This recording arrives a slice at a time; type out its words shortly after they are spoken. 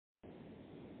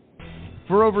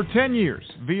For over 10 years,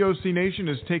 VOC Nation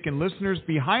has taken listeners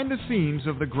behind the scenes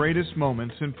of the greatest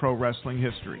moments in pro wrestling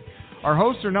history. Our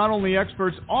hosts are not only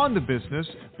experts on the business,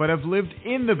 but have lived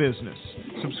in the business.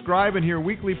 Subscribe and hear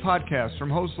weekly podcasts from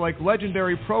hosts like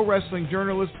legendary pro wrestling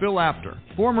journalist Bill Apter,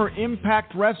 former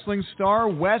Impact Wrestling star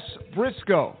Wes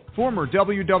Briscoe, former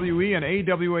WWE and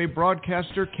AWA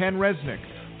broadcaster Ken Resnick,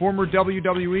 former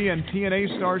WWE and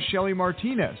TNA star Shelly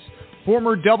Martinez,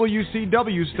 former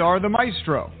WCW star The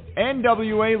Maestro,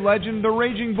 NWA legend The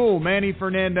Raging Bull Manny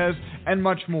Fernandez, and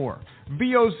much more.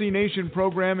 VOC Nation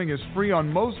programming is free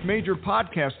on most major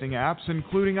podcasting apps,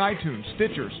 including iTunes,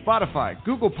 Stitcher, Spotify,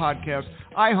 Google Podcasts,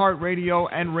 iHeartRadio,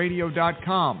 and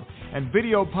Radio.com. And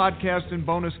video podcast and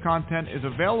bonus content is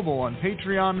available on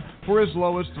Patreon for as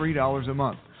low as $3 a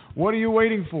month. What are you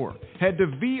waiting for? Head to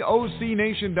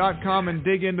VOCNation.com and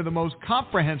dig into the most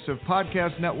comprehensive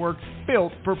podcast network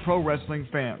built for pro wrestling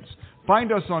fans.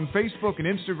 Find us on Facebook and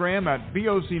Instagram at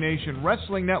VOC Nation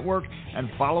Wrestling Network and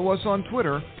follow us on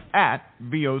Twitter at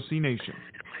VOC Nation.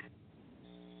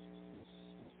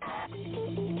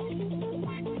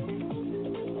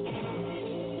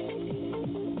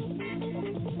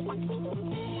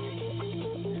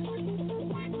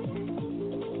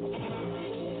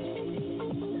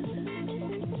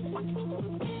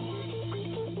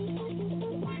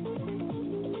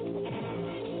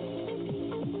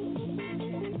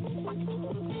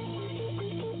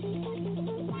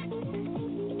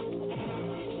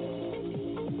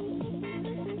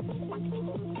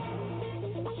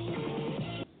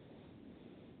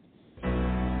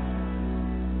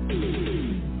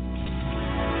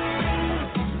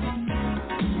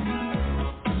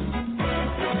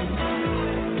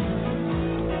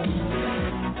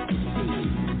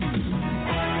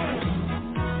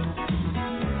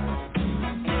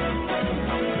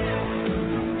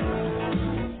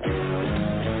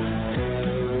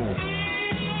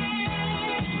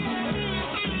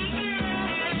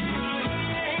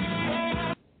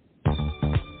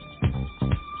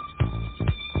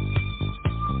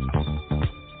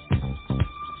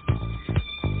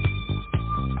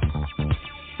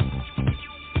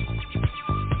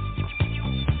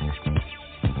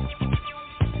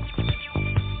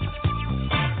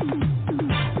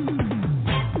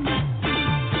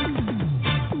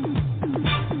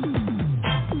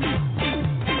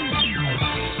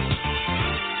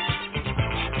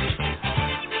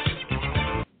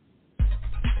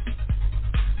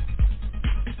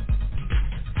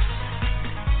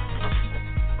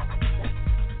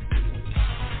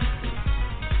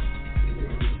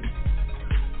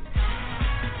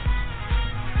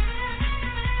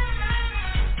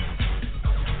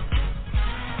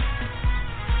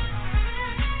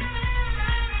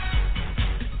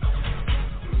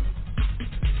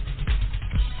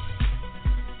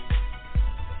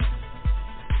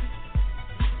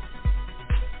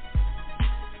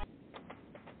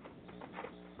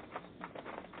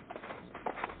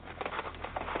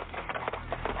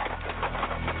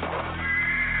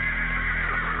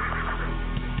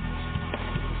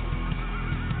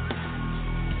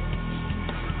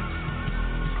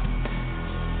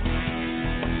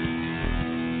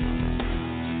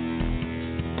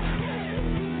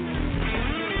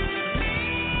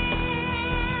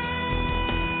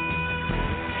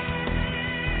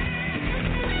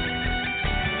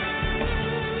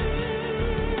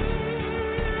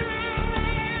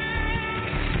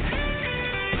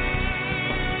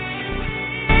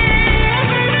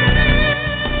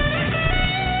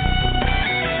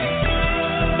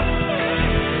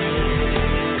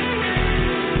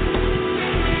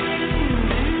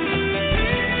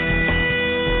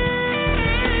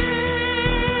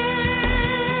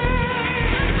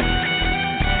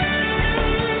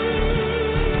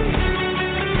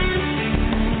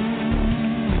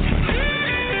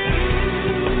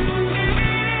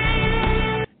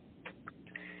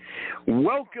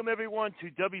 Welcome, everyone,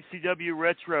 to WCW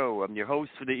Retro. I'm your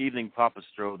host for the evening, Papa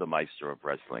Stro, the Maestro of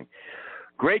Wrestling.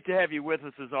 Great to have you with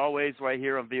us, as always, right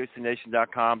here on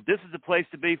VOCNation.com. This is the place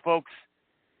to be, folks.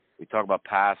 We talk about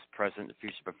past, present, and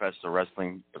future professional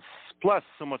wrestling, plus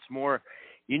so much more.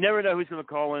 You never know who's going to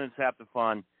call in. It's half the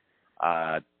fun.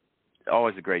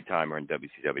 Always a great time in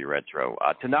WCW Retro.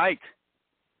 Tonight,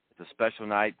 it's a special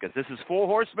night because this is Four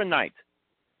Horsemen night.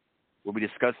 We'll be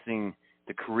discussing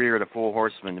the career of the Four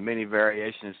Horsemen, the many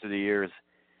variations through the years,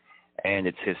 and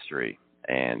its history.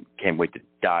 And can't wait to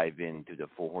dive into the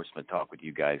Four Horsemen talk with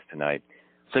you guys tonight.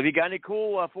 So if you got any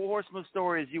cool Four Horsemen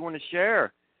stories you want to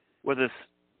share with us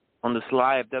on this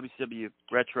live WCW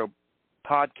Retro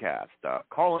podcast,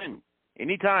 call in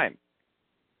anytime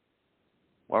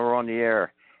while we're on the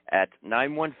air at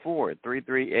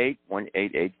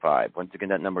 914-338-1885. Once again,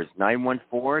 that number is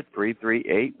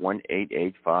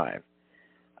 914-338-1885.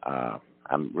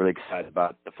 I'm really excited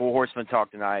about the Four Horsemen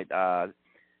talk tonight.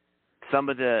 Some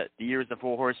of the years of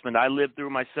Four Horsemen I lived through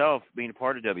myself being a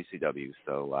part of WCW.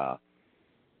 So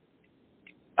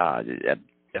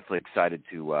definitely excited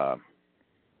to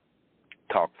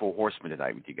talk Four Horsemen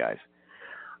tonight with you guys.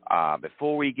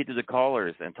 Before we get to the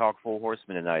callers and talk Four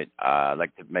Horsemen tonight, I'd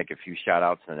like to make a few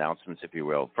shout-outs and announcements, if you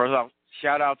will. First off,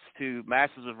 shout-outs to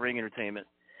Masters of Ring Entertainment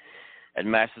at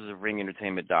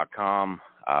mastersofringentertainment.com,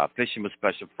 Fishing with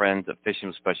Special Friends at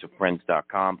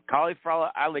fishingwithspecialfriends.com,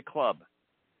 Cauliflower Alley Club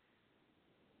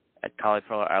at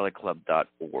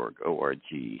caulifloweralleyclub.org,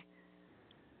 O-R-G.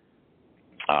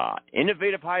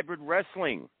 Innovative Hybrid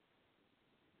Wrestling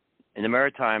in the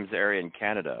Maritimes area in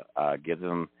Canada. Give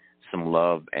them some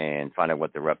love and find out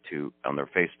what they're up to on their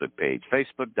Facebook page,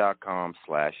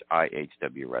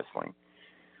 facebook.com/IHW Wrestling.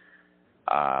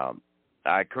 I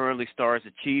currently star as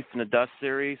the Chief in the Dust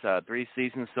series, 3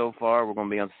 seasons so far. We're going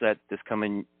to be on set this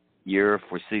coming year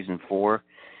for season 4,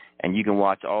 and you can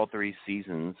watch all 3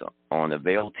 seasons on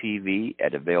Avail TV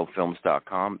at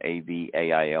availfilms.com,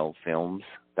 AVAIL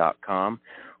films.com,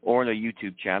 or on our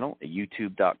YouTube channel at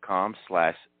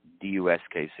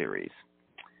youtube.com/DUSK series.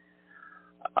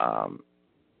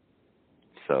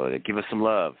 So give us some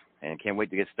love, and can't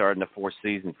wait to get started in the 4th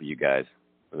season for you guys.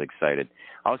 Really excited.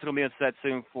 I'm also going to be on set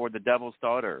soon for The Devil's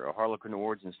Daughter, a Harlequin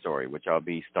origin story, which I'll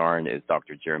be starring as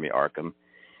Dr. Jeremy Arkham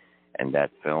in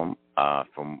that film.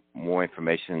 For more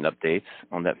information and updates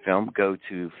on that film, go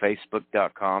to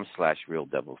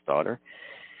facebook.com/RealDevilsDaughter.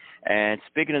 And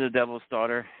speaking of The Devil's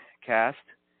Daughter cast,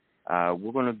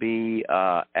 we're going to be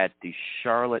at the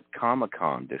Charlotte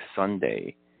Comic-Con this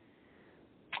Sunday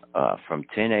from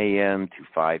 10 a.m. to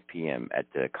 5 p.m. at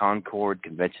the Concord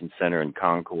Convention Center in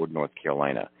Concord, North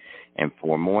Carolina. And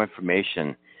for more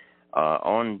information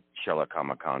on Charlotte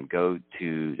Comic-Con, go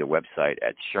to the website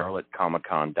at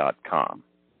charlottecomiccon.com.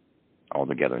 All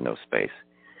together, no space.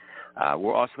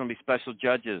 We're also going to be special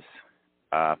judges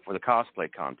for the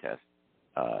cosplay contest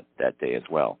that day as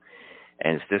well.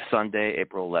 And it's this Sunday,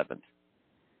 April 11th,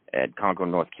 at Concord,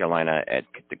 North Carolina, at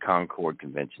the Concord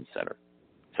Convention Center.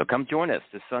 So come join us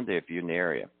this Sunday if you're in the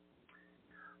area.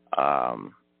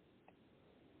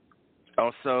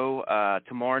 Also,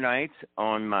 tomorrow night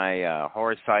on my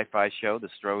horror sci-fi show, The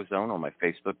Stro Zone, on my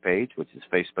Facebook page, which is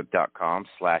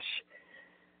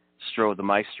facebook.com/Stro the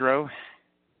Maestro,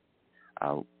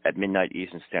 at midnight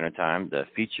Eastern Standard Time, the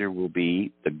feature will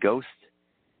be The Ghost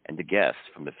and the Guest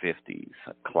from the 50s,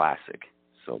 a classic.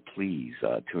 So please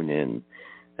tune in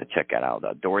and check that out.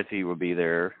 Dorothy will be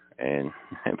there. And,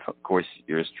 of course,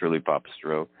 yours truly, Papa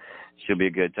Stro. Should be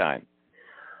a good time.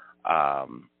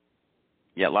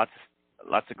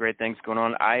 Lots of great things going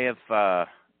on. I have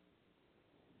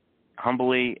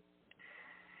humbly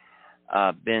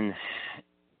been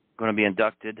going to be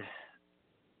inducted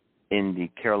in the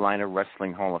Carolina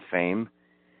Wrestling Hall of Fame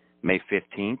May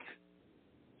 15th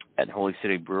at Holy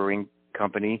City Brewing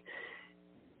Company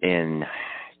in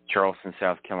Charleston,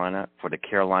 South Carolina, for the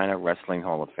Carolina Wrestling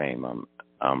Hall of Fame.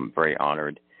 I'm very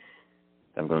honored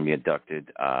that I'm going to be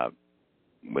inducted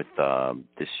with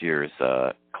this year's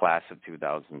class of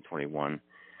 2021.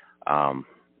 I'm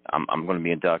going to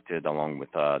be inducted along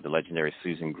with the legendary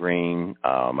Susan Green,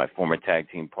 my former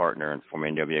tag team partner and former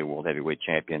NWA World Heavyweight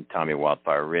Champion Tommy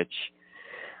Wildfire Rich,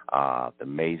 the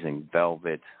amazing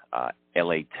Velvet,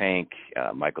 L.A. Tank,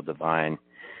 Michael Devine,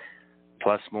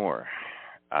 plus more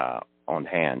on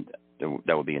hand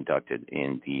that will be inducted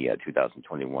in the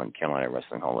 2021 Carolina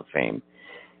Wrestling Hall of Fame,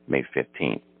 May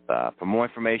 15th. For more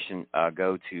information,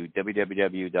 go to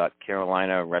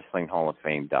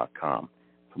www.carolinawrestlinghall-of-fame.com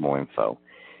for more info.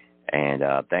 And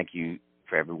thank you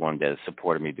for everyone that has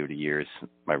supported me through the years,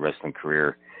 my wrestling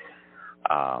career.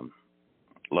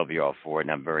 Love you all for it,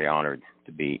 and I'm very honored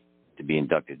to be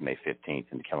inducted May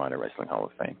 15th in the Carolina Wrestling Hall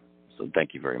of Fame. So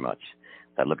thank you very much.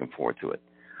 I'm looking forward to it.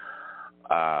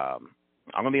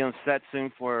 I'm going to be on set soon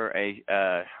for a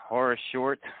horror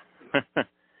short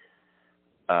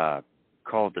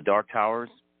called The Dark Towers,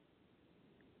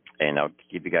 and I'll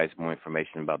give you guys more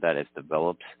information about that as it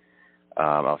develops.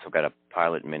 I also got a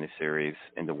pilot miniseries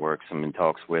in the works I'm in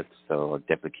talks with, so I'll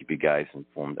definitely keep you guys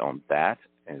informed on that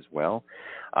as well.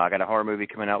 I got a horror movie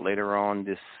coming out later on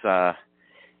this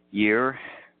year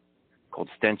called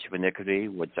Stench of Iniquity,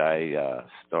 which I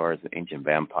star as an ancient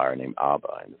vampire named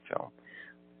Abba in the film.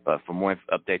 But for more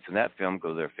updates on that film, go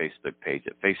to their Facebook page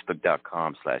at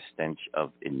facebook.com/Stench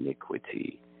of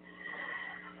Iniquity.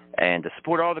 And to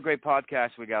support all the great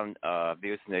podcasts we got on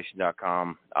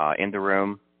VOCNation.com, In the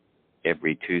Room,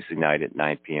 every Tuesday night at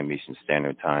 9 p.m. Eastern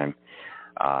Standard Time.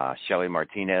 Shelly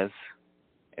Martinez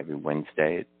every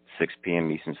Wednesday at 6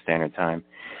 p.m. Eastern Standard Time.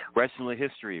 Wrestling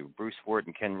History with Bruce Ford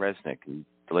and Ken Resnick and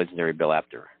the legendary Bill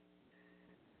Apter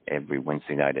every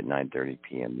Wednesday night at 9:30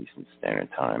 p.m. Eastern Standard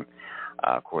Time.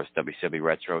 Of course, WCW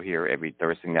Retro here every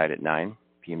Thursday night at 9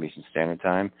 p.m. Eastern Standard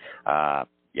Time.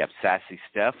 You have Sassy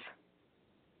Steph.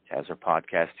 She has her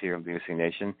podcast here on VOC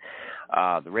Nation.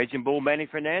 The Raging Bull Manny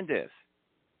Fernandez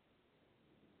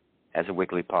has a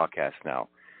weekly podcast now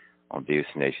on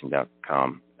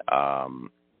VOCNation.com.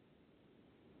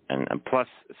 And plus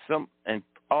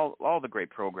all the great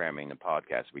programming and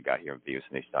podcasts we got here on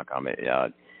VOCNation.com.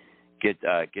 Get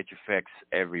your fix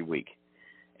every week,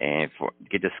 and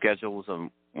get the schedules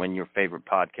on when your favorite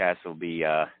podcast will be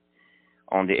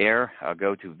on the air.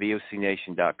 Go to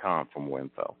VOCNation.com for more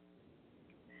info.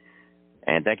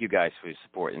 And thank you guys for your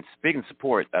support. And speaking of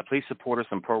support, please support us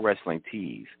on Pro Wrestling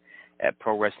Tees at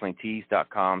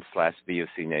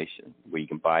ProWrestlingTees.com/VOCNation, where you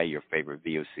can buy your favorite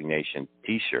VOC Nation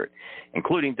T-shirt,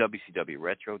 including WCW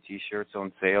Retro T-shirts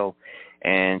on sale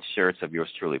and shirts of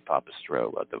yours truly, Papa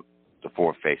Stro. The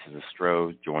Four Faces of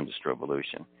Stro, Join the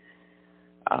Strovolution.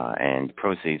 And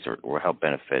proceeds will help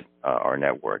benefit our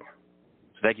network.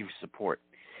 So thank you for support.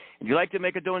 If you'd like to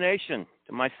make a donation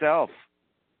to myself,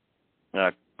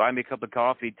 buy me a cup of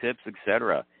coffee, tips,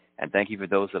 etc. And thank you for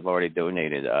those that have already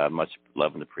donated. Much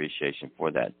love and appreciation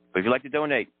for that. But if you'd like to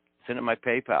donate, send it to my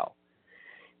PayPal.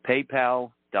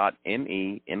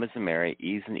 PayPal.me, M as in Mary,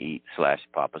 E as in E,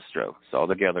 /Papa Stro. So all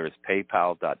together is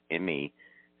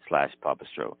PayPal.me/Papa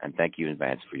Stro. And thank you in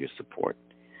advance for your support.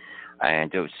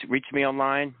 And to reach me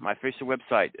online, my official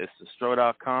website is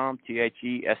thestro.com,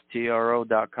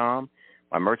 THESTRO.com.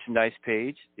 My merchandise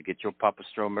page to get your Papa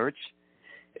Stro merch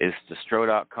is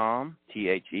thestro.com,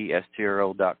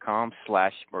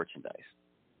 THESTRO.com/merchandise.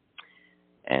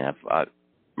 And I've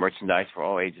merchandise for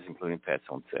all ages, including pets,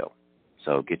 on sale.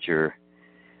 So get your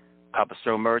Papa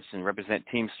Stro merch and represent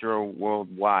Team Stro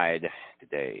worldwide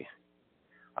today.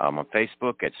 On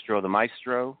Facebook at Stro the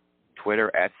Maestro,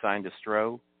 Twitter at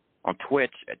 @TheStro, on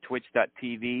Twitch at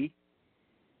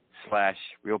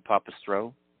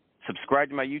twitch.tv/RealPapaStro. Subscribe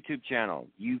to my YouTube channel,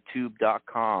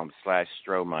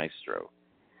 youtube.com/StroMaestro.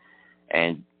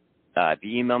 And if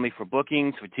you email me for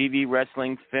bookings for TV,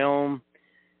 wrestling, film,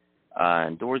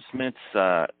 endorsements,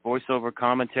 voiceover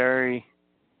commentary,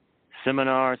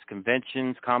 seminars,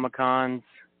 conventions, Comic-Cons,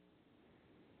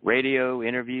 radio,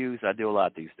 interviews, I do a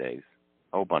lot these days,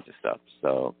 a whole bunch of stuff.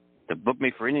 So to book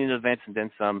me for any events and then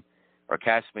some, or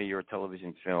cast me your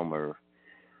television, film, or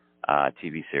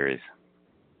TV series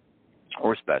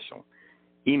or special,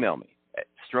 email me at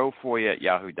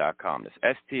strofoya@yahoo.com. That's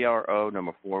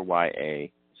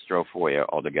STRO4YA, Strofoya,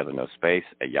 all together, no space,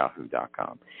 at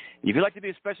yahoo.com. And if you'd like to be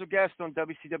a special guest on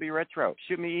WCW Retro,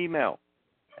 shoot me an email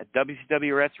at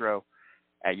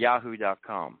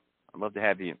WCWRetro@yahoo.com. I'd love to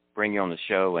have you, bring you on the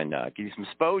show and give you some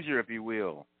exposure, if you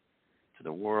will, to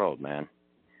the world, man.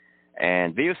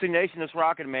 And VOC Nation is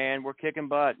rocking, man. We're kicking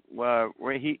butt. We're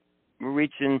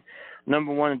reaching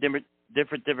number one in different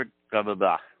blah, blah,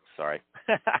 blah. Sorry.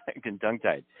 Getting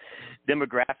tongue-tied.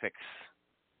 Demographics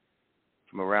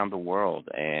from around the world.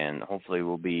 And hopefully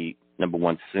we'll be number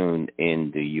one soon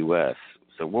in the U.S.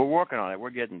 So we're working on it. We're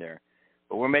getting there.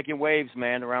 But we're making waves,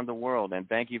 man, around the world. And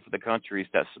thank you for the countries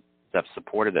that have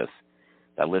supported us,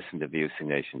 that listen to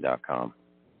VOCNation.com.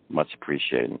 Much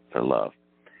appreciated for love.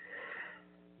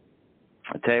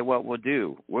 I'll tell you what we'll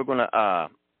do. We're going to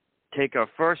take our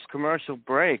first commercial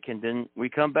break, and then we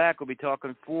come back. We'll be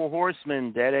talking Four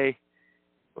Horsemen, Daddy,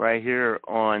 right here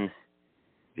on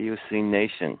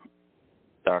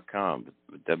VOCNation.com,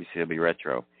 WCW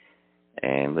Retro.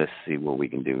 And let's see what we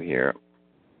can do here.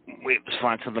 We just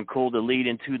find something cool to lead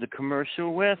into the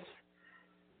commercial with.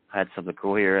 I had something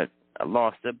cool here. I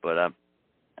lost it, but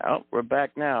we're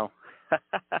back now.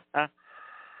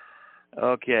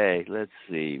 Okay, let's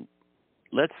see.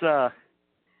 Let's go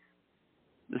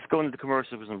into the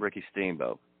commercial with some Ricky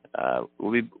Steamboat.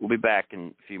 We'll be back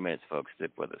in a few minutes, folks.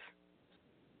 Stick with us.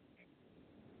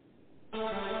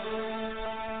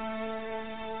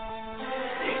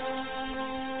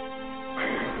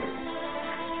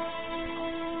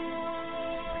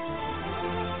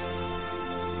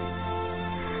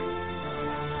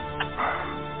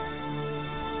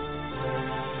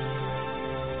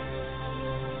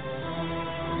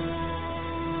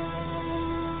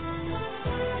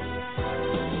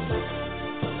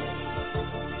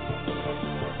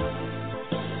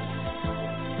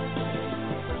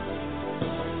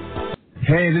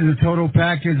 Hey, this is Total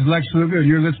Package, Lex Luger, and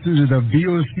you're listening to the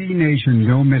VOC Nation.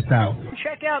 Don't miss out.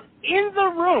 Check out In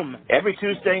the Room every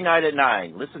Tuesday night at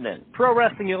 9. Listen in. Pro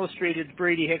Wrestling Illustrated's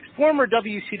Brady Hicks, former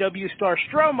WCW star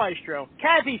Stro Maestro,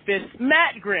 Kathy Fitz,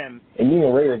 Matt Grimm. And me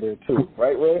and Ray are there too,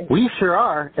 right, Ray? We sure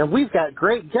are, and we've got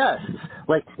great guests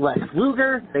like Lex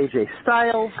Luger, AJ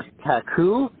Styles,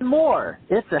 Haku, and more.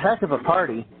 It's a heck of a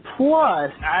party.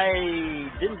 Plus, I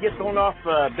didn't get thrown off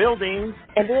buildings.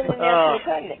 And then we got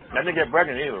pregnant. I didn't get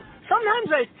pregnant either. Sometimes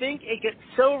I think it gets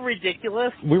so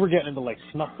ridiculous. We were getting into like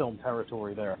snuff film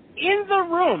territory there. In the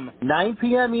Room. 9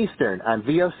 p.m. Eastern on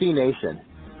VOC Nation.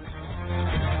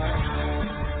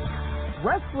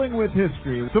 Wrestling with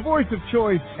History, the voice of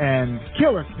choice, and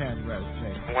Killer Ken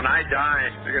Resnick. When I die,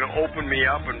 they're going to open me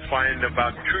up and find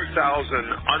about 2,000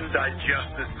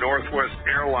 undigested Northwest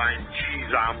Airlines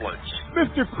cheese omelets.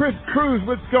 Mr. Chris Cruz,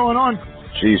 what's going on?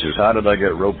 Jesus, how did I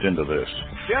get roped into this?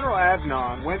 General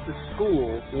Adnan went to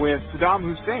school with Saddam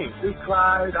Hussein. He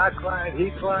cried, I cried,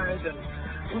 he cried, and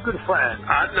we're good friends.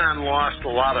 Adnan lost a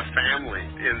lot of family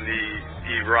in the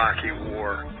Iraqi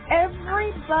war.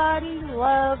 Everybody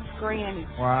loves Granny.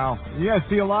 Wow. Yeah,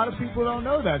 see, a lot of people don't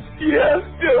know that. Yes,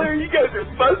 Killer, you guys are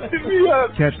busting me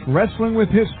up. Catch Wrestling with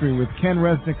History with Ken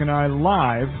Resnick and I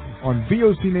live on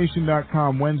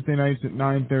VOCNation.com Wednesday nights at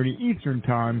 9:30 Eastern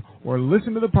Time, or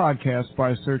listen to the podcast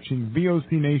by searching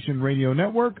VOC Nation Radio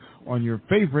Network on your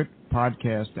favorite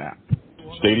podcast app.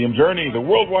 Stadium Journey, the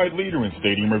worldwide leader in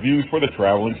stadium reviews for the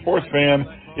traveling sports fan,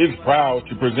 is proud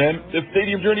to present the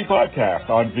Stadium Journey podcast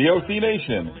on VOC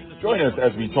Nation. Join us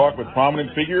as we talk with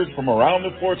prominent figures from around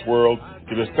the sports world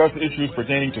to discuss issues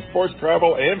pertaining to sports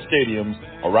travel and stadiums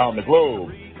around the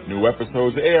globe. New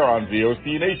episodes air on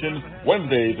VOC Nation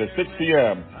Wednesdays at 6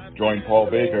 p.m. Join Paul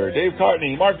Baker, Dave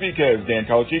Courtney, Mark Viquez, Dan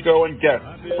Calachico, and guests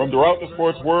from throughout the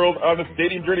sports world on the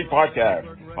Stadium Journey podcast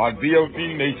on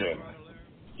VOC Nation.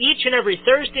 Each and every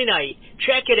Thursday night,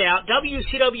 check it out.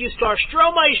 WCW star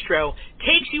Stro Maestro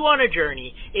takes you on a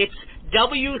journey. It's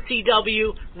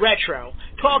WCW Retro.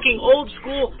 Talking old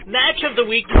school match of the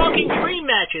week, talking dream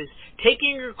matches,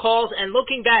 taking your calls and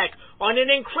looking back on an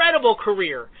incredible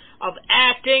career of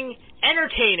acting,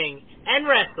 entertaining, and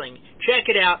wrestling. Check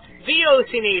it out,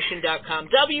 VOCNation.com,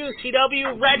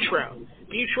 WCW Retro.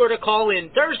 Be sure to call in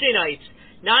Thursday nights,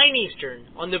 9 Eastern,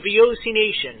 on the VOC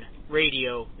Nation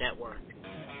Radio Network.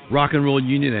 Rock and Roll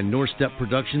Union and North Step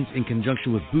Productions, in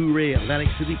conjunction with Boo-Ray Atlantic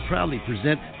City, proudly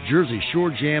present Jersey Shore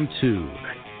Jam 2,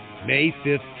 May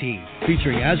 15th,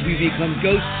 featuring As We Become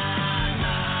Ghosts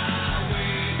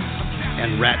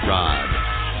and Rat Rod.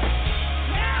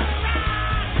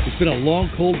 It's been a long,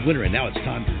 cold winter, and now it's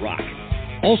time to rock.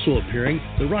 Also appearing,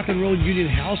 the Rock and Roll Union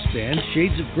house band,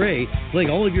 Shades of Grey, playing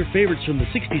all of your favorites from the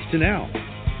 60s to now.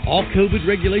 All COVID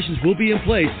regulations will be in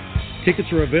place.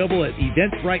 Tickets are available at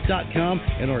eventbrite.com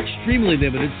and are extremely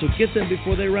limited, so get them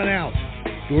before they run out.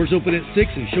 Doors open at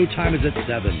 6 and showtime is at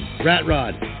 7. Rat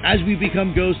Rod, As We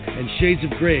Become Ghosts, and Shades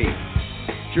of Grey.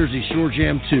 Jersey Shore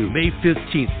Jam 2, May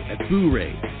 15th at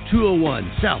Boo-Ray,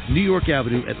 201 South New York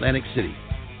Avenue, Atlantic City.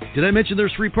 Did I mention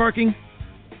there's free parking?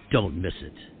 Don't miss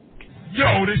it.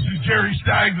 Yo, this is Jerry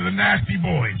Stein of the Nasty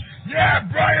Boys. Yeah,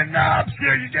 Brian Knobs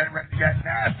here. You getting ready to get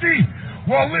nasty?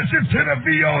 Well, listen to the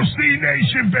VOC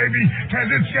Nation, baby, because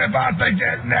it's about to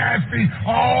get nasty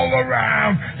all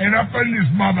around and up in this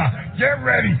mother. Get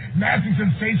ready. Nasty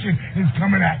Sensation is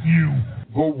coming at you.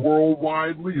 The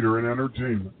worldwide leader in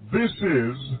entertainment. This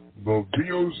is the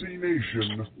VOC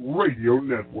Nation Radio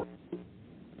Network.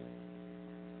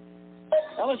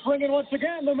 Now let's bring in once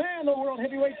again the man, the world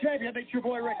heavyweight champion. It's your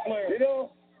boy Ric Flair. You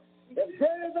know, as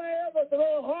great as I am, it's a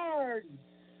little hard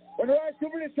when there aren't too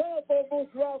many telephone booths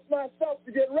around my stuff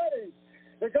to get ready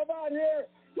to come out here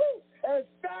and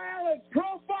style and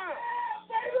profile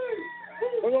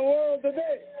for the world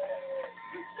today.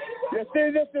 You see,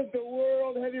 this is the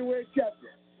world heavyweight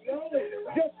champion.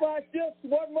 Just like this,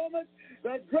 one moment,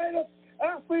 the greatest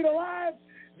athlete alive.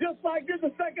 Just like this,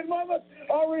 the second moment,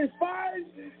 a refined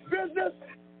business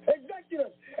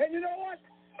executive. And you know what?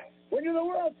 When you're the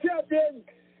world champion,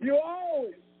 you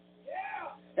always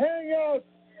hang out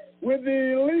with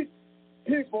the elite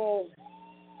people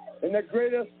in the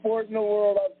greatest sport in the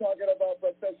world. I'm talking about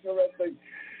professional wrestling.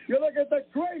 You look at the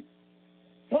great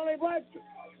Tony Blanchard,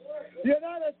 the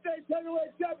United States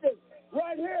heavyweight champion,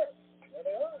 right here.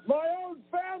 My own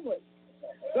family,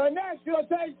 the national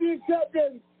tag team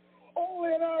champion,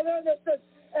 only in our Anderson,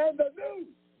 and the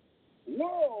new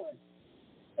world,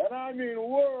 and I mean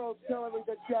world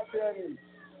television champion,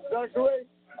 the great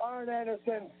Arn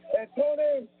Anderson. And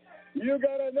Tony, you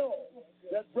gotta know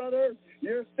that, brother,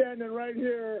 you're standing right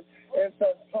here in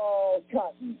some tall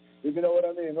cotton. If you know what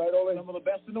I mean, right, Ole? Some of the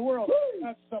best in the world. Woo!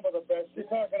 Not some of the best. You're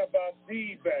talking about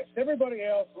the best. Everybody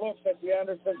else looks at the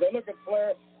Andersons. They look at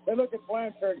Flair.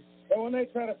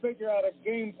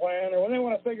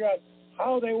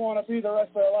 to be the rest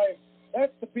of their life.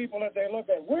 That's the people that they look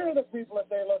at. We're the people that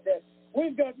they look at.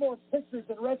 We've got more pictures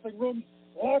in wrestling rooms,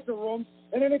 locker rooms,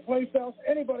 than any place else,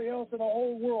 anybody else in the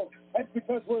whole world. That's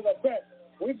because we're the best.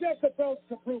 We've got the belts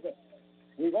to prove it.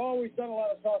 We've always done a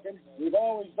lot of talking. We've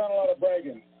always done a lot of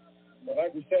bragging. But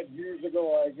like we said years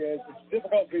ago, I guess, it's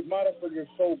difficult to be modest when you're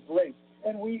so great.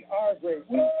 And we are great.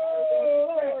 We are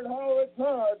Lord, how it's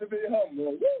hard to be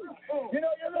humble. You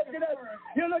know, you're looking at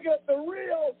the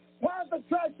real Path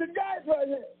Attraction guys right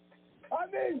here. I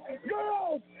mean,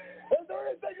 girls, is there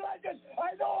anything like it?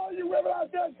 I know all you women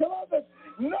out there in Columbus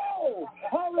know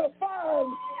how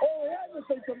refined Ole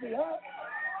Anderson can be, huh?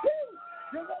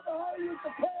 You remember how he used to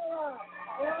play around?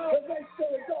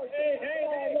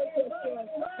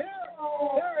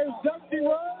 There is Dusty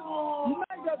Rhodes.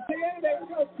 Mega Theater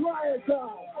is quiet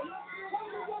time.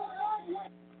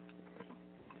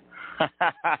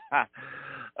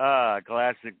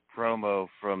 Classic promo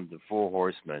from the Four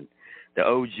Horsemen, the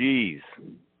OGs,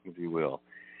 if you will.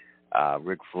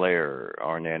 Ric Flair,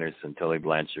 Arn Anderson, Tully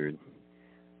Blanchard,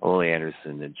 Ole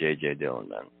Anderson, and J.J. Dillon,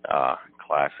 man.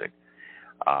 Classic.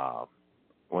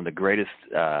 One of the greatest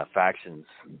factions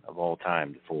of all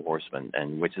time, the Four Horsemen,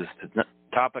 and which is the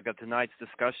topic of tonight's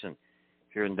discussion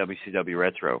here in WCW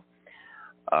Retro.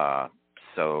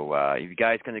 So if you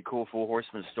guys got any cool Four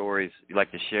Horsemen stories you'd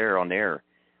like to share on air,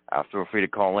 feel free to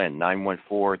call in,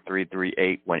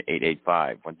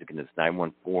 914-338-1885. Once again, it's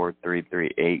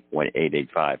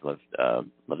 914-338-1885. Love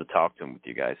to talk to them with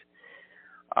you guys.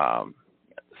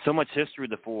 So much history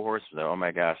of the Four Horsemen, though. Oh,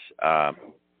 my gosh.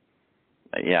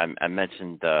 Yeah, I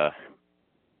mentioned a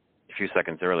few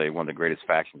seconds earlier, one of the greatest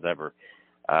factions ever.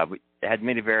 We had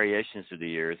many variations through the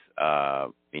years.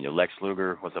 Lex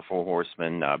Luger was a Four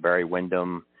Horseman, Barry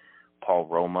Windham, Paul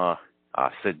Roma,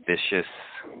 Sid Vicious,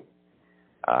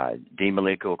 Dean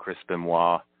Malenko, Chris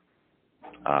Benoit,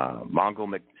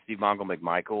 Steve Mongo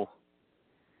McMichael.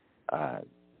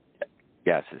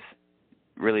 Yes, it's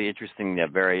really interesting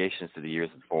variations through the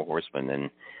years of the Four Horsemen. And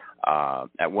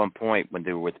at one point, when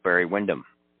they were with Barry Windham,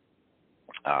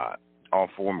 all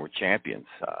four were champions.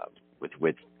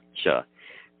 With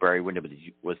Barry Windham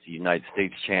was the United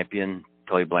States champion,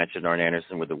 Tully Blanchard and Arn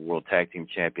Anderson were the World Tag Team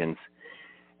champions,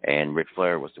 and Ric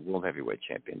Flair was the World Heavyweight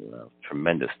champion.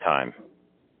 Tremendous time,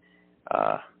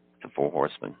 the Four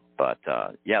Horsemen. But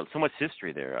yeah, so much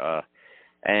history there.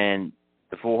 And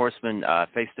the Four Horsemen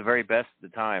faced the very best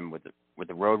at the time with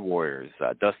the Road Warriors,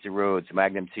 Dusty Rhodes,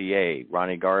 Magnum TA,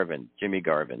 Ronnie Garvin, Jimmy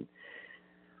Garvin,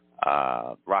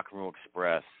 Rock and Roll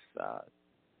Express. I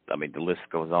mean, the list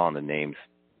goes on, the names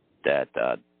that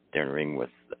they're in the ring with,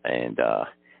 and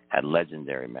had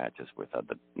legendary matches with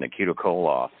the Nikita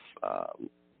Koloff,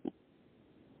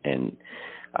 and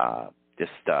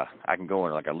just I can go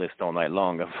on like a list all night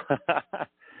long of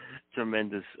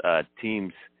tremendous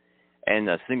teams and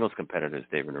singles competitors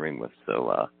they were in the ring with.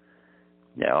 So,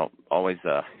 yeah, always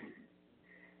the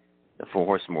Four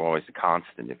Horsemen were always a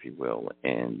constant, if you will.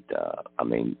 And I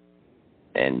mean,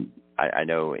 and I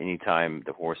know anytime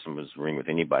the Horsemen was in the ring with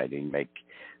anybody, they make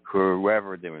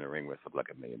whoever they were in the ring with look like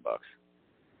 $1 million.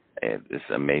 It's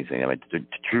amazing. I mean, the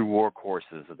true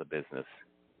workhorses of the business,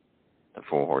 the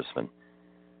Four Horsemen.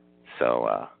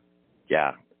 So,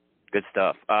 yeah, good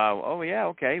stuff. Oh yeah,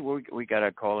 okay. We got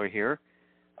a caller here,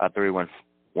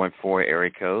 3114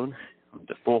 area code.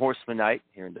 The Four Horsemen night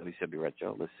here in WCW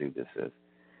Retro. Let's see who this is.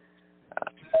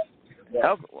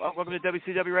 Welcome to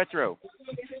WCW Retro.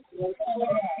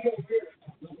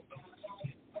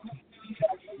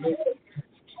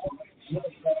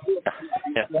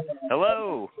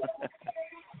 Hello.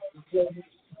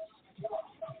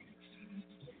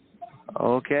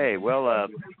 Okay, well,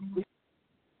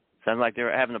 sounds like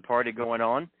they're having a party going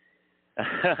on.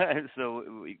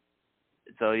 So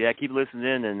yeah, keep listening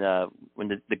in, and when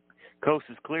the coast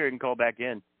is clear, you can call back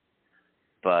in.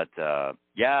 But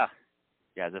yeah,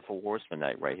 the Four Horsemen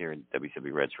night right here in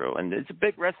WCW Retro, and it's a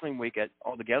big wrestling week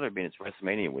altogether, being it's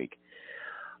WrestleMania week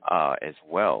as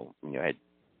well. You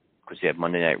have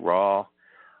Monday Night Raw.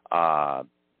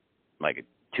 Like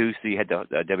Tuesday, you had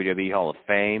the WWE Hall of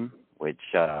Fame, which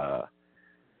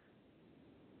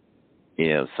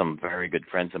some very good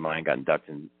friends of mine got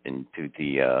inducted into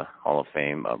the Hall of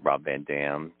Fame. Rob Van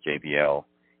Dam, JBL,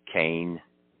 Kane,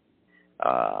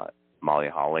 Molly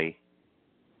Holly.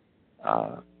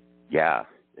 Yeah,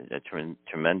 a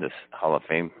tremendous Hall of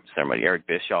Fame ceremony. Eric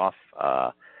Bischoff,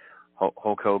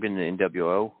 Hulk Hogan, the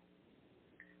NWO.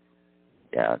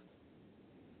 Yeah,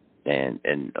 and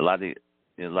a lot of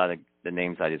the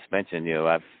names I just mentioned,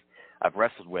 I've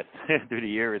wrestled with through the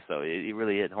years, so it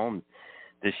really hit home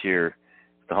this year,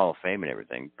 the Hall of Fame and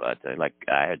everything. But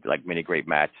I had many great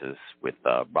matches with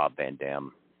Rob Van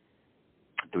Dam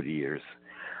through the years.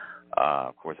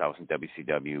 Of course, I was in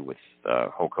WCW with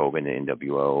Hulk Hogan and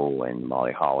NWO and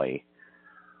Molly Holly.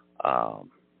 I've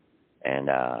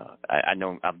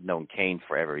known Kane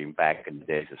forever, even back in the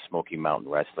days of Smoky Mountain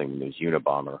Wrestling when he was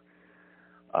Unabomber.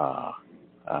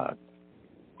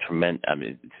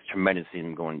 It's tremendous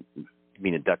seeing him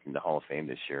being inducted into the Hall of Fame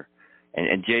this year.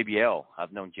 And JBL,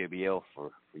 I've known JBL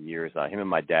for years. Him and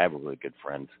my dad were really good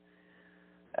friends,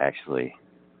 actually.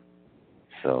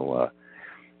 So,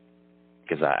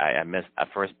 because I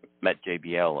first met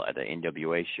JBL at an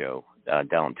NWA show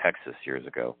down in Texas years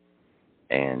ago,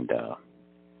 and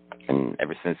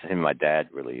ever since, him and my dad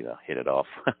really hit it off.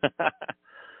 Got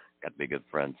to be good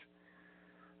friends.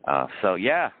 So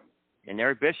yeah, and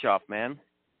Eric Bischoff, man,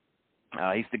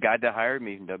 he's the guy that hired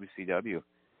me from WCW.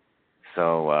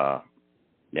 So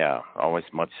yeah, always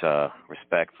much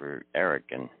respect for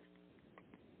Eric, and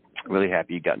really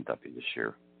happy he got inducted this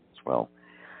year as well.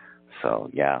 So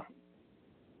yeah,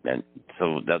 and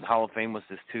so the Hall of Fame was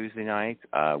this Tuesday night.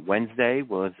 Wednesday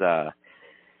was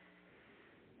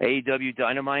AEW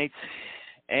Dynamite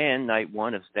and night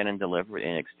one of Stand and Deliver at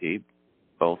NXT.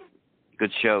 Both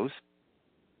good shows.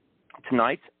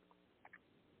 Tonight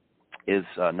is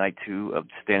night two of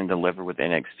Stand and Deliver with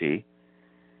NXT.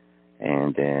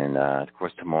 And then, of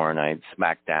course, tomorrow night,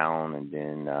 SmackDown. And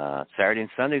then Saturday and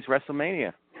Sunday's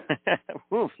WrestleMania.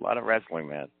 Woo, a lot of wrestling,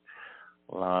 man.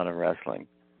 A lot of wrestling.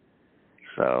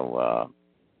 So,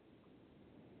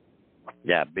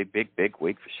 yeah, big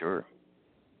week for sure.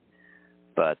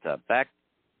 But back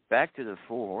to the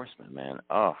Four Horsemen, man.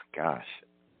 Oh gosh,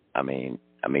 I mean,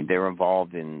 they were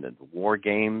involved in the War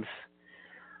Games,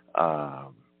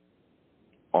 all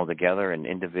together and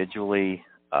individually.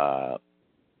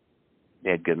 They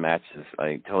had good matches.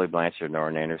 Like Tully Blanchard and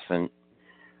Arn Anderson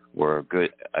were a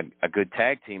good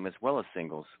tag team as well as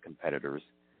singles competitors.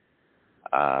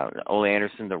 Ole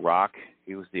Anderson, The Rock,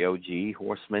 he was the OG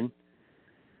Horseman,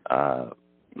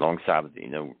 alongside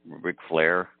Ric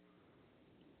Flair,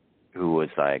 who was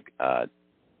it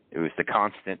was the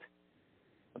constant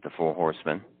of the Four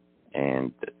Horsemen.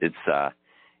 And it's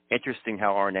interesting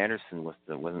how Arn Anderson was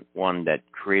the one that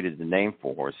created the name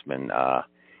Four Horsemen.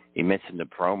 He mentioned the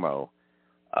promo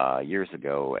years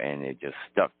ago, and it just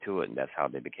stuck to it, and that's how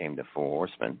they became the Four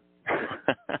Horsemen.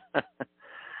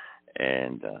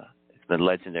 And it's been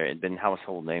legendary. It's been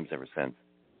household names ever since.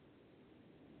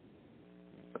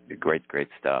 Great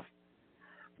stuff.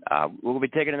 We'll be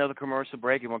taking another commercial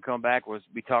break, and we'll come back. We'll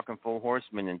be talking Four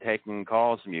Horsemen and taking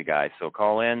calls from you guys. So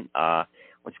call in.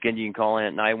 Once again, you can call in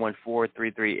at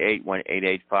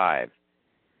 914-338-1885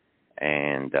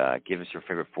 and give us your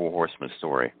favorite Four Horsemen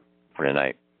story for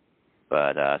tonight.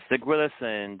 But stick with us,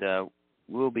 and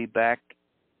we'll be back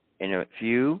in a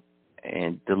few.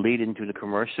 And the lead into the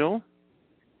commercial.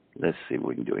 Let's see what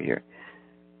we can do here.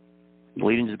 The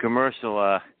lead into the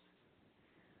commercial.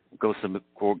 Go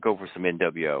for some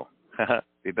NWO.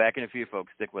 Be back in a few,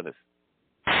 folks. Stick with us.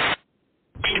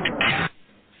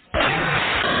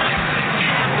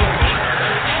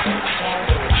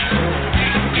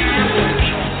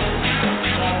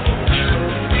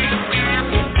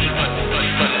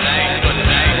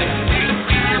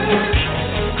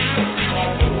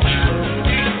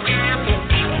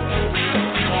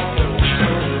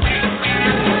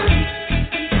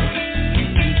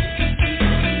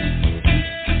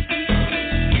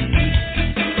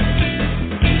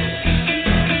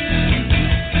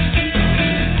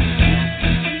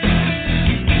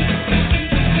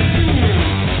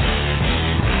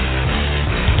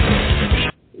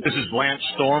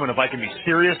 Storm, and if I can be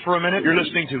serious for a minute, you're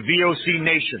listening to VOC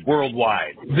Nation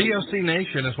Worldwide. VOC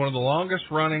Nation is one of the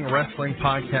longest-running wrestling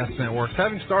podcast networks,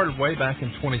 having started way back in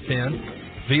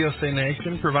 2010. VOC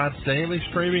Nation provides daily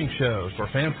streaming shows where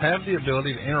fans have the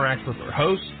ability to interact with their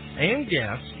hosts and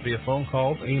guests via phone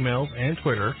calls, emails, and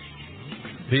Twitter.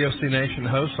 VOC Nation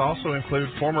hosts also include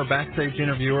former backstage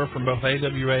interviewer from both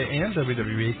AWA and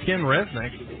WWE, Ken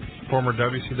Resnick, former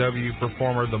WCW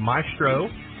performer The Maestro,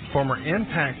 former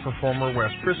Impact performer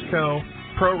Wes Briscoe,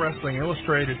 Pro Wrestling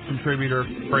Illustrated contributor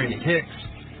Brady Hicks,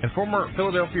 and former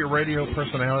Philadelphia radio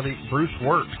personality Bruce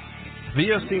Wirt.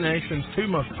 VOC Nation's two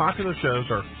most popular shows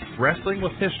are Wrestling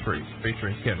with History,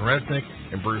 featuring Ken Resnick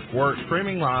and Bruce Wirt,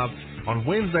 streaming live on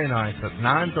Wednesday nights at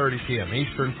 9:30 p.m.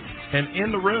 Eastern, and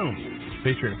In the Room,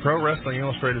 featuring Pro Wrestling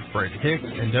Illustrated's Brady Hicks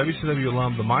and WCW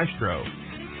alum The Maestro.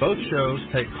 Both shows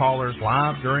take callers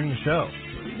live during the show,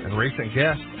 and recent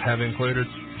guests have included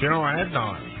General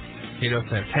Adnan, Tito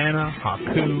Santana,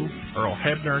 Haku, Earl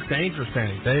Hebner, Dangerous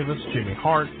Danny Davis, Jimmy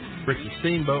Hart, Ricky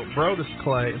Steamboat, Brodus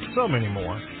Clay, and so many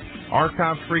more.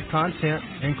 Archive-free content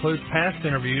includes past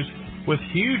interviews with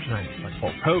huge names like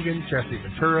Hulk Hogan, Jesse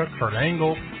Ventura, Kurt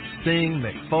Angle, Sting,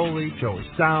 Mick Foley, Joey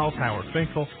Styles, Howard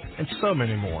Finkel, and so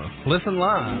many more. Listen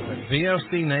live at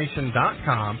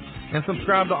VOCNation.com and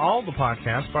subscribe to all the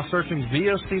podcasts by searching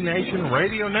VOC Nation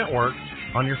Radio Network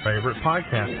on your favorite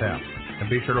podcast app. And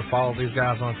be sure to follow these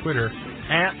guys on Twitter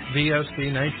at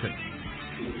VOC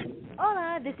Nation.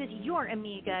 Hola, this is your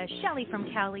amiga, Shelly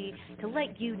from Cali, to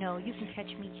let you know you can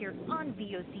catch me here on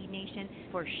VOC Nation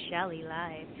for Shelly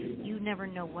Live. You never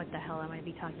know what the hell I'm going to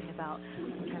be talking about.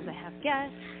 Sometimes I have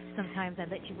guests, sometimes I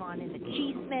let you on in the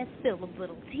cheese mess, spill a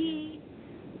little tea.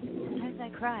 Sometimes I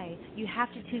cry. You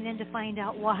have to tune in to find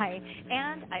out why.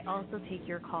 And I also take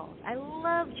your calls. I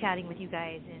love chatting with you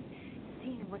guys and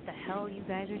seeing what the hell you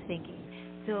guys are thinking.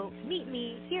 So meet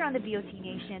me here on the VOC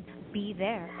Nation. Be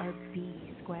there or be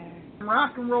square.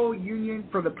 Rock and Roll Union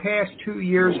for the past 2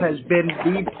 years has been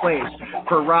the place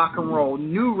for rock and roll,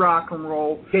 new rock and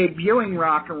roll, debuting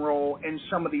rock and roll, and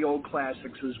some of the old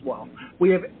classics as well.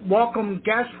 We have welcomed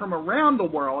guests from around the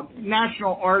world,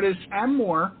 national artists, and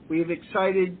more. We have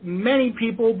excited many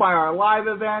people by our live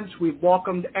events. We've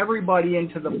welcomed everybody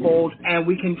into the fold, and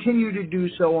we continue to do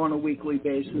so on a weekly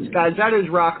basis. Guys, that is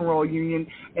Rock and Roll Union,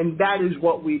 and that is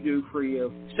what we do for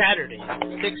you. Saturday,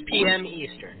 6 p.m.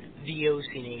 Eastern.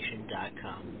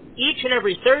 VOCNation.com. Each and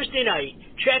every Thursday night,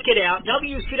 check it out.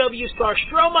 WCW star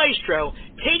Stro Maestro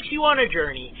takes you on a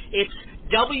journey. It's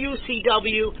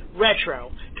WCW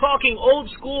Retro. Talking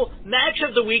old school match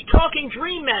of the week, talking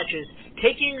dream matches,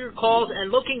 taking your calls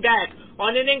and looking back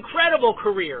on an incredible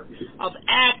career of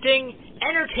acting,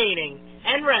 entertaining,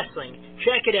 and wrestling.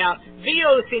 Check it out.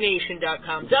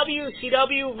 VOCNation.com.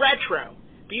 WCW Retro.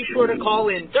 Be sure to call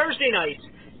in Thursday nights,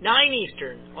 9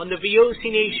 Eastern, on the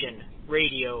VOC Nation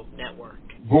Radio Network.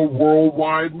 The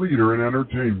worldwide leader in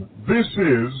entertainment. This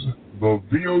is the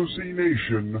VOC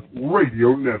Nation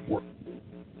Radio Network.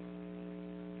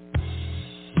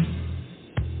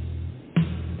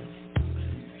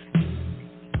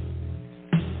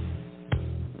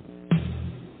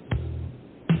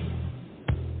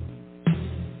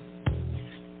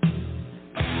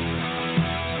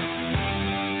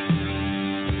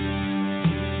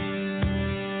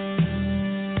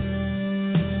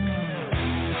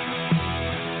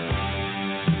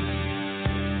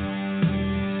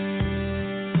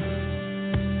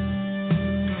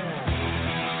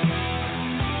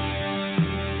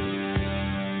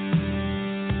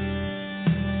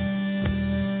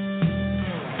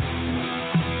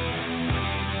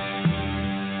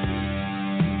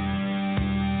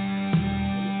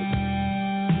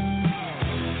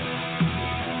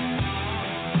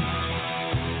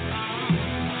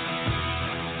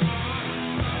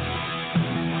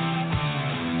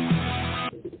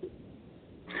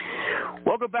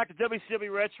 Welcome back to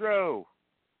WCW Retro.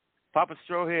 Papa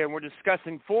Stro here, and we're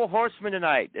discussing Four Horsemen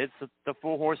tonight. It's the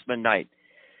Four Horsemen night.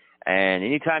 And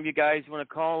anytime you guys want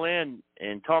to call in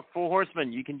and talk Four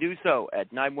Horsemen, you can do so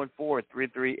at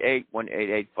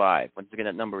 914-338-1885. Once again,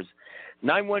 that number is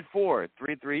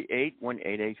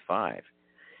 914-338-1885.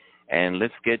 And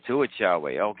let's get to it, shall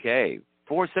we? Okay.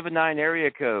 479 area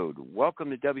code.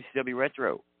 Welcome to WCW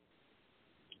Retro.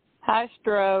 Hi,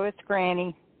 Stro. It's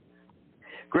Granny.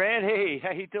 Gran, hey,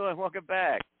 how you doing? Welcome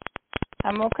back.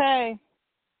 I'm okay.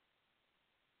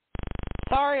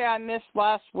 Sorry I missed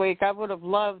last week. I would have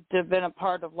loved to have been a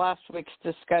part of last week's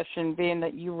discussion, being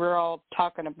that you were all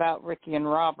talking about Ricky and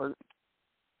Robert.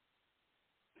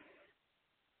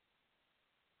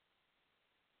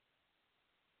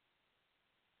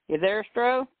 You there,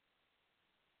 Stro?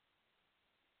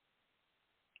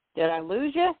 Did I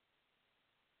lose you?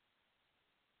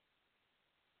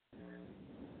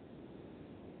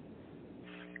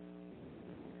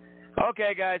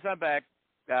 Okay, guys, I'm back.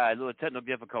 A little technical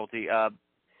difficulty.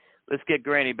 Let's get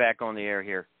Granny back on the air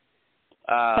here.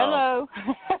 Hello.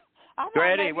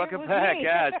 Granny, welcome back. Me.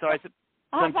 Yeah, sorry,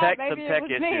 some tech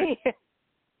issues.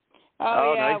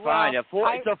 Oh, yeah, no, fine.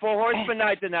 It's a Four Horsemen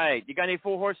night tonight. You got any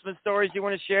Four Horsemen stories you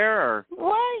want to share? Or?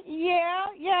 Well, yeah,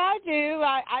 I do.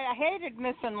 I hated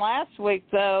missing last week,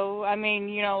 though. I mean,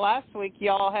 last week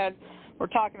y'all were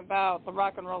talking about the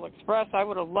Rock and Roll Express. I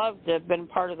would have loved to have been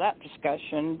part of that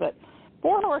discussion, but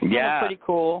Four Horsemen are pretty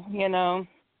cool,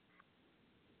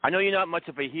 I know you're not much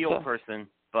of a heel person,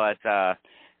 but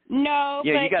no,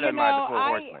 yeah, but, you got to admire the Four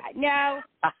Horsemen.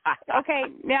 Okay,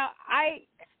 now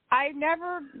I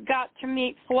never got to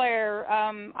meet Flair.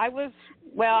 I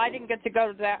didn't get to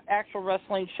go to that actual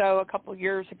wrestling show a couple of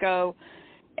years ago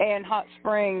in Hot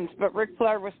Springs, but Ric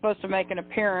Flair was supposed to make an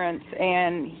appearance,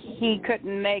 and he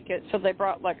couldn't make it, so they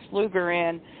brought Lex Luger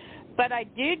in. But I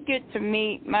did get to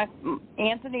meet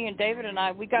Anthony and David and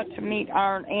we got to meet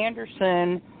Arn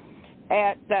Anderson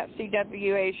at that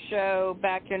CWA show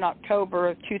back in October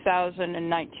of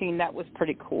 2019. That was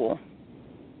pretty cool.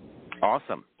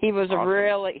 Awesome. He was awesome.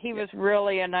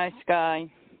 really a nice guy.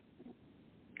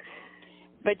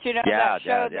 But that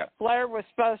show that Flair was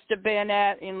supposed to have been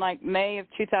at in like May of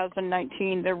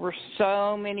 2019, there were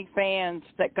so many fans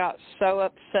that got so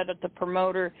upset at the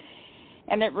promoter,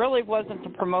 and it really wasn't the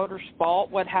promoter's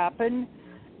fault what happened.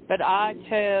 But I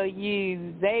tell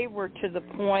you, they were to the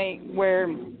point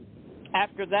where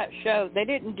after that show, they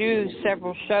didn't do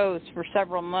several shows for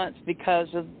several months because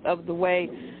of the way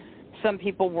some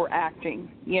people were acting,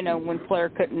 when Flair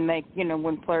couldn't make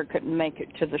it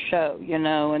to the show,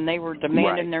 and they were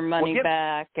demanding their money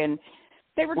back, and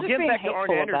they were just being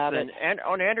hateful about it. And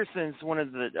Arn Anderson's one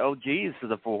of the OGs of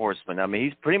the Four Horsemen. I mean,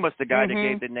 he's pretty much the guy that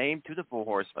gave the name to the Four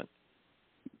Horsemen.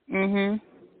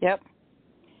 Yep.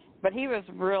 But he was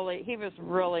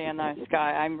really a nice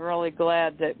guy. I'm really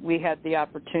glad that we had the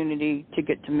opportunity to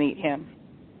get to meet him.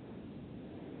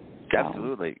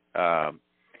 Absolutely.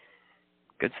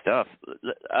 Good stuff.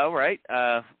 All right.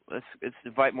 Let's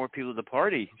invite more people to the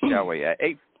party, shall we?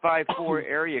 854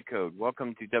 area code.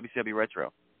 Welcome to WCW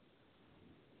Retro.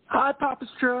 Hi, Papa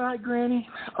Stro. Hi, Granny.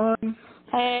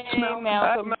 Hey, Malcolm.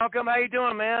 Hi, Malcolm. How you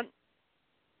doing, man?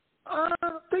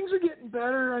 Things are getting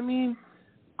better. I mean,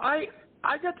 I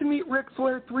got to meet Ric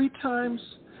Flair 3 times.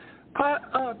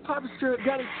 Papa Stro, I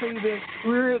got to tell you this.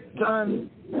 We were at,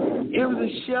 it was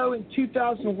a show in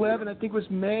 2011. I think it was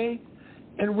May.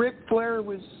 And Ric Flair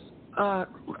was,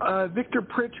 Victor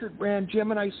Pritchard ran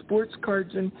Gemini Sports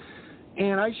Cards, and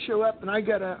I show up and I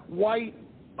got a white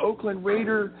Oakland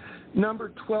Raider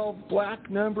number 12 black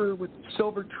number with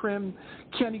silver trim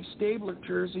Kenny Stabler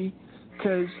jersey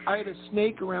because I had a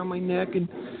snake around my neck,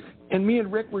 and me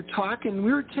and Rick were talking.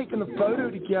 We were taking a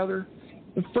photo together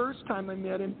the first time I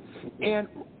met him, and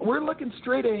we're looking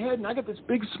straight ahead, and I got this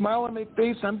big smile on my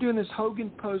face. I'm doing this Hogan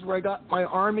pose where I got my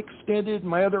arm extended,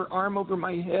 my other arm over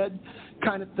my head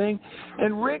kind of thing,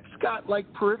 and Rick's got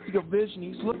like peripheral vision.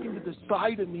 He's looking to the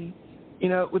side of me,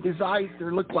 with his eyes.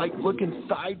 They're looking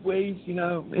sideways,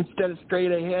 instead of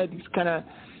straight ahead. He's kind of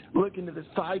looking to the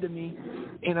side of me,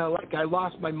 like I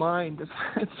lost my mind.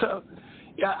 So,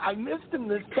 yeah, I missed him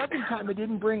the second time. I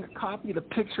didn't bring a copy of the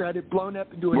picture. I had it blown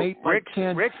up into an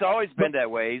 8x10. Rick's always been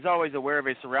that way. He's always aware of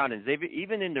his surroundings,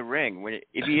 even in the ring.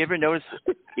 If you ever notice,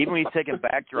 even when he's taking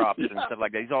backdrops and stuff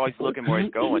like that, he's always looking where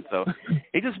he's going. So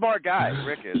he's a smart guy,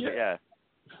 Rick is. Yeah.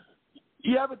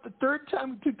 Yeah, but the third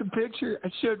time we took the picture, I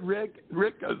showed Rick.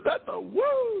 Rick goes, "That's a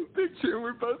woo picture."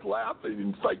 We're both laughing.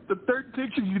 And it's like the third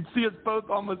picture, you can see us both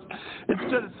almost,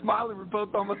 instead of smiling, we're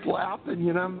both almost laughing.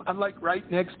 I'm like right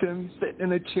next to him, sitting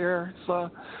in a chair. So,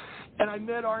 and I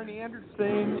met Arn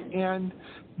Anderson and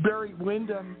Barry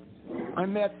Windham. I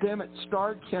met them at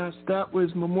StarCast. That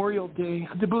was Memorial Day.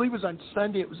 I believe it was on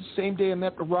Sunday. It was the same day I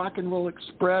met the Rock and Roll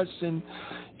Express, and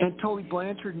Tully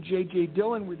Blanchard and J.J.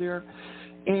 Dillon were there.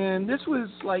 And this was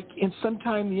like in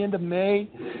sometime the end of May,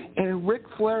 and Ric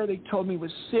Flair, they told me,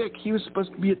 was sick. He was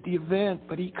supposed to be at the event,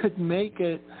 but he couldn't make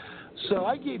it. So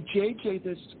I gave JJ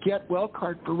this get well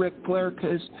card for Ric Flair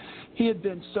because he had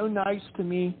been so nice to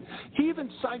me. He even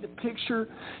signed a picture.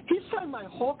 He signed my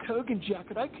Hulk Hogan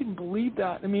jacket. I couldn't believe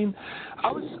that. I mean,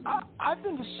 I've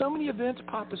been to so many events,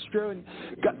 Papa Stro, and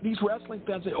got these wrestling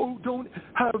fans say, "Oh, don't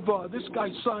have this guy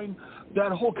sign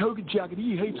that Hulk Hogan jacket.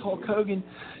 He hates Hulk Hogan."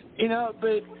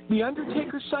 But The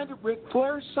Undertaker signed it, Ric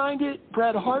Flair signed it,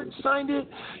 Bret Hart signed it.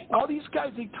 All these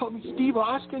guys, they told me, Steve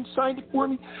Austin signed it for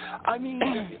me. I mean,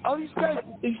 all these guys,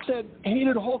 they said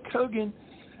hated Hulk Hogan.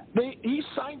 He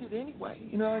signed it anyway,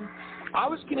 and I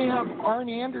was going to have Arn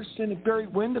Anderson and Barry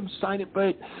Windham sign it,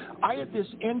 but I had this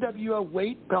NWO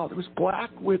weight belt. It was black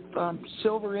with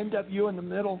silver NWO in the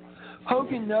middle.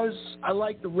 Hogan knows I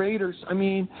like the Raiders. I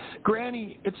mean,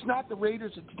 Granny, it's not the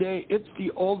Raiders of today. It's the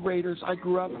old Raiders I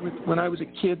grew up with when I was a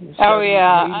kid in the 70s. Oh,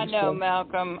 yeah, I know,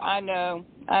 Malcolm. I know.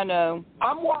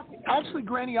 Actually,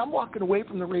 Granny, I'm walking away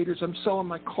from the Raiders. I'm selling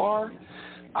my car.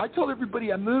 I told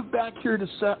everybody I moved back here to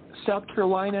South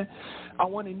Carolina. I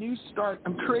want a new start.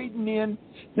 I'm trading in.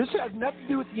 This has nothing to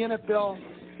do with the NFL.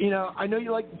 I know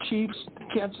you like the Chiefs, the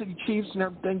Kansas City Chiefs and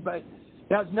everything, but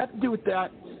it has nothing to do with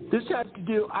that. This has to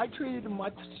do, I traded in my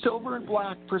silver and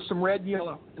black for some red and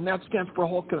yellow, and that stands for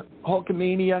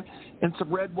Hulkamania, and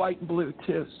some red, white, and blue,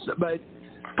 too. So, but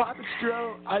Papa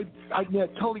Stro, I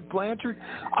met Tully Blanchard.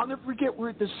 I'll never forget, we're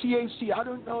at the CAC. I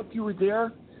don't know if you were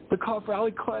there, the Cough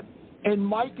Valley Club, and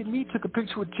Mike and me took a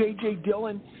picture with J.J.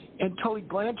 Dillon and Tully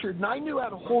Blanchard, and I knew how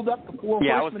to hold up the Four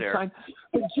Horsemen sign.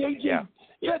 But JJ's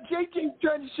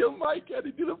trying to show Mike how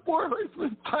to do the Four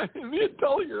Horsemen sign, and me and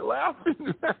Tully are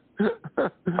laughing. Oh,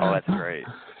 that's great.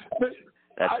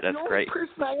 That's great. The only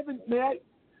person I haven't met,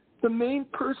 the main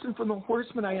person from the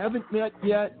Horsemen I haven't met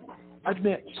yet, I've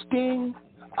met Sting,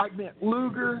 I've met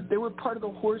Luger. They were part of the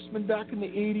Horsemen back in the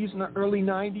 80s and the early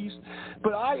 90s.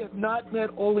 But I have not met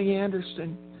Ole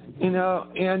Anderson, and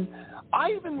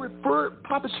I even refer,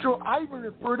 Papa Stro, I even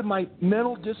refer to my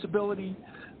mental disability,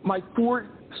 my 4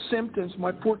 symptoms,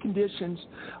 my 4 conditions.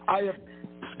 I have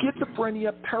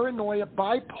schizophrenia, paranoia,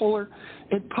 bipolar,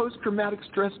 and post-traumatic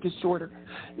stress disorder.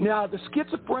 Now, the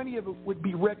schizophrenia would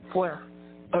be Ric Flair,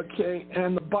 okay,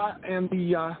 and the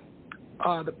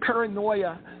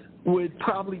paranoia would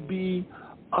probably be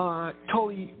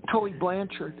Tully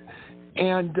Blanchard,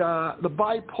 and the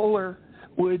bipolar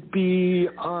would be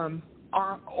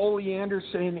Ole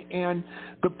Anderson, and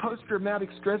the post-traumatic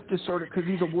stress disorder, because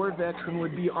he's a war veteran,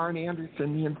 would be Arn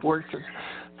Anderson, the Enforcers.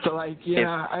 So, I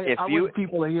want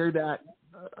people to hear that.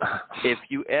 If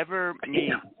you ever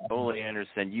meet Ole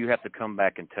Anderson, you have to come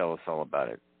back and tell us all about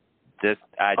it.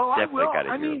 I definitely got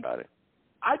to hear about it.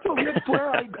 I told Ric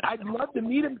Flair I'd love to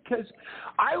meet him, because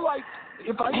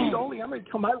if I meet Ole, I'm going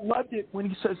to come. I loved it when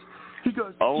he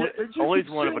goes, Ole's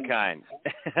one of a kind.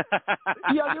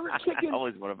 Yeah, they were kicking.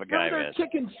 Ole's one of a kind, man. They were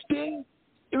kicking Sting.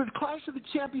 It was Clash of the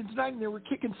Champions night, and they were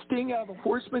kicking Sting out of the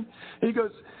Horsemen. And he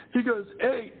goes,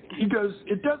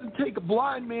 it doesn't take a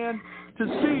blind man to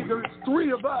see there's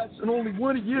 3 of us and only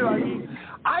 1 of you. I mean,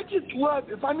 I just love,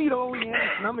 if I meet Ole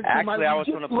Anderson, I'm going to come. Actually, I was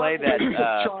going to play that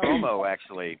promo,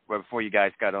 actually, before you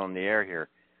guys got on the air here.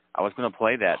 I was going to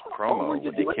play that promo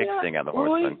with the kick Sting out of the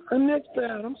Horsemen. I missed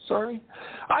that. I'm sorry.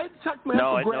 I tucked my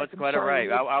No, it's quite all right.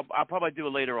 I'll probably do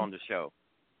it later on the show.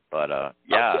 But,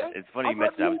 it's funny you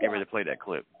mentioned I was getting ready to play that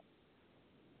clip.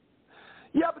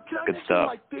 Yeah, but can I mention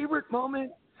my favorite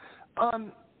moment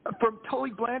from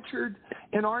Tully Blanchard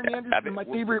and Arn Anderson? My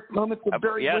favorite moment from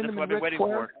Barry Windham and Ric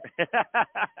Flair.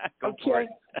 Okay,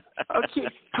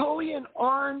 Tully and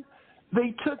Arn,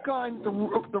 they took on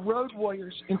the Road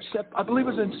Warriors I believe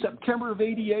it was in September of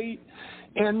 '88,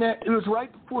 and it was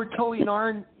right before Tully and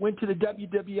Arn went to the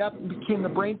WWF and became the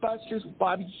Brainbusters with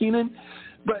Bobby Heenan.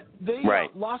 But they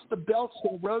lost the belts to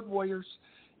the Road Warriors.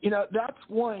 You know, that's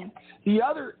one. The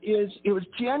other is, it was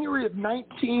January of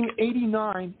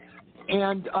 1989,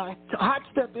 and Hot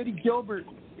Step Eddie Gilbert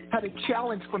had a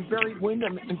challenge from Barry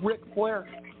Windham and Ric Flair.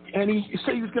 And he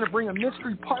said he was going to bring a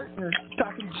mystery partner,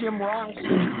 talking to Jim Ross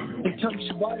and Tony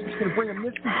Schiavone. He was going to bring a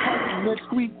mystery partner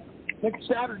next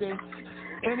Saturday.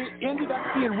 And it ended up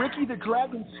being Ricky the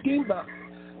Dragon Steamboat.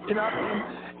 You know,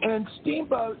 and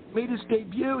Steamboat made his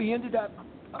debut. He ended up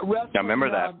wrestling. I remember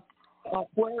that.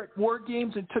 Flair at War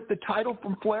Games and took the title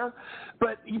from Flair.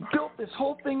 But he built this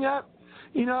whole thing up.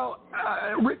 You know,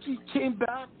 Ricky came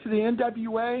back to the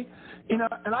NWA, you know,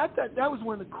 and I thought that was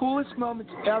one of the coolest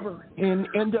moments ever in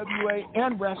NWA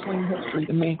and wrestling history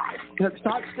to me. You know,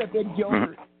 Hot Step Eddie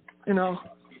Gilbert, you know.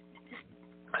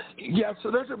 Yeah,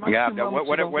 so those are my two moments.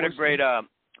 What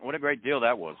a great deal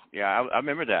that was. Yeah, I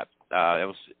remember that. It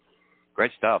was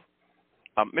great stuff.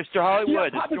 Mr.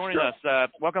 Hollywood is joining us.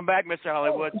 Welcome back, Mr.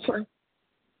 Hollywood.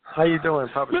 How you doing,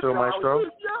 Papa Stro Maestro?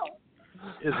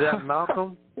 Is that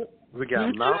Malcolm? We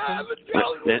got Malcolm.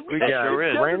 We got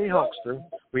Granny Hulkster.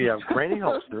 We have Granny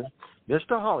Hulkster,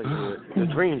 Mr. Hollywood, the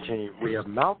Dream Team. We have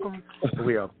Malcolm, and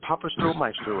we have Papa Stro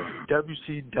Maestro,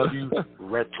 WCW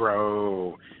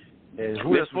Retro. And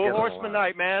who else? It's Full Horseman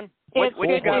night, man. It's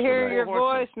good to hear your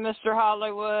voice, Mr.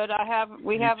 Hollywood.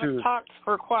 We haven't talked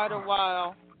for quite a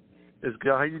while. It's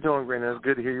good. How you doing, Granny? It's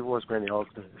good to hear your voice, Granny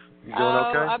Hulkster. You doing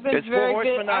okay? I've been it's Full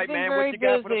Horseman night, man. What you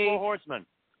got for the Full Horseman?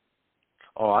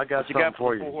 Oh, I got something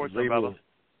for you.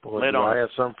 Boy, I have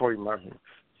something for you, Martin.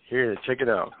 Here, check it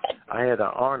out. I had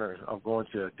the honor of going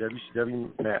to a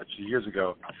WCW match years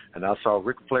ago, and I saw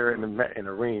Ric Flair in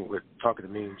the ring talking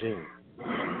to Mean Gene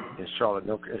in Charlotte,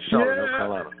 North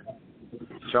Carolina.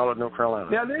 Charlotte, North Carolina.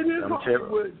 Yeah, they did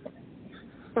Hollywood.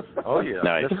 Oh, yeah.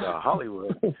 Nice. That's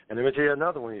Hollywood. And let me tell you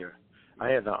another one here. I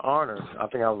had the honor, I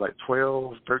think I was like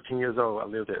 12, 13 years old. I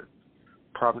lived at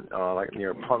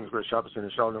near Providence Shopping Center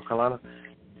in Charlotte, North Carolina,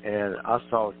 and I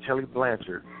saw Tully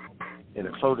Blanchard in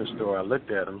a clothing store. I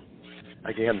looked at him.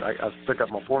 Again, I stuck up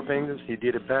my 4 fingers. He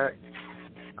did it back.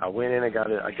 I went in and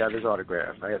I got his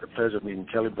autograph. I had the pleasure of meeting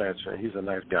Tully Blanchard. He's a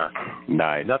nice guy.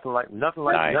 Nice. Nothing like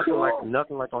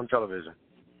on television.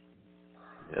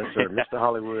 Yes, sir. Mr.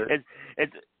 Hollywood.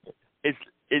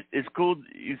 It's cool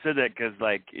you said that, because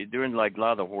like during like a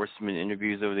lot of the Horseman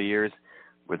interviews over the years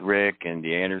with Rick and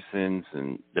the Andersons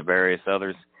and the various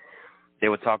others, they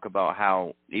would talk about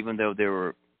how even though they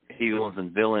were heroes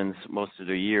and villains most of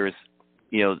their years,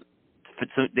 you know,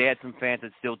 they had some fans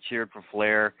that still cheered for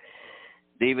Flair.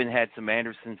 They even had some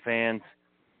Anderson fans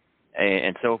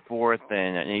and so forth,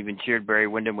 and even cheered Barry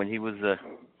Windham when he was a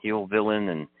heel villain,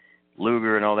 and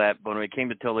Luger and all that. But when it came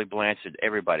to Tully Blanchard,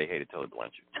 everybody hated Tully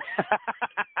Blanchard.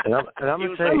 and I'm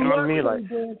gonna tell you, even me, like,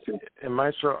 in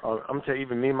Maestro, I'm gonna tell you,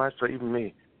 even me, Maestro, even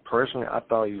me personally, I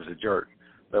thought he was a jerk.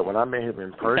 But when I met him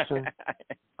in person,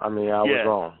 I mean, I was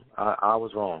wrong. I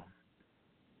was wrong.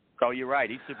 Oh, you're right.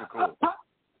 He's super cool.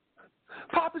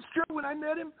 Papa Stro, when I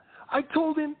met him, I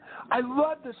told him I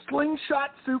loved the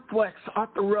slingshot suplex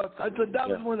off the ropes. I said that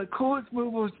was one of the coolest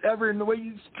moves ever, and the way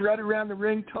you strut around the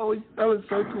ring, Tully, that was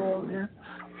so cool, man.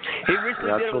 He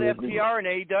recently did it with FTR in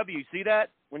AEW. See that?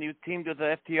 When he teamed with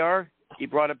the FTR, he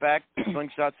brought it back,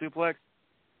 slingshot suplex.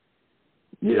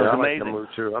 Yeah, I like amazing. that move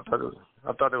too. I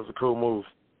thought it was a cool move.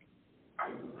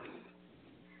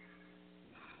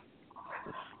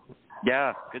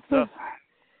 Yeah, good stuff.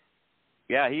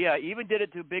 Yeah, he even did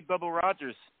it to Big Bubba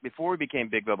Rogers before he became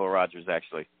Big Bubba Rogers,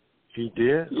 actually. He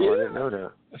did? Yeah. Oh, I didn't know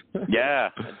that. Yeah,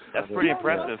 that's pretty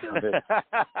impressive.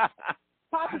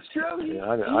 Papa Stro, he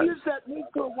used that move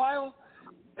for a while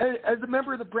as a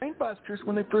member of the Brainbusters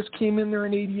when they first came in there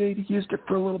in '88. He used it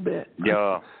for a little bit.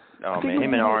 Yeah. Oh, man,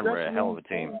 him and Arn were a hell of a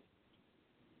team.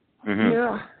 Mm-hmm.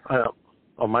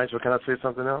 Yeah. Maestro, can I say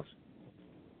something else?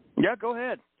 Yeah, go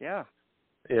ahead. Yeah.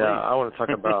 Yeah, please. I want to talk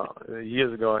about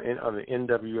years ago on the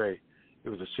NWA. It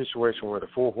was a situation where the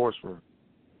Four Horsemen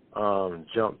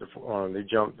jumped the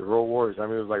Road Warriors. I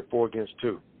mean, it was like 4 against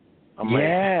 2.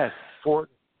 Yes. Like,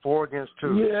 4 against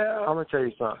 2. Yeah. I'm gonna tell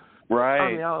you something. Right.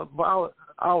 I mean,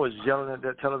 I was yelling at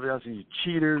that television. I said, "You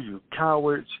cheaters, you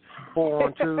cowards! 4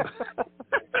 on 2."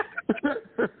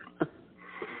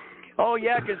 Oh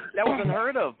yeah, because that was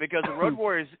unheard of. Because the Road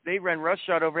Warriors, they ran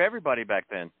roughshod over everybody back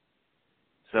then.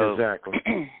 So exactly.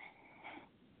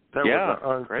 That was an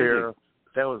unfair. Crazy.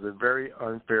 That was a very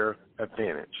unfair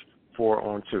advantage. 4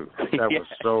 on 2. That was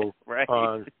so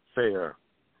unfair.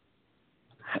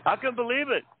 I couldn't believe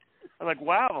it. I'm like,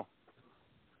 wow.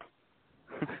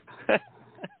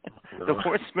 The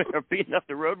Horsemen are beating up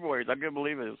the Road Warriors. I couldn't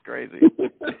believe it. It was crazy.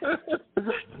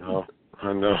 No,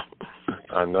 I know.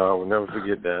 I will never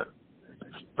forget that.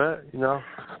 But,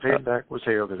 payback was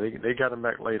hell because they got him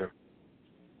back later.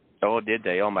 Oh, did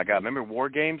they? Oh, my God. Remember War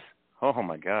Games? Oh,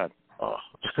 my God. Oh.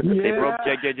 They broke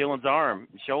J.J. Dillon's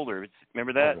shoulder.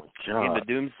 Remember that? Oh, in the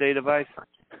Doomsday device?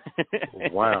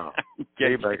 Wow.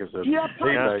 Payback is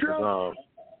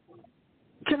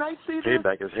Can I say this?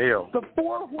 Payback is hell. The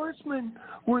Four Horsemen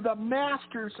were the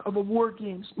masters of the War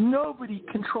Games. Nobody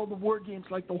controlled the War Games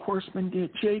like the Horsemen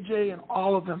did. JJ and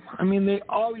all of them. I mean, they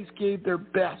always gave their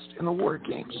best in the War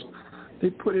Games. They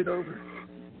put it over.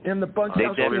 And the bunch they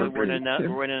definitely weren't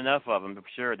winning enough of them, for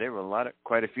sure. There were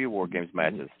quite a few War Games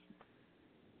matches.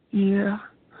 Yeah,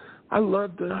 I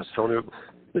love this. I totally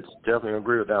definitely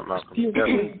agree with that,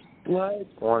 Malcolm. Blood.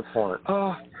 1 point.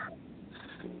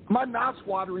 My mouth's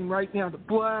watering right now. The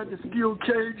blood, the steel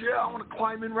cage. Yeah, I want to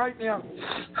climb in right now.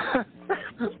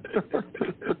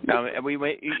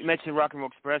 You mentioned Rock and Roll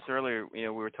Express earlier. We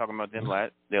were talking about them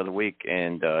the other week,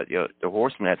 and the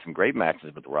Horsemen had some great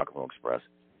matches with the Rock and Roll Express.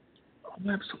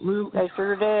 Absolutely. They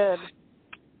sure did.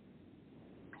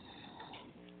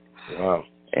 Wow.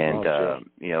 And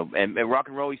and Rock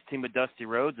and Roll used to team with Dusty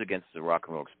Rhodes against the Rock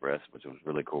and Roll Express, which was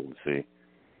really cool to see.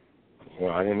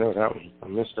 Well, I didn't know that one. I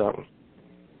missed that one.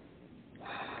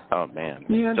 Oh man,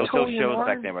 yeah, those shows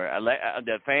back then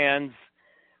the fans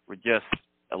were just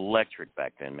electric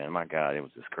back then, man. My God, it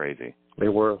was just crazy. They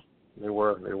were.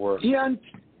 Yeah,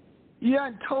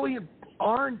 and Tully and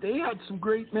Arn, they had some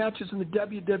great matches in the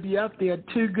WWF. They had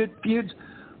 2 good feuds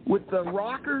with the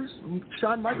Rockers,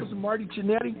 Shawn Michaels and Marty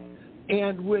Jannetty,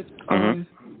 and with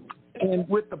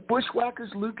the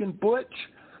Bushwhackers, Luke and Butch.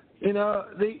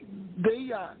 They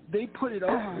put it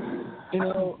over.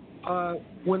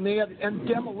 When they had and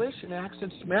Demolition, Axe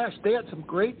and Smash, they had some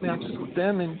great matches with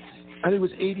them, and I think it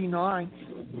was '89.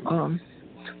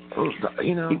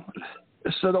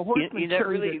 So the Horsemen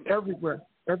carried it everywhere,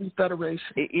 every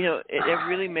federation. It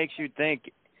really makes you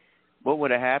think, what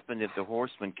would have happened if the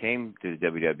Horsemen came to the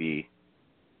WWE?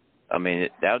 I mean,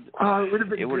 it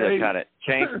would have kind of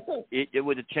changed. It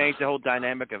would have changed the whole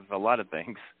dynamic of a lot of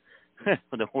things.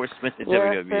 For the Horsemen in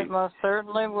WWE. Yes, it most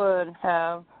certainly would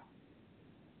have.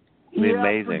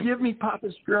 Amazing. Forgive me,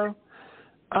 Papa Stro.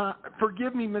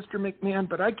 Forgive me, Mr. McMahon,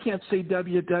 but I can't say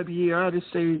WWE.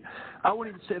 I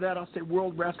wouldn't even say that. I'll say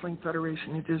World Wrestling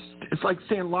Federation. It's like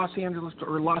saying Los Angeles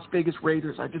or Las Vegas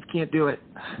Raiders. I just can't do it.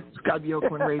 It's got to be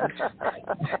Oakland Raiders.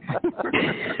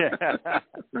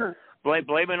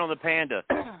 Blame it on the panda,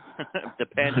 the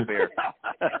panda bear.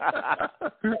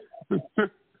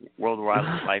 World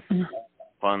Wildlife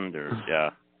Fund,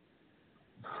 yeah.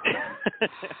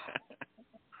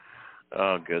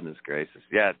 Oh, goodness gracious.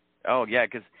 Yeah. Oh, yeah,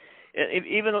 because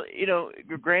even,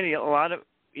 Granny, a lot of,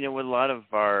 with a lot of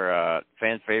our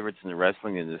fan favorites in the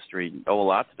wrestling industry owe a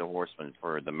lot to the Horsemen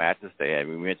for the matches they had.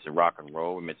 We mentioned Rock and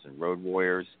Roll. We mentioned Road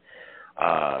Warriors,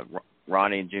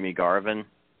 Ronnie and Jimmy Garvin,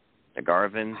 the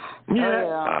Garvins.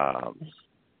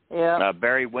 Yeah.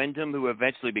 Barry Windham, who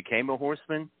eventually became a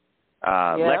Horseman.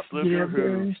 Lex Luger,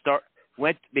 who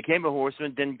became a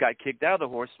Horseman, then got kicked out of the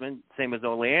Horseman, same as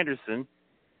Ole Anderson.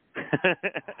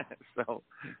 So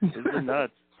it's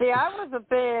nuts. See, I was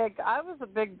a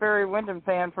big Barry Windham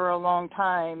fan for a long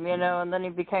time, and then he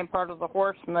became part of the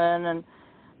Horsemen, and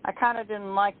I kind of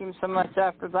didn't like him so much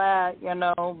after that,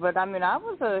 But I mean, I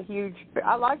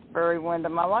liked Barry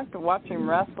Windham. I liked to watch him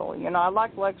wrestle. I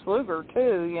liked Lex Luger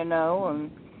too, and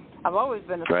I've always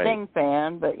been a Sting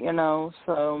fan, but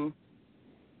so.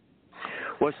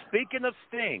 Well, speaking of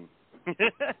Sting, I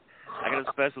got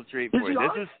a special treat for you.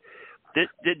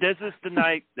 This is the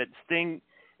night that Sting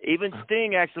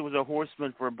actually was a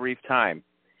Horseman for a brief time,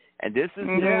 and this is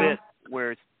the bit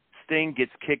where Sting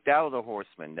gets kicked out of the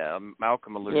Horseman that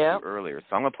Malcolm alluded to earlier.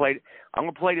 So I'm gonna play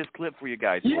this clip for you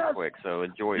guys real quick. So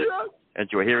enjoy it.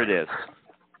 Enjoy. Here it is.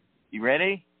 You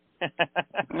ready?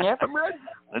 Yep, I'm ready.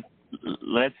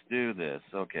 Let's do this.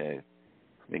 Okay,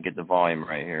 let me get the volume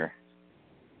right here.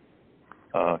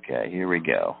 Okay, here we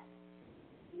go.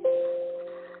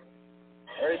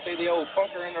 There you see the old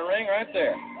fucker in the ring right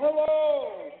there.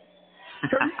 Hello!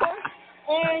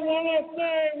 I want to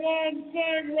say one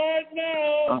thing right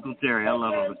now. Uncle Terry, I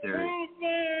love Uncle Terry. Two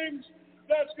things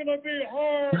that's going to be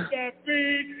hard to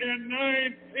beat in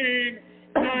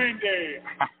 1990.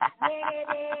 One of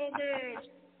them is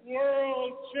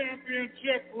World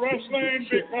Championship Wrestling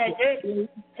because it's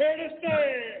here to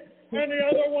stay. And the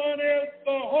other one is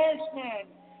the Horsemen.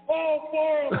 All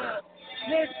four of them.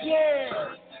 Ric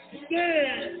Flair,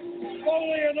 Sting,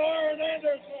 Foley, and Arn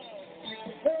Anderson.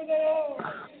 Here they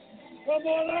are. Come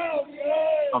on out,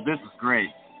 guys. Oh, this is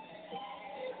great.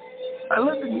 I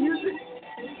love the music.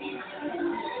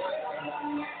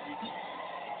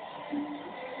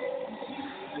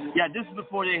 Yeah, this is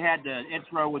before they had the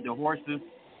intro with the horses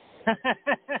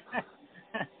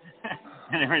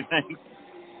and everything.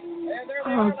 And there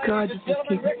they are, God, ladies and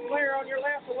gentlemen, Ric Flair on your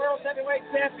left, the World Heavyweight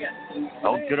Champion.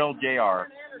 Oh, good old JR. Ole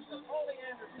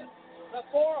Anderson, the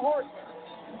Four Horsemen,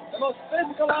 the most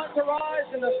physical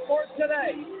entourage in the sport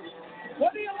today.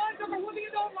 What do you like them or what do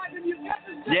you don't like them? You got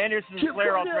to the Anderson and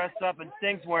Flair all dressed up and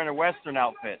Sting's wearing a Western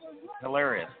outfit.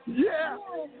 Hilarious. Yeah.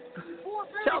 Four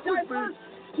very diverse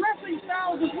wrestling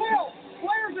styles as well.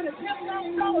 Flair's in a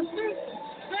 $10,000 suit.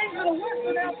 Sting's in a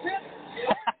Western outfit.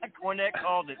 Cornette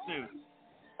called it too.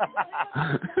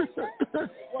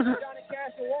 Johnny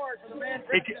Cash Award for the man.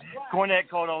 Cornette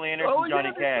called Ole Anderson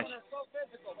Johnny Cash.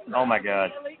 Oh my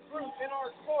God. Elite group in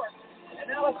our sport. And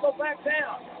now let's go back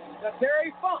down to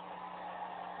Terry Funk.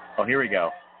 Oh, here we go.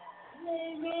 I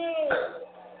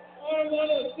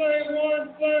want to say one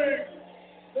thing.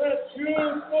 That you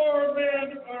four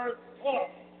men are tough.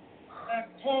 And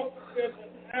tough is an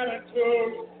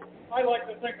attitude. I like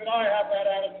to think that I have that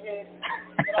attitude.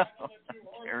 But I know that you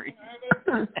Horsemen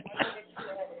have it.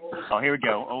 Oh, here we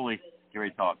go. Ole, here we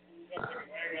talk.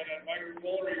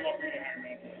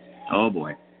 Oh,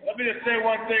 boy. Let me just say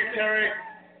one thing, Terry.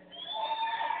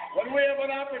 When we have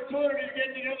an opportunity to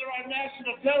get together on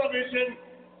national television,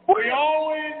 we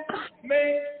always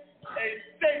make a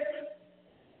statement.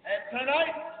 And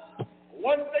tonight,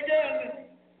 once again,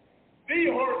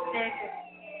 the Horsemen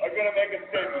are going to make a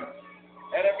statement.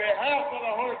 And on behalf of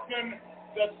the Horsemen,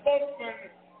 the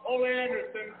spokesman, Ole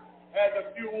Anderson, has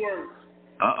a few words.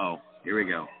 Uh-oh. Here we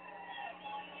go.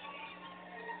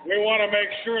 We want to make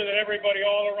sure that everybody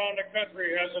all around the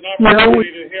country has an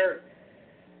opportunity to hear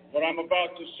what I'm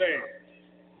about to say.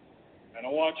 And I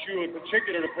want you in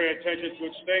particular to pay attention to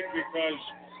it, Sting, because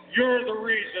you're the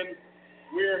reason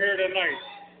we're here tonight.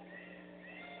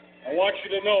 I want you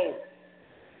to know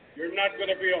you're not going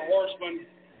to be a Horseman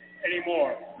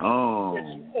anymore. Oh.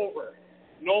 It's over.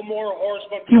 No more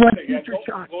Horsemen.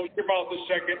 Close your mouth a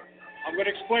second. I'm going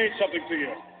to explain something to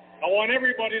you. I want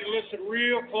everybody to listen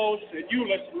real close, and you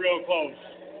listen real close.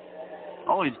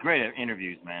 Oh, he's great at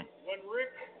interviews, man. When Rick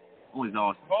he's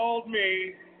awesome. called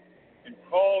me and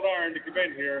called Arn to come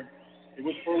in here, it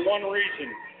was for one reason.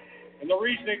 And the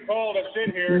reason he called us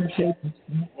in here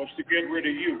was to get rid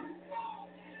of you.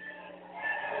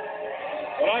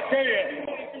 But I tell you,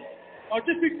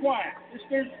 just be quiet.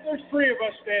 There's three of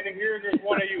us standing here, and there's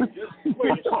one of you. Just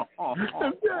wait a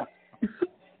second.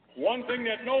 One thing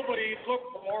that nobody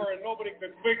looked for and nobody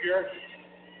could figure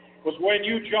was when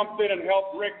you jumped in and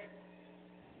helped Rick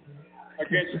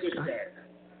against this guy.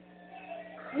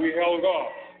 we held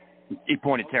off. He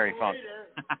pointed Terry Funk.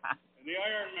 In the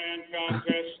Iron Man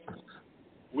contest,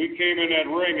 we came in that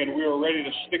ring and we were ready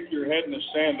to stick your head in the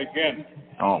sand again.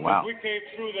 Oh, wow. As we came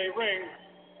through the ring,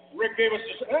 Rick gave us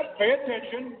this, pay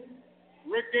attention.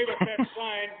 Rick gave us that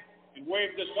sign and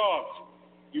waved us off.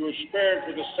 You were spared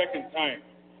for the second time.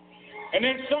 And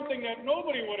then something that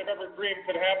nobody would have ever dreamed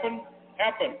could happen,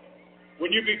 happened.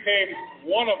 When you became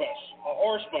one of us, a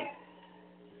horseman.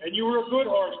 And you were a good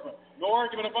horseman. No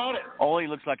argument about it. Oh, he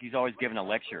looks like he's always giving a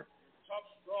lecture. Tough,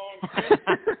 strong kid.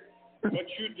 But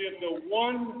you did the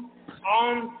one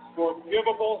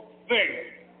unforgivable thing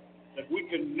that we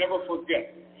can never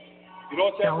forget. You know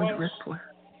what that was?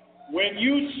 When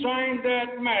you signed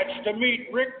that match to meet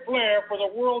Ric Flair for the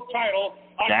world title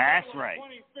on That's April right.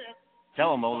 25th,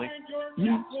 Tell him, Ole.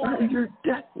 You signed your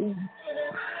death.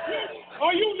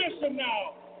 Oh, you listen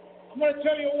now. I'm going to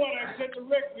tell you what. I said to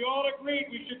Rick, we all agreed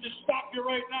we should just stop you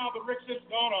right now, but Rick says,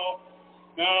 no.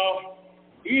 Now,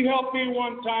 he helped me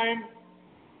one time.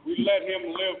 We let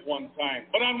him live one time,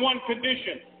 but on one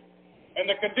condition. And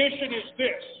the condition is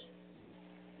this.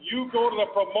 You go to the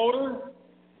promoter,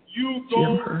 you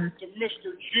go to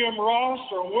Mr. Jim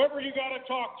Ross or whoever you got to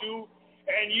talk to,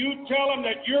 and you tell him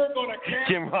that you're going to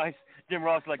cancel. Jim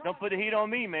Ross like, don't put the heat on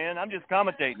me, man. I'm just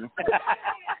commentating.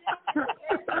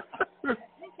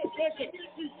 Listen,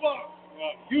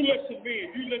 you listen to me.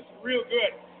 You listen real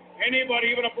good. Anybody,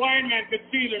 even a blind man, could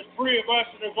see there's three of us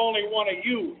and there's only one of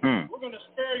you. We're going to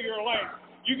spare your life.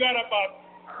 You got about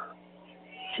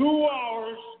 2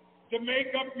 hours to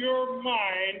make up your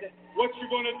mind what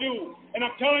you're going to do. And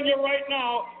I'm telling you right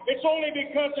now, it's only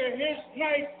because of his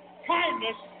nice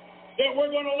kindness that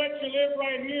we're going to let you live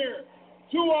right here.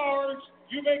 2 hours,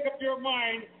 you make up your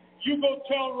mind. You go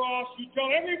tell Ross, you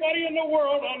tell everybody in the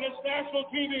world on this national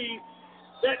TV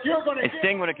that you're going to If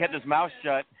Sting would have kept his mouth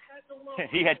shut,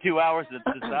 he had 2 hours to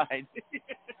decide.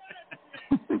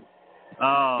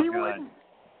 Oh, God.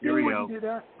 Here we go.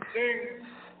 Sting,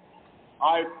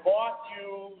 I bought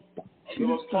you a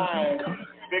little time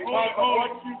because of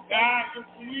what you got.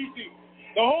 It's easy.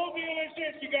 The whole deal is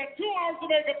this. You got 2 hours to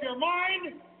make up your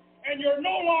mind, and you're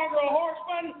no longer a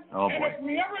horseman. Oh, and boy. if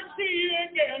we ever see you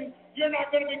again, you're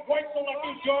not going to be quite so lucky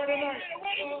as you are tonight.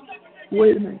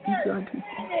 Wait a minute. He's gone too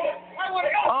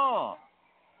Oh,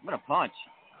 what a punch.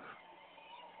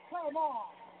 Come on.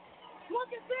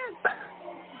 Look at this.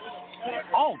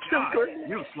 Oh, God.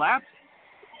 You slapped?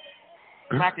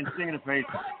 Smacking Sting in the face.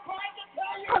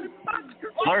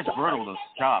 Flair's brutal, those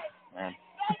chops, man.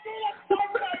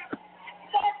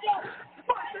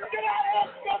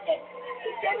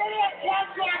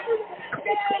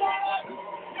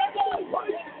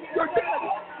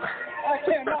 I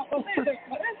cannot believe this.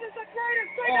 This is the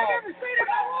greatest thing I've ever seen in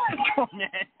my life. Come on,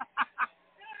 man.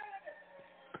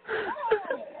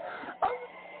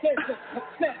 This is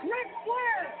pathetic. Ric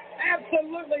Flair,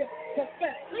 absolutely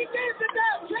pathetic. He gave the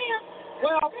guy a chance.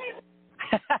 Well,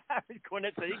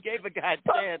 Cornette said he gave a guy a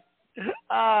chance.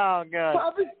 Oh, God.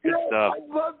 Bobby, I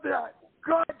love that.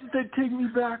 God, did that take me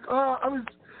back?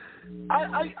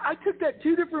 I took that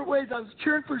two different ways. I was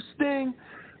cheering for Sting,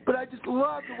 but I just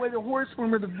love the way the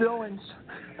Horsemen were the villains.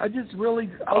 I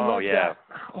love that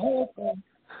whole thing.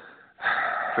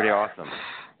 Pretty awesome.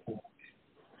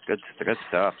 Good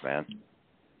stuff, man.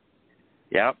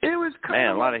 Yep. It was kind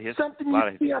of a lot of something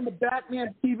you see on the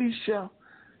Batman TV show.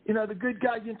 You know, the good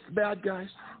guy against the bad guys.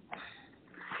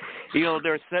 You know,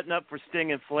 they're setting up for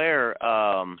Sting and Flair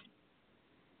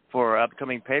for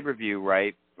upcoming pay-per-view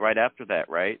right after that,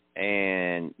 right?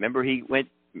 And remember he went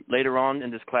later on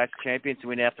in this Clash of Champions, he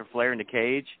went after Flair in the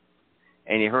cage,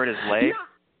 and he hurt his leg. Yeah.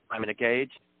 I'm in the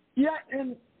cage. Yeah,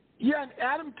 and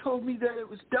Adam told me that it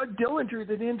was Doug Dillinger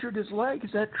that injured his leg.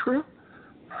 Is that true?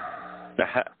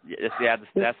 That's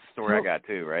the story I got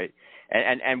too, right?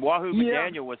 And Wahoo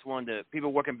McDaniel was one of the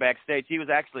people working backstage. He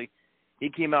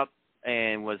came out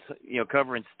and was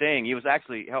covering Sting. He was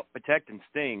actually protecting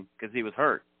Sting because he was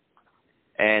hurt.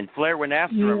 And Flair went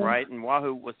after him, right? And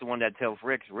Wahoo was the one that tells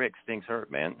Rick, Sting's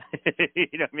hurt, man.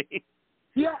 You know what I mean?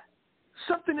 Yeah.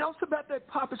 Something else about that,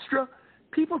 Papa Stro.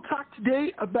 People talk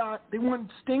today about they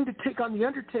wanted Sting to take on The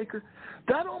Undertaker.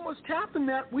 That almost happened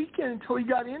that weekend until he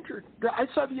got injured. I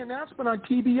saw the announcement on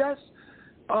TBS.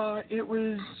 It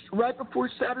was right before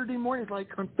Saturday morning, like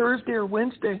on Thursday or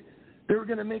Wednesday. They were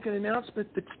going to make an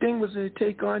announcement that Sting was going to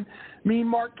take on Mean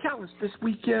Mark Callis this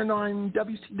weekend on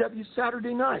WCW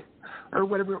Saturday night or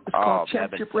whatever it was called.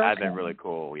 Championship Wrestling. That'd been really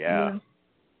cool, yeah.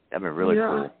 That'd been really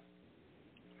cool.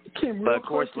 But of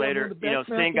course later,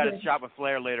 Sting got a shot with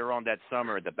Flair later on that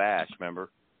summer at the Bash, remember?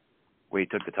 Where he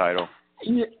took the title.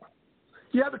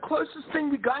 Yeah, the closest thing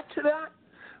we got to that,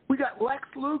 we got Lex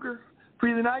Luger for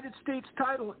the United States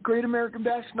title at Great American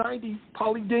Bash 90.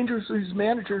 Paulie Dangerous was his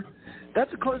manager.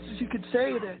 That's the closest you could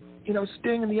say that, you know,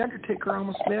 Sting and The Undertaker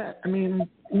almost met. I mean,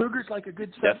 Luger's like a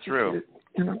good substitute. That's true.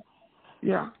 You know?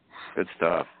 Yeah. Good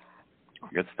stuff.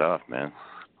 Good stuff, man.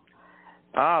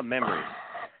 Ah, memories.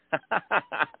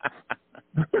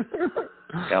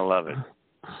 I love it.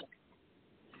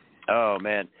 Oh,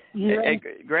 man. Yeah. Hey,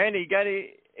 Granny, you got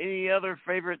any other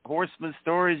favorite Horseman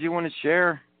stories you want to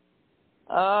share?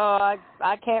 Oh,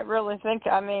 I can't really think.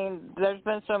 I mean, there's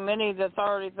been so many that's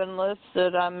already been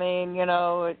listed. I mean, you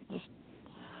know, it just.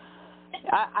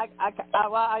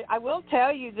 I will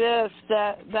tell you this,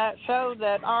 that show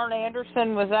that Arn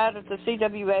Anderson was at the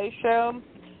CWA show,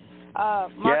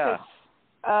 Marcus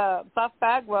Buff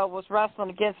Bagwell was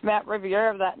wrestling against Matt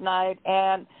Riviera that night,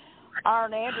 and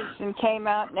Arn Anderson came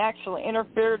out and actually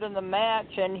interfered in the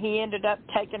match, and he ended up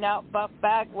taking out Buff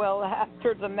Bagwell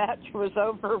after the match was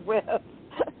over with.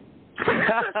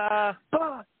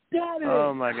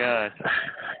 Oh, my gosh.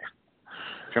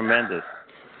 Tremendous.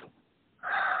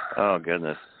 Oh,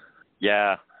 goodness.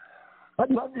 Yeah. I'd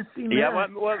love to see that. Yeah,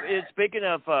 well, speaking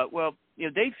of, you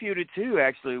know, they feuded too,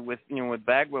 actually, with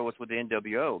Bagwell was with the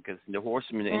NWO, because the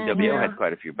Horsemen in the NWO had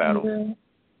quite a few battles.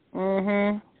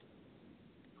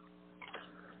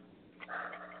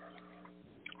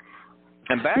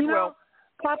 And Bagwell,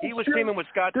 he was teaming with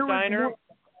Scott Steiner.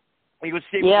 He was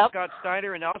teaming with Scott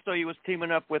Steiner, and also he was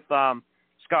teaming up with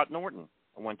Scott Norton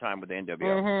at one time with the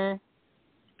NWO.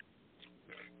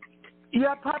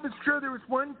 Yeah, Papa's true. There was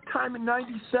one time in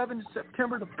 '97,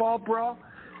 September, the Fall Brawl.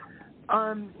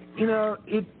 You know,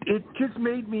 it just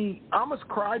made me I almost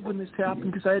cried when this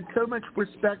happened because I had so much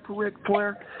respect for Ric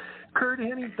Flair. Curt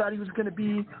Hennig thought he was going to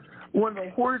be one of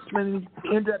the Horsemen, and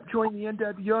he ended up joining the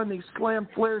NWO, and they slammed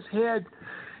Flair's head,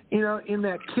 you know, in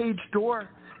that cage door.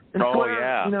 And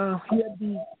Flair, you know, he had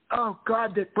the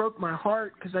God, that broke my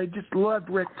heart because I just loved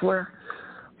Ric Flair.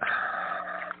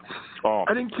 Oh,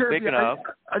 I didn't care.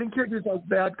 I didn't care if he was a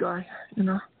bad guy, you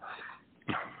know.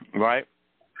 Right.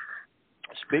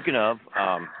 Speaking of,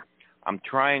 I'm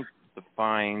trying to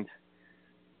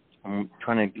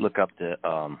look up the.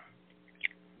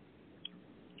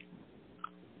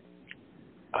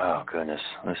 Oh goodness,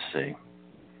 let's see.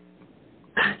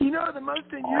 You know the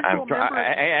most unusual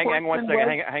hang one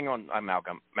second. Hang on,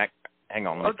 Malcolm. Hang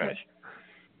on, let me finish.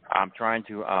 I'm trying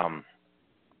to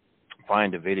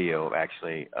find a video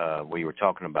actually where you were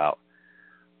talking about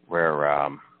where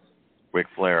Ric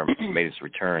Flair made his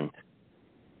return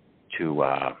to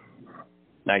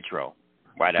Nitro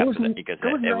right after that, because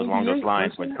it was along those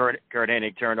lines when Curt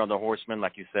Hennig turned on the Horsemen,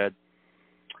 like you said,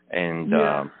 and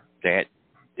they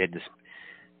had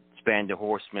disbanded the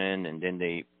Horsemen, and then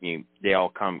they all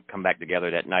come back together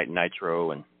that night in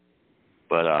Nitro,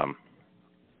 but I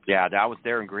was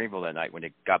there in Greenville that night when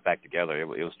they got back together. It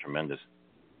was tremendous.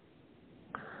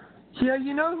 Yeah,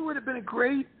 you know who would have been a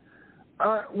great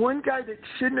one guy that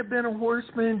shouldn't have been a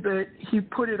Horseman, but he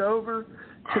put it over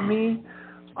to me.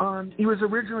 He was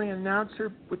originally an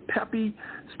announcer with Peppy,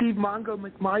 Steve Mongo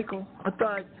McMichael. I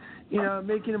thought, you know,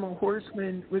 making him a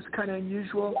Horseman was kind of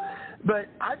unusual. But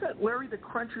I thought Larry the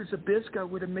Cruncher Zbyszko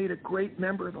would have made a great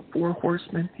member of the Four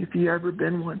Horsemen if he ever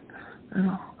been one. You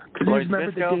know, because he's a member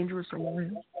of the Dangerous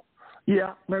Alliance.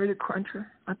 Yeah, Larry the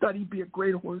Cruncher. I thought he'd be a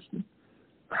great Horseman.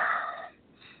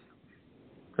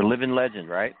 The living legend,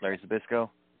 right? Larry Zbyszko?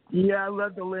 Yeah, I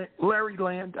love the Larry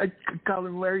Land. I could call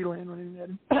him Larry Land when I met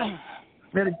him.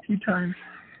 Met him 2 times.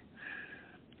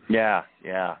 Yeah.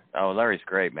 Oh, Larry's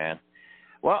great, man.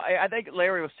 Well, I think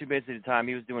Larry was too busy at the time.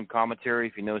 He was doing commentary.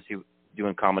 If you notice, he was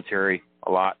doing commentary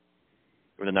a lot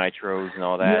for the Nitros and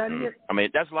all that. Yeah, and, I mean,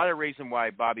 that's a lot of reason why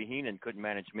Bobby Heenan couldn't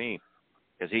manage me,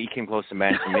 because he came close to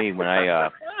managing me when I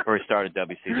first started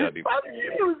WCW.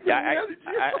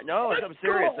 No, I'm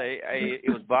serious. It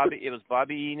was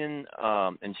Bobby Heenan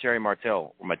and Sherry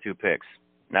Martel were my 2 picks,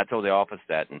 and I told the office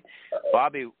that. And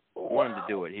Bobby wanted to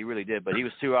do it. He really did, but he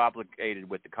was too obligated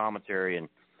with the commentary, and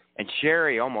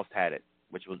Sherry almost had it,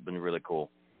 which was been really cool.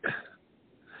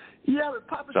 Yeah, but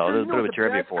Papa, so there's a bit of a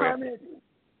trivia for you.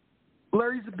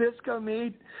 Larry Zbyszko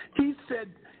made. He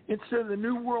said, instead of the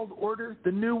New World Order,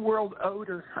 the New World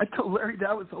Odor. I told Larry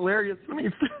that was hilarious when he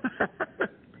said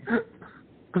that.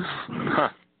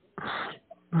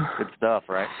 Good stuff,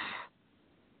 right?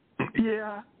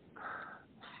 Yeah.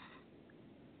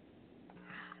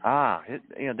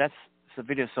 That's the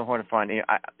video is so hard to find.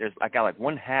 I got like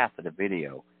one half of the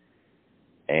video,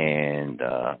 and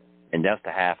that's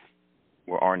the half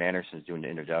where Arn Anderson's doing the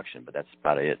introduction, but that's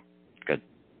about it.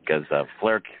 Because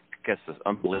Flair gets this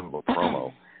unbelievable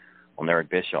promo on Eric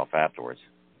Bischoff afterwards.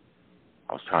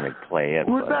 I was trying to play it.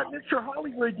 What about Mr.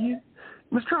 Hollywood?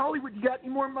 Mr. Hollywood, you got any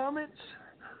more moments?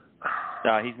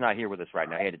 No, he's not here with us right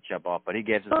now. He had to jump off, but he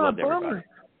gives his love to everybody.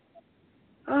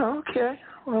 Oh, okay.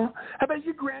 Well, how about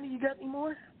you, Granny? You got any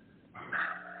more?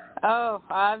 Oh,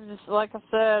 I've just, like I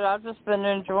said, I've just been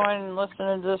enjoying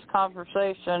listening to this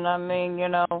conversation. I mean,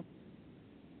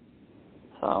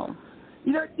 so.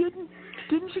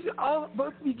 Didn't you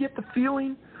both of you get the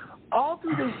feeling all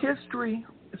through the history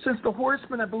since the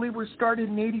Horsemen, I believe, were started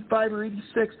in 85 or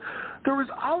 86, there was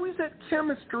always that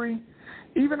chemistry,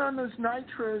 even on those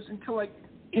Nitros, until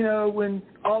when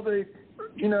all the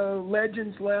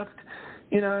legends left,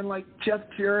 and like Jeff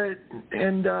Jarrett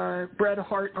and Bret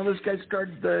Hart and all those guys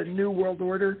started the New World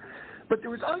Order. But there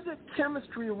was always that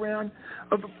chemistry around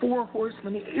of the Four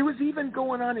Horsemen. It was even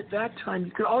going on at that time.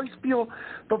 You could always feel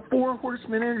the Four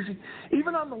Horsemen energy.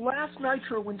 Even on the last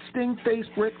Nitro when Sting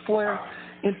faced Ric Flair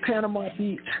in Panama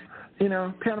Beach,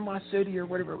 Panama City or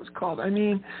whatever it was called. I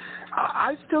mean,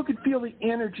 I still could feel the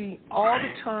energy all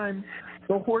the time.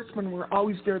 The Horsemen were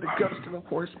always there, the ghost of the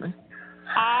Horsemen.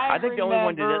 I think the only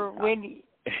one did I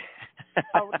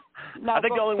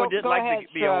think the only one didn't like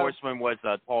to be a horseman was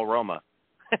Paul Roma.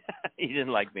 He didn't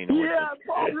like being a horseman. Yeah,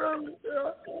 Paul Roma.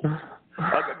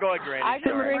 Okay, go ahead, Granny. I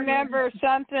can remember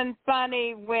something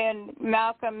funny when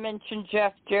Malcolm mentioned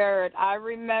Jeff Jarrett. I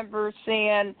remember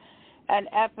seeing an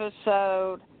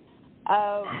episode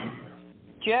of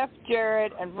Jeff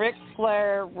Jarrett and Ric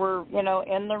Flair were,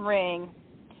 in the ring,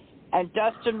 and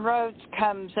Dustin Rhodes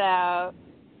comes out,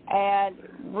 and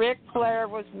Ric Flair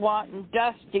was wanting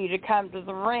Dusty to come to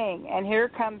the ring. And here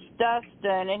comes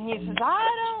Dustin, and he says, I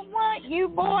don't want you,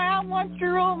 boy. I want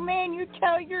your old man. You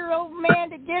tell your old man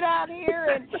to get out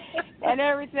here and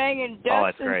everything. And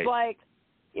Dustin's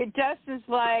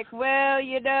like, well,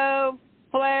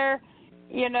 Flair,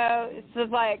 it's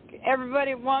just like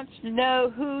everybody wants to know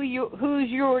who's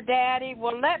your daddy.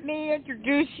 Well, let me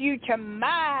introduce you to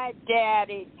my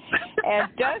daddy.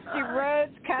 And Dusty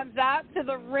Rhodes comes out to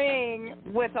the ring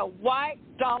with a white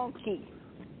donkey.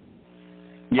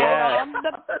 Yeah. And on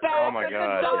the back of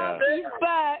the donkey's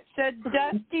butt said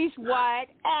Dusty's white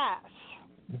ass.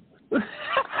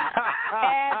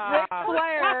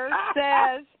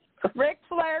 And Ric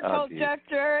Flair told Jeff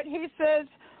Jarrett, he says,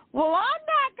 well, I'm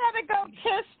not going to go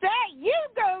kiss that. You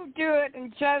go do it.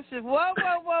 And Jeff says, whoa,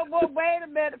 wait a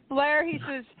minute, Flair. He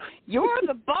says, you're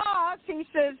the boss. He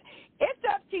says, it's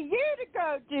up to you to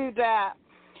go do that.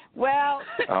 Well,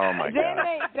 then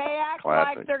they act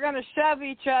like they're going to shove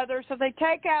each other, so they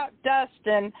take out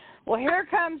Dustin. Well, here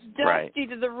comes Dusty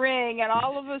to the ring, and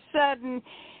all of a sudden,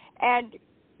 and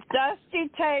Dusty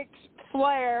takes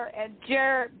Flair and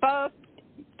Jarrett both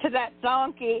to that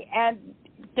donkey, and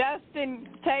Dustin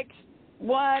takes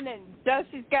one, and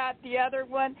Dusty's got the other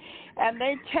one, and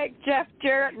they take Jeff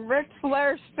Jarrett and Ric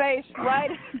Flair's face right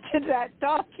into that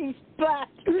donkey's butt,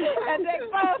 and they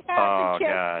both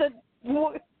had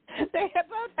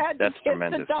to kiss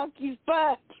the donkey's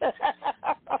butt.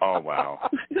 Oh wow!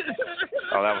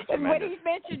 Oh, that was tremendous.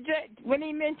 When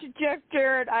he mentioned Jeff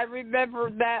Jarrett, I remember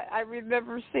that. I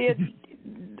remember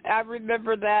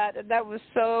that, and that was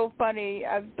so funny.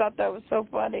 I thought that was so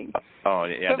funny. Oh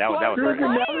yeah, that was great.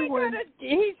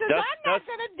 He says, "I'm not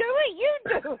going to do it. You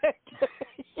do it."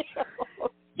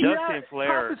 Dusty and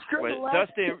Flair,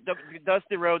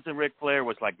 Dusty Rhodes and Ric Flair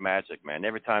was like magic, man.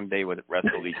 Every time they would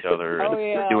wrestle each other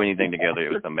and do anything together,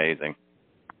 it was amazing.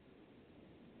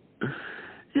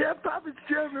 Yeah, Papa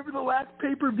Joe, remember the last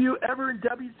pay-per-view ever in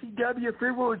WCW? I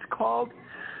forget what it's called,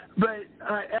 but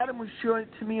Adam was showing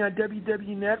it to me on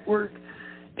WWE Network,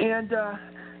 and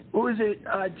what was it?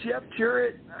 Jeff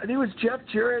Jarrett, I think it was Jeff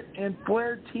Jarrett and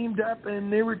Flair teamed up,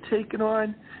 and they were taking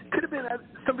on, could have been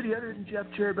somebody other than Jeff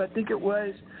Jarrett, but I think it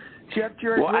was Jeff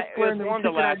Jarrett. Well, it was one of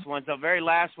the last ones. The very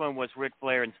last one was Ric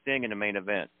Flair and Sting in the main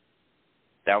event.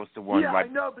 That was the one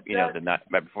right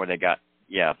before they got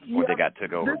they got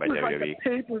took over by WWE. Like a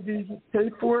pay-per-view you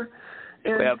paid for.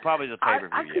 And probably the pay-per-view,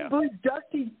 I couldn't believe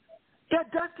Dusty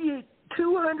ate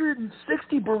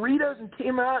 260 burritos and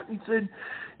came out and said,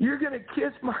 you're going to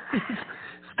kiss my...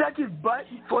 stuck his butt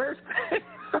in Flair's face.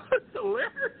 That's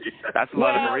hilarious. That's a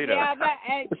lot of burritos.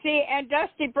 Yeah, and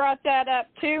Dusty brought that up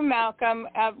too, Malcolm.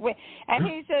 And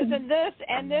he says, and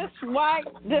this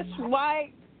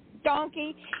white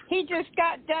donkey, he just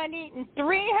got done eating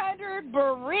 300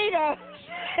 burritos.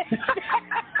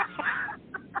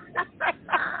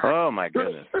 Oh my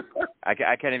goodness, I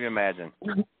can't even imagine.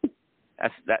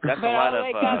 That's a lot of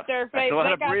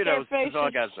burritos. That's all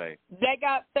I gotta say. They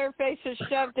got their faces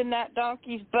shoved in that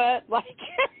donkey's butt, like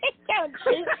on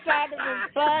each side of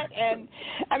his butt, and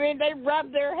I mean they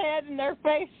rubbed their head and their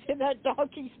face in that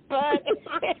donkey's butt.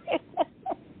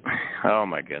 Oh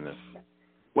my goodness.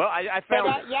 Well, I found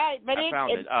it. Yeah, but I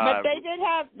found it. But they did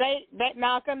have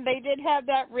Malcolm. They did have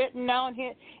that written down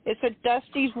here. It's a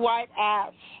Dusty's white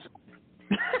ass.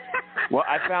 Well,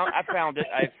 I found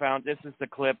it. This is the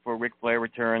clip where Ric Flair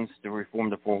returns to reform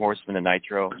the Four Horsemen of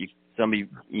Nitro. Some of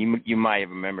you might have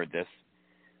remembered this.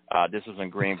 This was in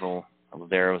Greenville. I was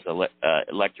there. It was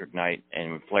electric night,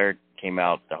 and when Flair came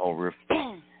out, the whole roof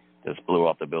just blew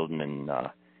off the building,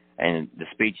 and the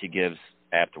speech he gives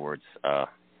afterwards,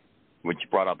 which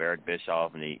brought up Eric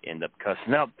Bischoff, and he ended up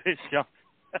cussing out Bischoff.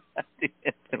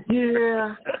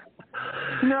 Yeah.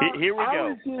 No, Here we go. I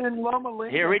was in Loma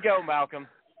Linda. Here we go, Malcolm.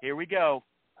 Here we go.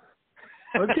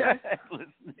 Okay.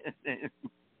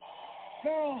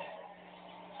 Now,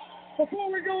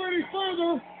 before we go any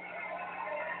further,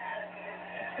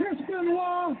 Chris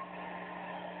Benoit,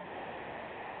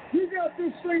 you got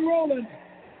this thing rolling.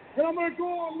 And I'm going to go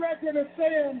on record as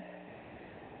saying,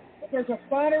 if there's a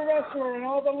finer wrestler in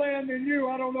all the land than you,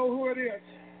 I don't know who it is.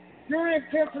 Your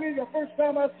intensity, the first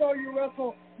time I saw you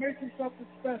wrestle, made you something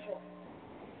special.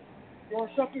 You were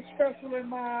something special in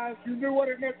my eyes. You knew what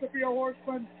it meant to be a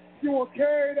horseman. You will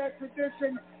carry that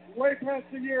tradition way past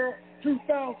the year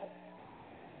 2000.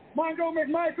 Mongo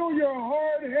McMichael, you're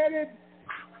hard-headed.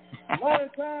 A lot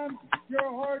of times,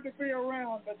 you're hard to be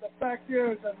around. But the fact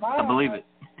is, in my eyes,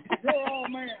 you're all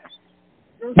man.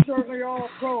 You're certainly all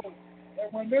pro.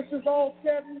 And when this is all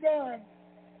said and done,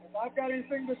 if I've got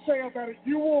anything to say about it,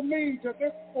 you will mean to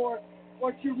this sport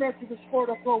what you meant to the sport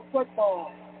of pro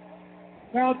football.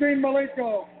 Now, Dean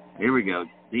Malenko. Here we go.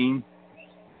 Dean.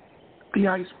 The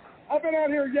ice. I've been out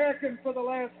here yakking for the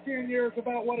last 10 years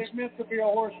about what it meant to be a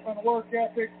horseman, work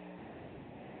ethic,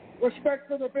 respect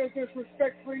for the business,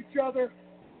 respect for each other,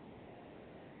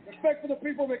 respect for the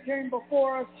people that came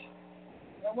before us.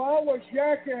 And while I was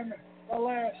yakking the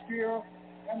last year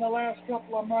and the last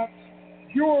couple of months,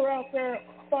 you were out there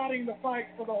fighting the fight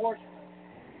for the horseman.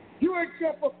 You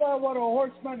exemplify what a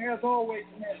horseman has always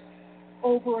meant,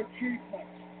 overachievement.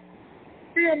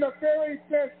 Being the very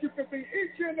best you could be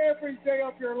each and every day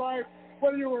of your life,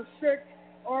 whether you were sick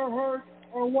or hurt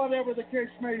or whatever the case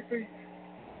may be.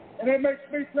 And it makes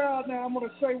me proud now. I'm going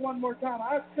to say one more time.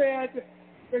 I said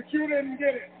that you didn't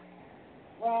get it.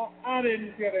 Well, I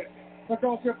didn't get it.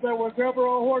 Because if there was ever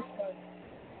a horseman,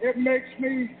 it makes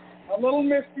me a little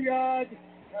misty-eyed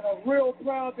and a real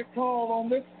proud to call on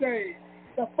this day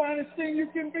the finest thing you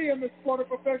can be in the sport of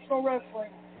professional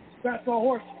wrestling. That's a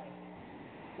horseman.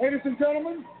 Ladies and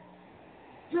gentlemen,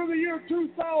 through the year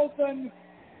 2000,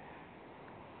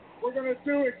 we're going to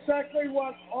do exactly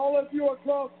what all of you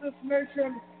across this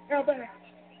nation have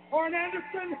asked. Arn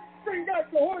Anderson, bring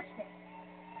back the horseman.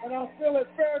 But I feel it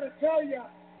fair to tell you,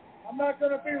 I'm not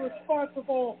going to be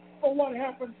responsible for what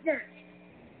happens next.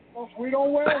 Because we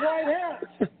don't wear white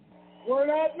hats. We're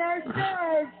not nice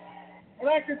guys. And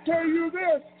I can tell you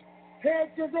this,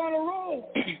 heads are going to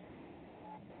roll.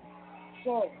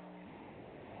 So,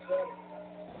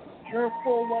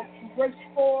 careful what you wish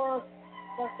for,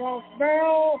 because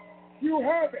now you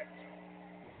have it.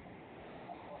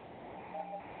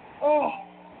 Oh,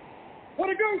 what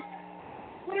a ghost!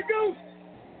 What a ghost!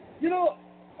 You know,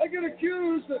 I get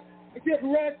accused of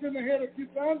getting racked in the head a few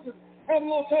times and having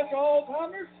a little touch of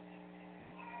Alzheimer's.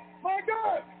 My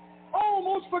God! I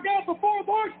almost forgot the fourth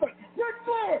horseman, Ric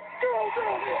Flair! Go!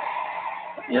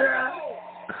 Yeah.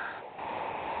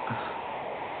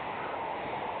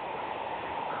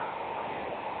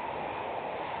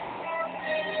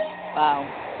 Wow.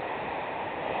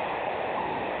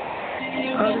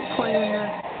 I was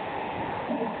playing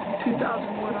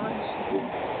 2001 Ice.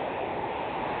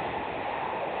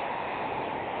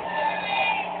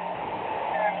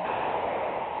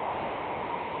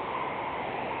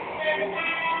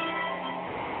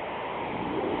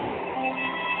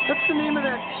 What's the name of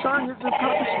that song? Is it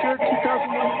Papa Stewart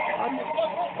 2001?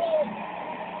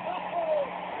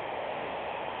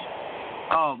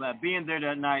 Oh, being there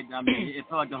that night, I mean, it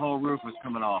felt like the whole roof was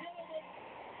coming off.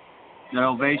 That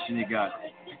ovation he got.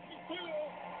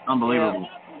 Unbelievable.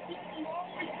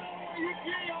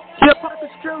 Yeah, Papa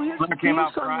Stewart, his Flair came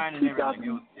out song crying and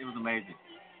everything. It was amazing.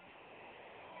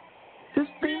 His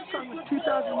theme song was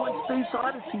 2001 Space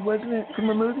Odyssey, wasn't it, from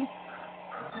the movie?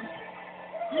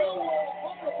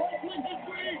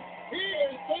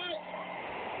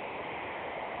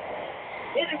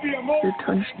 Look at the emotion. Good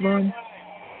touched line.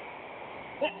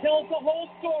 That tells the whole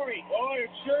story. Oh, it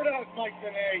sure does, Mike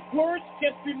today. Words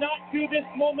just do not do this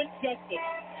moment justice.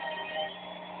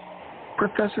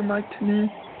 Professor Mike Tenay.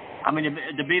 I mean,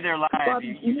 to be there live,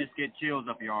 you just get chills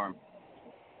up your arm.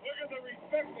 Look at the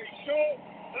respect they show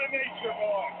the Nature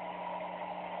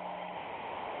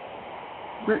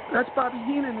Boy. That's Bobby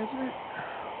Heenan, isn't it?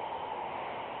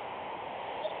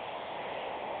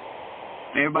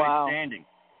 Everybody's standing.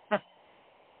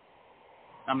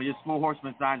 I mean, just 4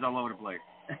 horsemen signs all over the place.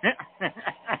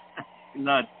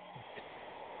 Nuts.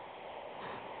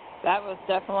 That was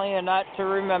definitely a night to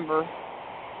remember.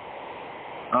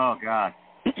 Oh, God.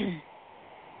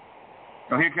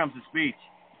 Oh, here comes the speech.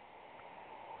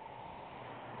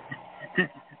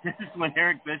 This is when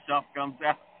Eric Bischoff comes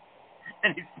out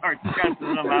and he starts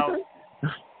cussing them out.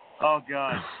 Oh,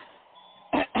 God.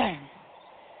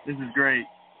 This is great.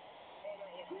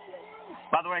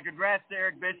 By the way, congrats to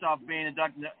Eric Bischoff being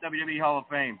inducted in the WWE Hall of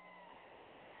Fame.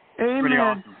 Amen. Pretty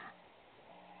awesome.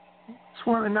 It's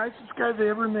one of the nicest guys I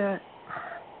ever met.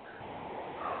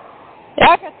 Yeah,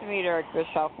 I got to meet Eric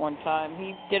Bischoff one time.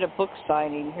 He did a book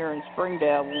signing here in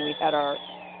Springdale when we had our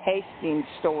Hastings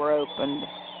store opened.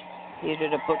 He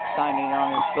did a book signing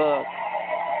on his book.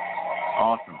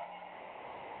 Awesome.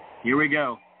 Here we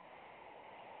go.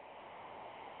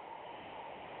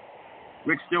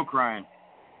 Rick's still crying.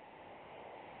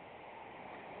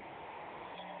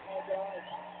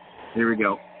 Here we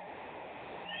go.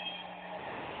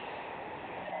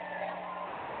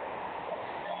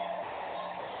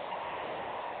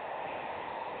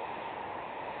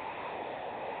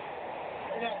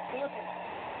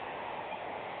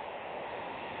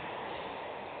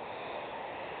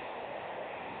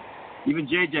 Even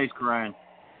JJ's crying.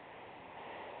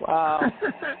 Wow. Thank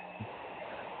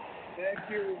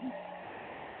you.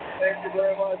 Thank you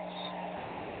very much.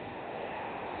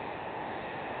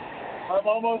 I'm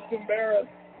almost embarrassed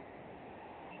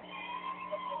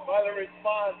by the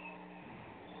response.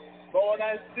 But when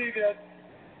I see this,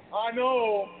 I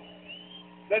know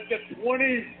that the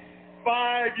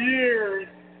 25 years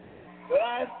that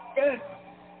I spent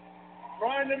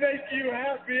trying to make you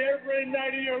happy every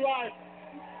night of your life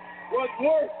was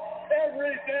worth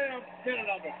every damn minute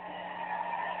of it.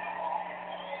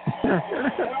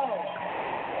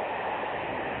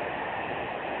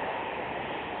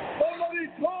 Somebody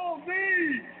told me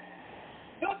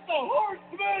that the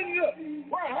Horsemen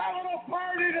were having a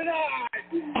party tonight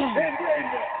in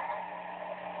Greenville.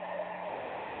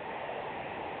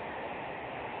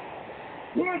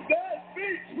 Would that be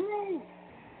true?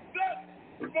 That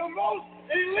the most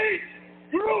elite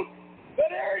group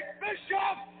that Eric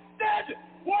Bischoff said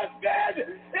was dead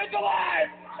is alive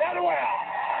and well.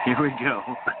 Here we go.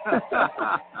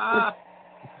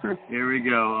 Here we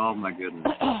go. Oh, my goodness.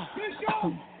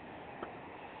 Bishop,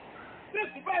 this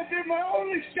might be my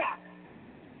only shot.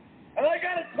 And I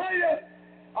got to tell you,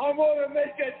 I'm going to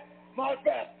make it my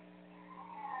best.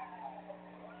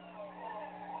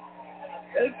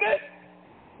 Is this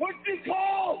what you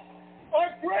call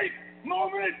a great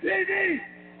moment in TV?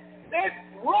 It's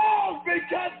wrong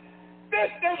because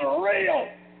this is real.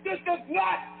 This is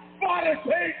not fun and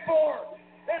paid for.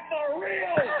 It's a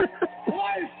real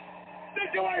life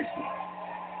situation.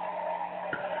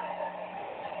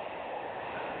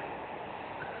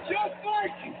 Just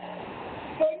like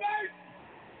the night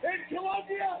in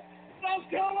Columbia, South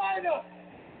Carolina,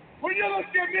 when you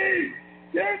looked at me,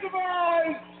 tears in my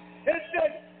eyes, and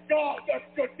said, God, that's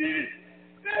good TV.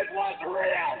 This was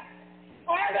real.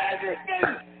 Art Anderson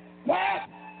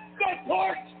passed the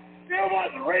torch. It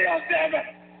was real, damn it.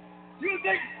 You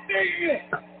think Sting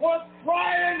was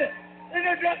crying in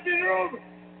the dressing room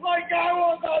like I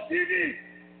was on TV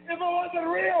if it wasn't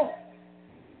real?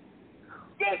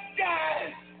 This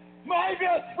guy, my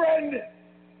best friend,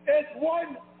 is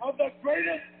one of the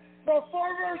greatest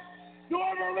performers to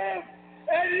ever live.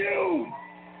 And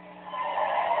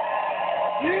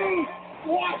you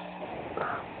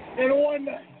watched in one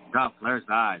night. God, Flair's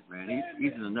eyes, man.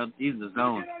 He's in the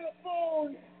zone. Get on the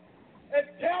phone and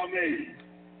tell me,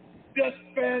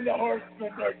 disband the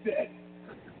Horsemen, they're dead.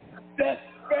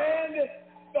 Disband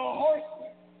the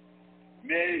Horsemen.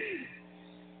 Me,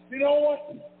 you know what?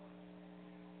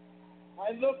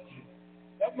 I looked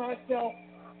at myself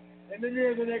in the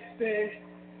mirror the next day,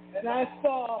 and I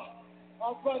saw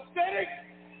a pathetic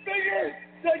figure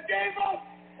that gave up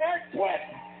and quit.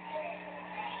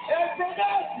 And for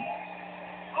that,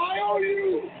 I owe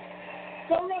you,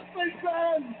 the wrestling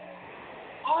fans.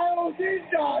 I owe these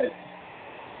guys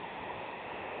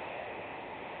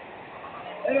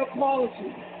an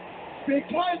apology.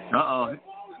 Because... Uh-oh.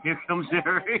 Here comes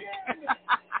Eric.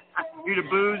 You the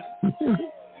booze?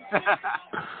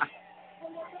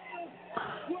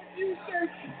 What do you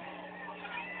think?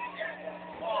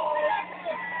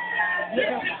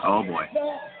 Oh, boy.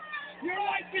 You're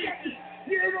like me.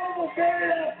 You're an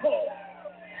overbearing asshole.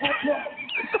 That's right.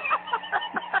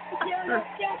 You're an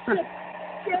obnoxious.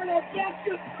 You're an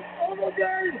obnoxious,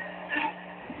 overbearing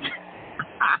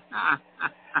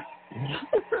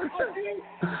abuse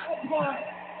upon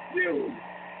you.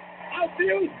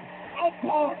 Abuse.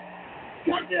 Upon.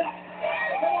 Come here.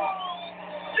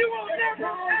 You will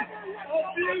never, ever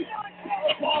abuse.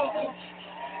 Upon.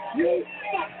 You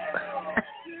suck.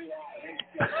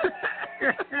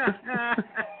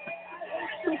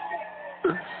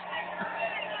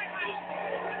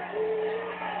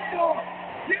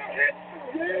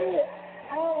 You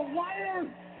are a liar.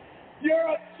 You're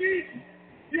a cheat.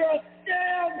 You're a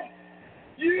scam.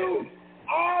 You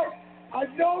are a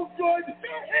no good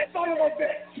son of a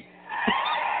bitch.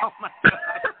 Oh my God.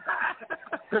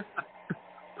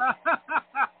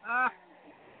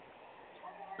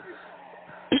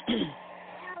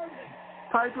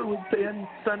 Piper was saying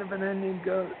son of an Indian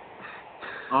goat.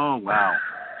 Oh, wow.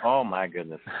 Oh, my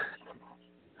goodness.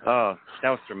 Oh, that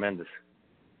was tremendous.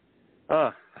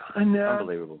 Oh, I know.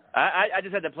 Unbelievable. I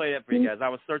just had to play that for you guys. I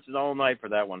was searching all night for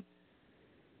that one.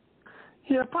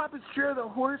 Yeah, Papa Stro, the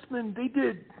Horsemen, they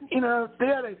did, they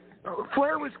had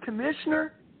Flair was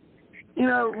commissioner,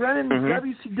 running the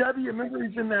WCW. Remember,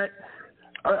 he's in that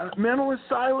mental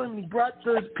asylum. He brought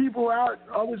those people out,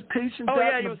 all those patients out. Oh,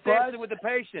 yeah, in he the was bus. dancing with the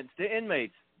patients, the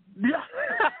inmates. Yeah.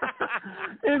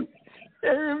 and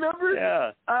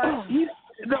remember,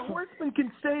 the Horsemen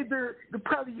can say they're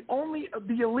probably only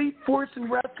the elite force in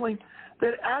wrestling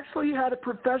that actually had a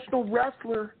professional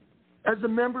wrestler as a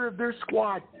member of their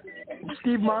squad.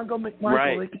 Steve Mongo McMichael,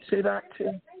 Right. they could say that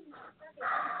too.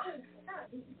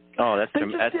 Oh, that's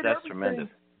everything. tremendous.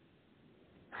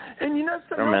 And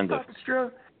something else, Papa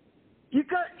Stro, you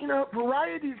got,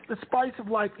 variety is the spice of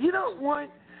life. You don't want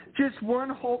just one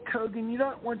Hulk Hogan. You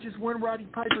don't want just one Roddy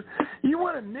Piper. You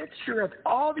want a mixture of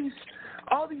all these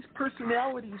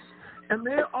personalities, and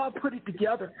they all put it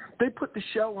together. They put the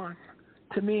show on,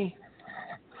 to me.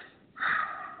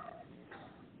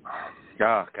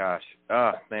 Oh, gosh.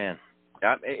 Oh, man.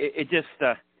 It just,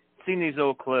 seeing these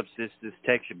old clips, just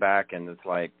takes you back, and it's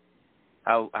like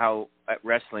how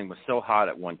wrestling was so hot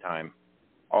at one time,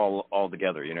 all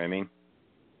together, you know what I mean?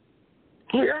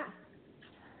 Yeah.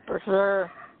 For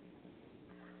sure.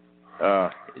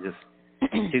 It just,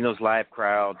 seeing those live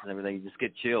crowds and everything, you just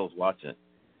get chills watching it.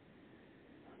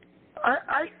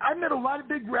 I met a lot of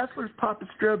big wrestlers, Papa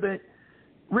Stro, but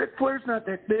Ric Flair's not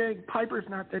that big, Piper's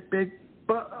not that big.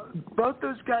 But both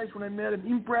those guys, when I met him,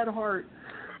 even Bret Hart,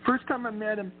 first time I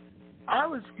met him, I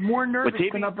was more nervous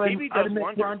than I'd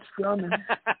met Braun Strowman.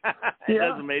 It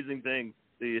does amazing things.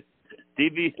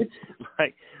 TV,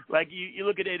 like you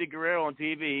look at Eddie Guerrero on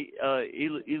TV,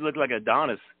 he looked like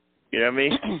Adonis. You know what I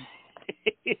mean?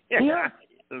 Yeah. You know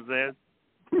what I'm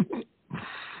saying?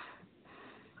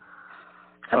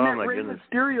 I met Rey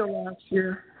Mysterio last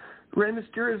year. Rey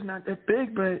Mysterio's not that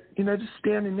big, but, just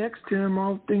standing next to him,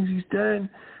 all the things he's done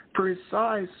for his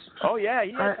size. Oh, yeah,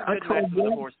 he had some good matches with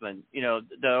the Horsemen.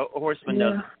 The Horsemen,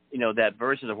 that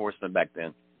version of the Horsemen back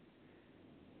then.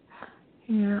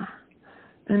 Yeah.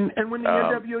 And when the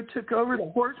NWO took over,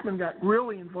 the Horsemen got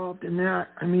really involved in that.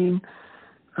 I mean,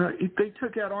 they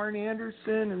took out Arn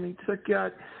Anderson, and they took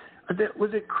out,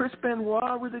 was it Chris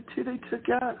Benoit were the two they took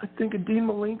out? I think Dean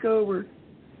Malenko were...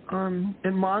 and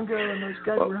Mongo and those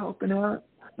guys were helping out.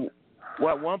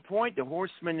 Well, at one point, the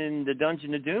Horsemen in the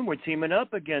Dungeon of Doom were teaming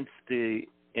up against the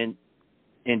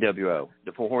NWO,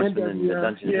 the four Horsemen in the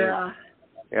Dungeon of Doom. Yeah.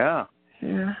 Yeah.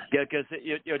 Yeah, because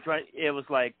it was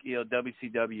like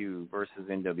WCW versus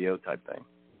NWO type thing.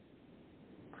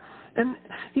 And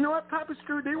you know what, Papa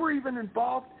Stewart, they were even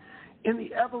involved in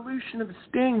the evolution of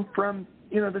Sting from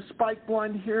the spiked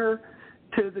blonde hair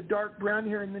to the dark brown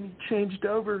hair, and then he changed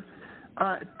over.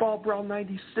 At Fall Brawl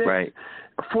 96, right.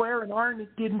 Flair and Arn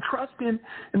didn't trust him,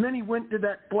 and then he went to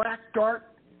that black, dark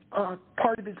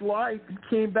part of his life and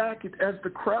came back as the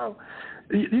Crow.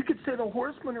 You could say the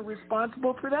Horsemen are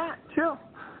responsible for that, too.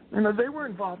 They were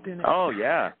involved in it. Oh,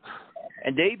 yeah.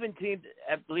 And they even teamed,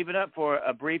 believe it or not, for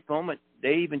a brief moment,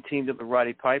 they even teamed up with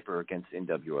Roddy Piper against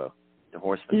NWO, the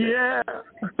Horsemen. Yeah.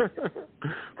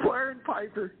 Flair and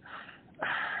Piper.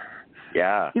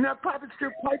 Yeah. Papa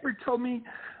Stewart, Piper told me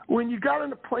when you got on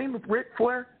the plane with Ric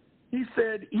Flair, he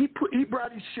said he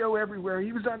brought his show everywhere.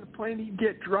 He was on the plane, he'd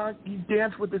get drunk, he'd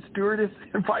dance with the stewardess,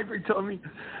 and Piper told me,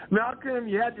 Malcolm,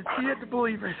 you had to see it to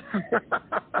believe it.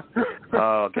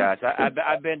 Oh, gosh.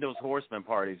 I've been to those Horseman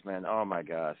parties, man. Oh, my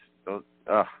gosh. Those,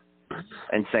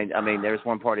 insane. I mean, there was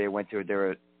one party I went to, they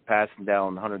were passing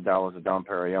down $100 of Dom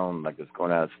Perignon, like it was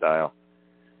going out of style.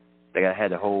 They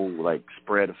had a whole,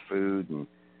 spread of food,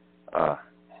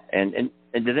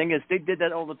 and the thing is, they did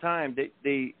that all the time.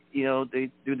 They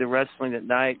do the wrestling at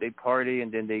night, they party,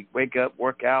 and then they wake up,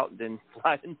 work out, and then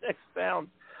fly the next town.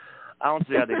 I don't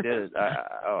see how they did it.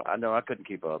 I know I couldn't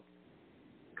keep up.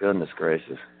 Goodness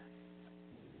gracious.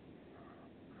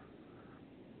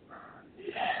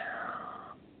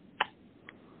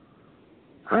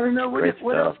 I don't know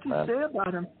what else to man. say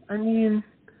about them. I mean,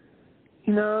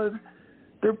 you know,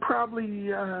 they're probably,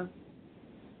 you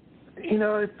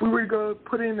know, if we were to go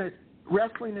put in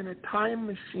wrestling in a time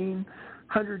machine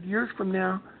 100 years from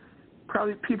now,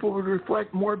 probably people would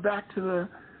reflect more back to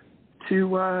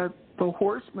the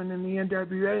Horsemen in the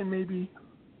NWA and maybe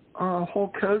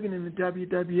Hulk Hogan in the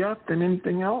WWF than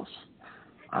anything else,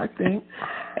 I think.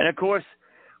 And of course,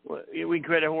 we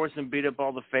created Horsemen beat up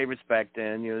all the favorites back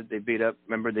then. You know, they beat up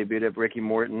Ricky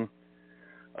Morton.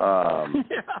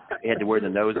 He had to wear the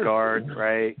nose guard,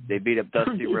 right? They beat up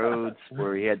Dusty Rhodes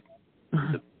where he had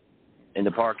in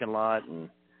the parking lot, and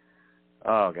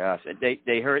oh gosh,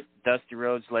 they hurt Dusty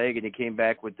Rhodes' leg, and he came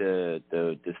back with the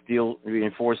steel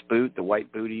reinforced boot, the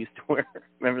white boot he used to wear.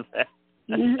 Remember that?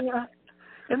 Yeah,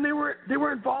 and they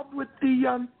were involved with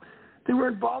in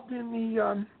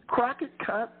the Crockett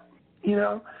Cup. You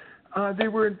know, they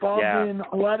were involved in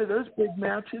a lot of those big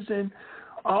matches, and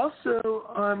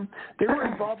also they were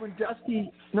involved when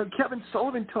Kevin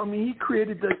Sullivan told me he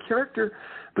created the character,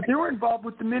 but they were involved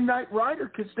with the Midnight Rider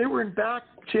because they were in back.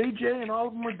 JJ and all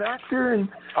of them were back there, and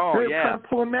they were kind of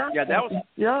pulling matches. Yeah, that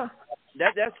was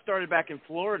that started back in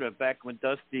Florida, back when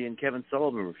Dusty and Kevin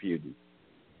Sullivan were feuding.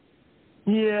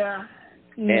 Yeah.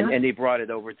 And they brought it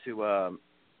over to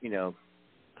you know,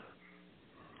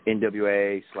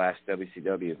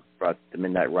 NWA/WCW, brought the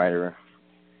Midnight Rider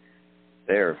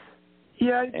there.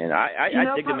 Yeah. And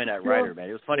I dig the Midnight Rider, man.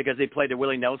 It was funny because they played the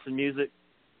Willie Nelson music.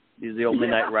 These are the old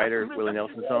Midnight Rider, Willie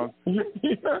Nelson song.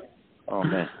 Oh,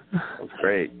 man. That was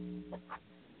great.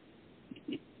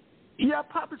 Yeah,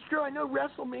 Papa Stro, I know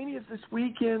WrestleMania is this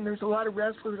weekend. There's a lot of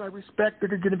wrestlers I respect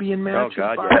that are going to be in matches.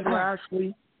 Bobby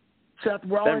Lashley, Seth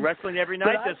Rollins. They're wrestling every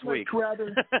night this week.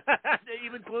 Rather... They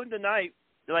even including tonight.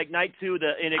 Like night 2,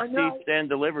 the NXT Stand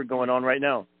Delivered going on right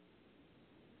now.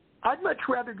 I'd much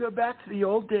rather go back to the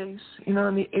old days, you know,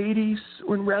 in the 80s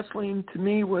when wrestling to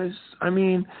me was, I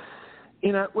mean,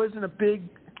 you know, it wasn't a big,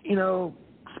 you know,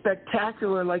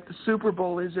 spectacular like the Super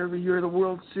Bowl is every year, the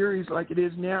World Series like it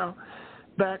is now.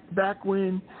 Back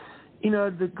when, you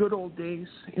know, the good old days,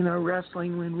 you know,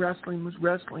 wrestling, when wrestling was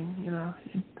wrestling, you know,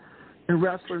 and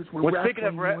wrestlers were wrestling. Speaking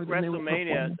of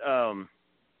WrestleMania,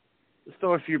 let's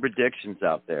throw a few predictions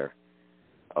out there.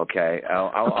 Okay,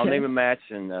 I'll name a match,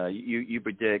 and you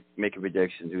make a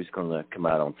prediction who's going to come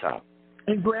out on top.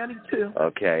 And Granny too.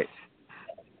 Okay.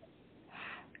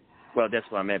 Well, that's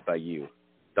what I meant by you,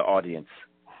 the audience.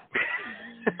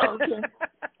 Okay.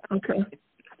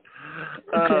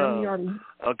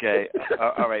 Okay.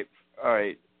 All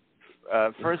right.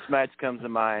 First match comes to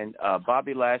mind: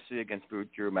 Bobby Lashley against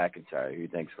Drew McIntyre. Who do you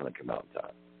think's going to come out on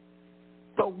top?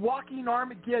 The Walking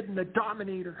Armageddon, the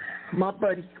Dominator, my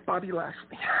buddy, Bobby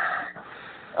Lashley.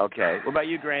 Okay. What about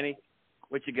you, Granny?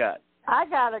 What you got? I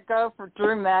got to go for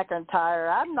Drew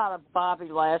McIntyre. I'm not a Bobby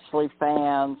Lashley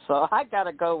fan, so I got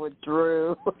to go with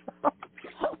Drew.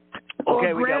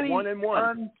 Okay, we Granny, got 1 and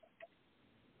 1.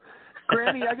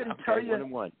 Granny, I got to tell you, 1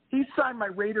 and 1. he signed my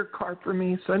Raider card for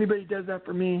me, so anybody does that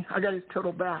for me, I got his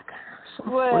total back. So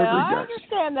well, I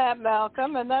understand that,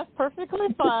 Malcolm, and that's perfectly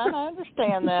fine. I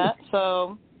understand that.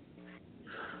 So.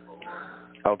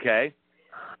 Okay.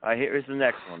 Here's the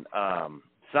next one.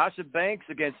 Sasha Banks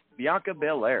against Bianca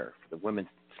Belair for the women's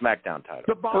SmackDown title.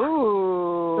 The Boss.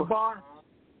 Ooh.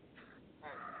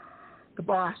 The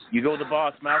Boss. You go with the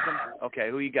Boss, Malcolm? Okay,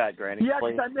 who you got, Granny? Yeah,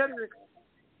 because I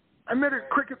met her at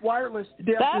Cricket Wireless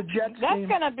today after the Jets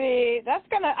game.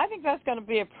 I think that's gonna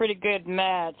be a pretty good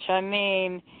match. I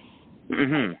mean,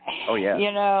 oh yeah.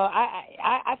 You know,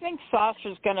 I think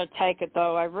Sasha's gonna take it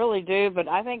though. I really do, but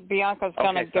I think Bianca's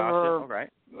gonna give her. All right.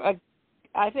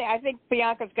 I think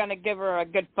Bianca's gonna give her a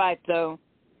good fight though.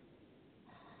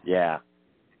 Yeah.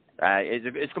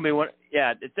 It's gonna be one.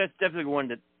 Yeah, that's definitely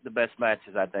one of the best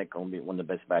matches. I think gonna be one of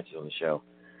the best matches on the show.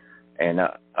 And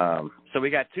so we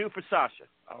got 2 for Sasha.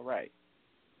 All right.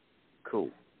 Cool.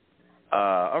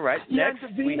 All right. Yeah,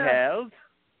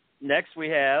 Next we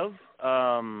have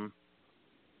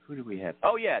who do we have?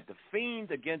 Oh yeah, The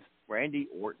Fiend against Randy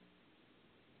Orton.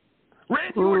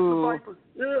 Randy Orton, the Viper.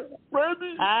 Yeah,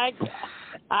 Randy.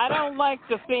 I don't like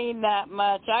The Fiend that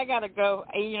much. I gotta go.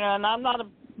 You know, and I'm not a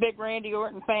big Randy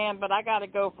Orton fan, but I gotta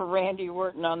go for Randy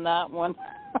Orton on that one.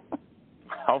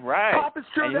 All right. Papa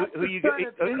Stro, and who you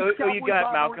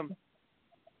got, Malcolm?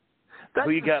 That's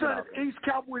who you got, the son Malcolm? of Ace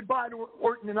Cowboy Bob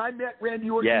Orton, and I met Randy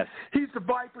Orton. Yes. He's the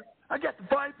Viper. I got the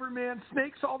Viper, man.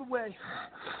 Snakes all the way.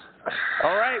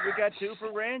 All right, we got 2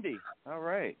 for Randy. All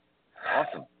right.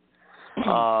 Awesome.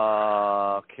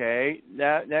 Okay.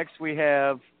 Now, next we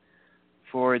have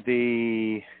for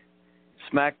the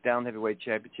SmackDown Heavyweight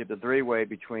Championship, the 3-way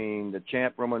between the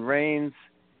champ Roman Reigns,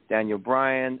 Daniel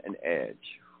Bryan, and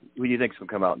Edge. Who do you think's going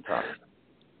to come out on top?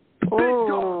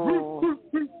 Oh.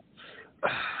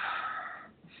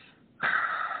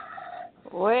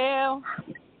 Well,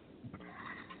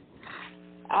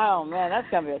 oh man, that's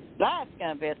gonna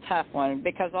be a tough one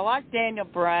because I like Daniel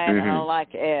Bryan and I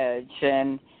like Edge,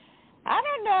 and I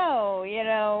don't know,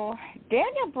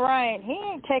 Daniel Bryan, he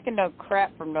ain't taking no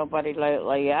crap from nobody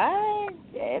lately.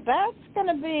 That's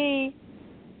gonna be,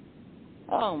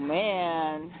 oh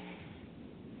man.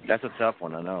 That's a tough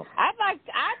one, I know. I'd like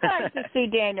to see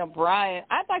Daniel Bryan.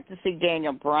 I'd like to see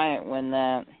Daniel Bryan win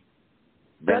that.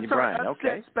 Daniel Bryan, that's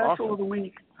okay. Special awesome. of the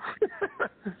week.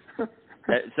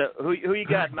 So who you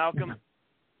got, Malcolm?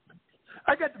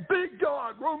 I got the big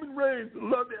dog, Roman Reigns. I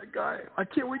love that guy. I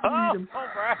can't wait to meet him. All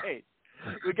right.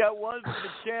 We got one for the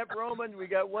champ Roman. We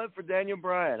got one for Daniel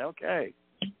Bryan. Okay.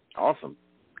 Awesome.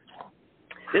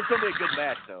 It's going to be a good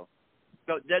match, though.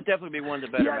 So that definitely be one of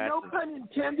the better matches. No pun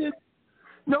intended.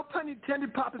 No pun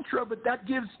intended, Papa Stro, but that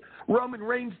gives Roman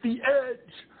Reigns the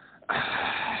edge.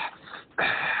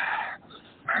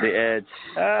 The edge.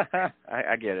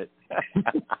 I get it.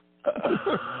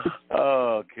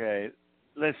 Okay.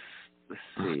 Let's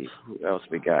see. Who else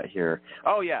we got here?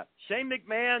 Oh, yeah. Shane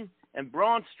McMahon and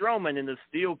Braun Strowman in the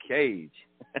steel cage.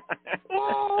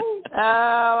 Oh,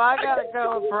 I got to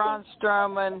go with Braun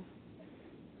Strowman.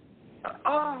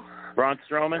 Braun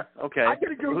Strowman? Okay. I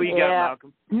gotta go. Who you got,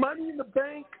 Malcolm? Money in the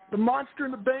Bank, the Monster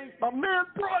in the Bank, my man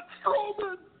Braun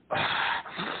Strowman.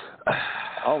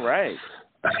 All right.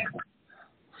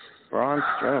 Braun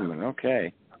Strowman,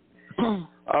 okay.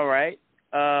 All right.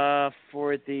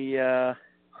 For the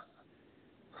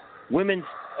women's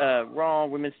Raw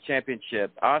Women's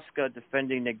Championship, Asuka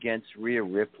defending against Rhea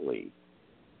Ripley.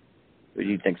 Who do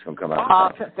you think's going to come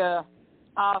out?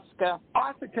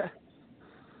 Asuka.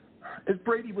 As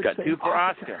Brady would got say, two for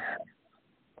Asuka.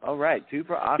 All right, two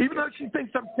for Asuka. Even though she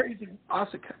thinks I'm crazy,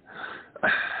 Asuka.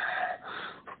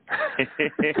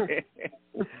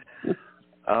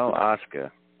 Oh,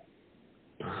 Asuka.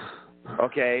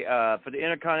 Okay, for the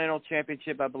Intercontinental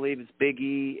Championship, I believe it's Big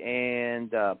E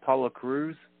and Apollo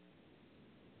Crews.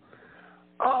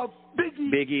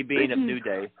 Big E being of New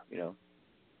Day,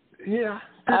 Yeah.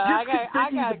 I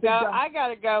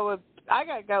gotta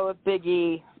go with Big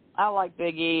E. I like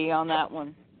Big E on that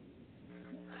one.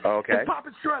 Okay. And Papa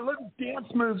Stro, I love your dance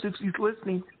moves if she's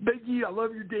listening. Big E, I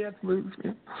love your dance moves,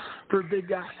 man, for a big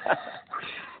guy.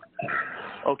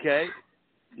 Okay.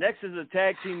 Next is a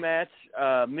tag team match.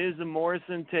 Miz and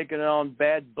Morrison taking on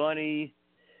Bad Bunny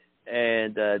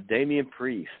and Damian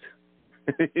Priest.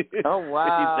 Oh, wow.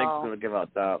 What do you think's going to come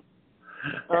out top?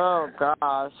 Oh,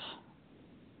 gosh.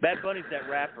 Bad Bunny's that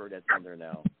rapper that's in there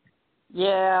now.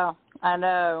 Yeah, I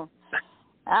know.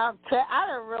 I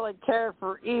don't really care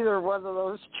for either one of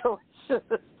those choices.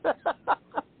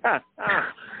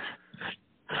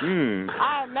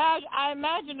 I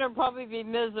imagine there'll probably be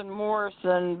Miz and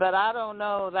Morrison, but I don't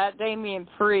know. That Damian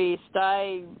Priest,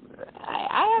 I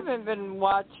haven't been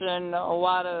watching a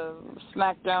lot of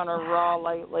SmackDown or Raw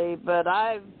lately, but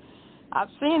I've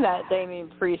seen that Damian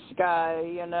Priest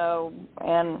guy, and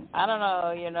I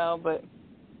don't know, but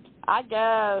I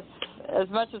guess as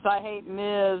much as I hate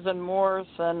Miz and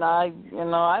Morrison, I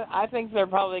think they're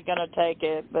probably going to take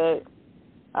it, but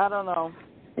I don't know.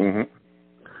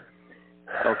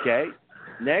 Okay.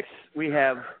 Next, we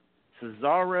have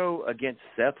Cesaro against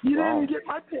Seth Rollins. You didn't even get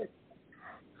my pick.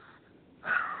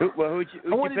 Who'd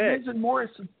you pick? Miz and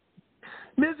Morrison.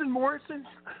 Miz and Morrison,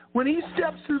 when he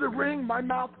steps through the ring, my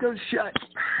mouth goes shut.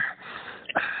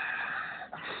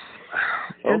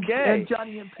 Okay. And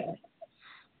Johnny Impact.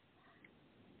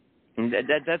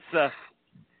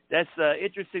 That's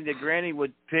interesting that Granny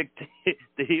would pick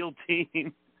the heel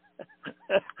team.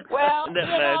 Well, that's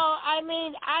rare.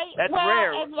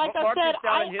 And like I said,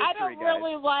 I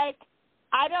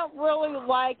don't really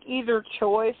like either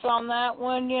choice on that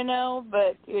one,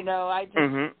 but I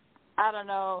just I don't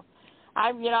know.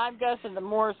 I'm guessing the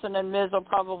Morrison and Miz will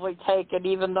probably take it,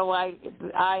 even though I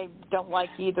don't like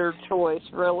either choice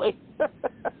really.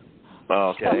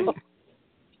 Okay.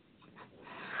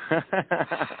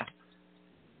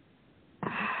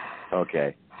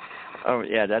 Okay. Oh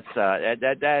yeah, that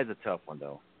is a tough one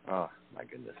though. Oh my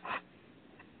goodness.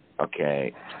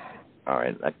 Okay. All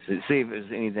right. Let's see if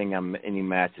there's anything any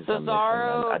matches.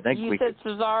 Cesaro. I think you said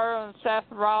Cesaro and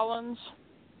Seth Rollins.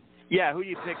 Yeah. Who do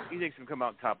you pick? Who thinks will come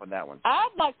out top on that one?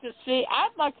 I'd like to see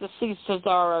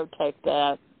Cesaro take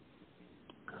that.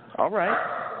 All right.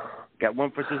 Got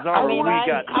one for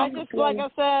Cesaro. I just like I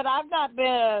said, I've not been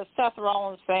a Seth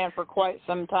Rollins fan for quite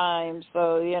some time,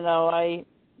 so I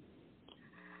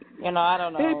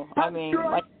don't know. Hey,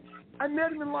 I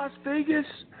met him in Las Vegas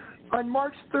on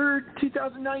March 3rd,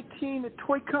 2019 at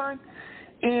ToyCon.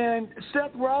 And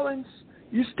Seth Rollins,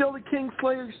 you're still the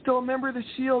Kingslayer. You're still a member of the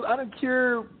Shield. I don't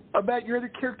care about your other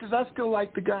characters. I still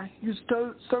like the guy. He's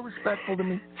so respectful to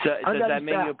me. So does that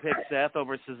mean you'll pick Seth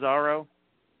over Cesaro?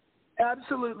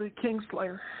 Absolutely,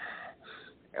 Kingslayer.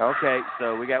 Okay,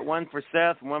 so we got one for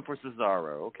Seth and one for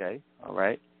Cesaro. Okay, all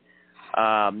right.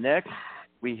 Next,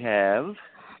 we have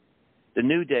the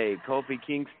New Day, Kofi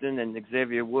Kingston and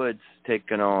Xavier Woods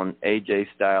taking on AJ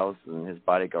Styles and his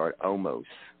bodyguard Omos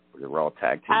for the Raw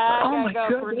Tag Team title. I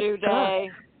gotta go for New Day.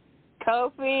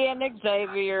 Kofi and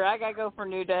Xavier. I gotta go for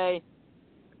New Day.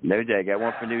 New Day, got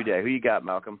one for New Day. Who you got,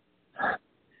 Malcolm?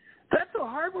 That's a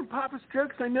hard one, Papa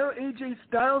Strokes. I know AJ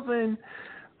Styles, and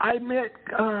I met,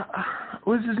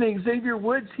 what was his name, Xavier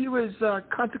Woods. He was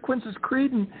Consequences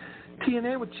Creed and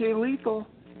TNA with Jay Lethal.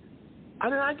 I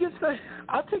mean, I guess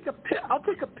I'll take a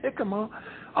pick 'em.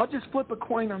 I'll just flip a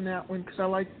coin on that one because I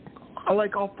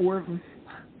like all four of them.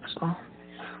 So.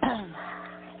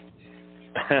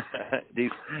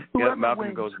 Malcolm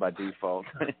wins. Goes by default.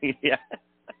 Yeah.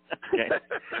 Okay.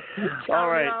 All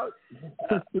right.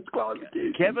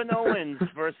 Kevin Owens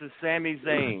versus Sami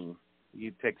Zayn.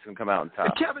 You pick some come out on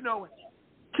top. Kevin Owens.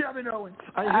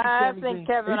 I think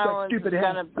Kevin Owens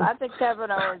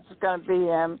is gonna be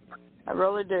him. I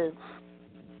really do.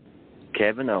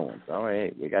 Kevin Owens. All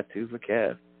right, we got two for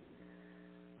Kev.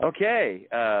 Okay,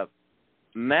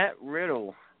 Matt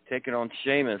Riddle taking on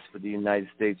Sheamus for the United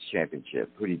States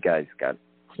Championship. Who do you guys got?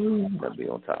 That'll be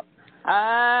on top.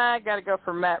 I got to go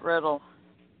for Matt Riddle.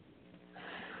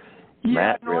 Yeah,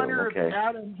 Matt in Riddle, honor of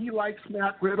Adam, he likes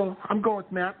Matt Riddle. I'm going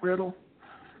with Matt Riddle.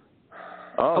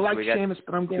 Oh, I like we got Sheamus,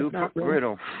 but I'm going with Matt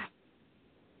Riddle.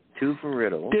 Two for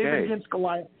Riddle. Okay. David against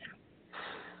Goliath.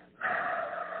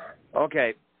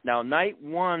 Okay, now night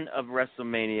one of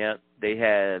WrestleMania, they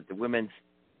had the women's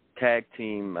tag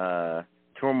team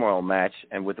turmoil match,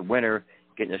 and with the winner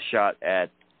getting a shot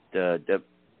at the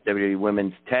WWE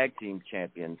Women's Tag Team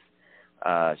Champions,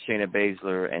 Shayna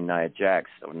Baszler and Nia Jax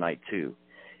on night two.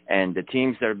 And the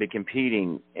teams that will be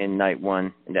competing in night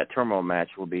one in that turmoil match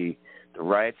will be the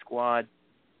Riot Squad,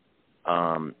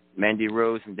 Mandy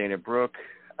Rose and Dana Brooke,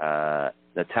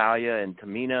 Natalya and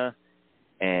Tamina,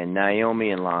 and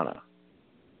Naomi and Lana.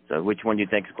 So which one do you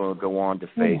think is going to go on to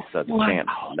face the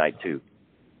champs night two?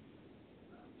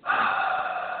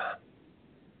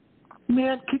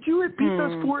 Man, could you repeat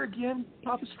those four again,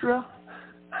 Papa Stro?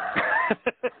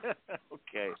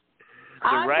 Okay.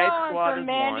 I'm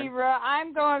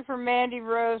going for Mandy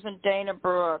Rose and Dana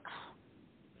Brooke.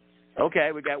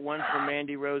 Okay, we got one for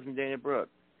Mandy Rose and Dana Brooke.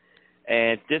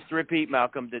 And just to repeat,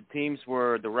 Malcolm, the teams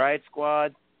were the Riot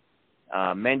Squad,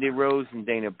 Mandy Rose and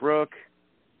Dana Brooke,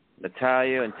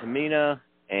 Natalya and Tamina,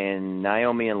 and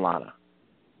Naomi and Lana.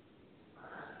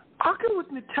 I'll go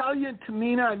with Natalya and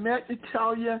Tamina. I met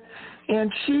Natalya,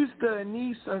 and she's the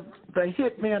niece of the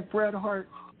hitman Bret Hart,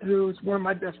 who is one of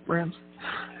my best friends.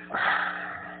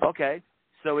 Okay,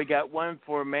 so we got one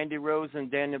for Mandy Rose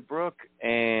and Dana Brooke,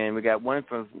 and we got one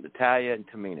for Natalya and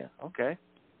Tamina. Okay.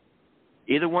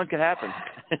 Either one could happen.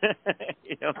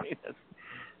 You know,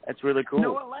 that's really cool.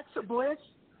 No Alexa Bliss?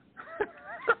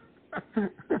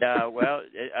 Well,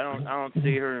 I don't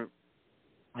see her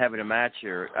having a match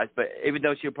here, but even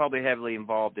though she'll probably heavily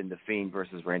involved in the Fiend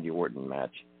versus Randy Orton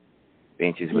match,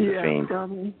 being she's with the Fiend.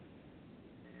 Probably.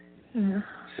 Yeah.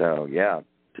 So yeah.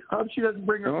 I hope she doesn't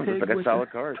bring her pig like with a solid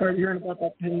her. card. Tired of hearing about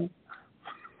that pig.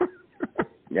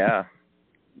 Yeah,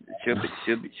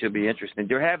 should be interesting.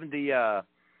 They're having the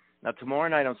now tomorrow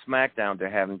night on SmackDown.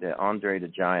 They're having the Andre the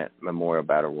Giant Memorial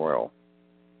Battle Royal.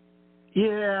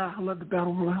 Yeah, I love the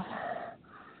Battle Royal.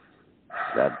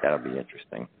 That'll be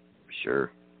interesting, for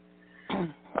sure.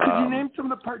 Could you name some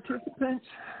of the participants?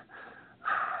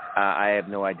 I have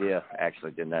no idea.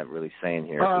 Actually, they're not really saying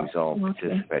here who's all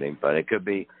participating, but it could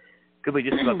be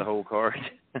just about the whole card.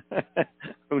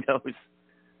 Who knows?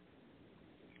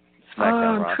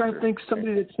 I'm trying to think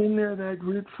somebody that's in there that I'd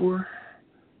root for.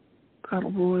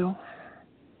 Battle Royal.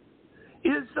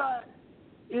 Is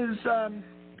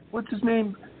what's his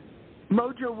name?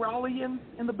 Mojo Rawley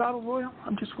in the Battle Royal?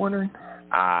 I'm just wondering.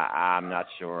 I'm not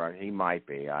sure. He might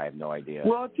be. I have no idea.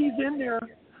 Well, if he's in there,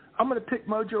 I'm going to pick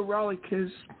Mojo Rawley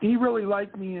because he really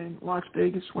liked me in Las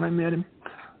Vegas when I met him.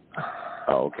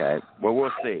 Oh, okay. Well,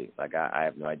 we'll see. Like, I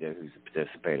have no idea who's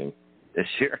participating this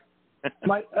year.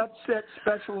 My upset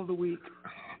special of the week.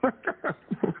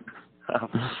 Oh,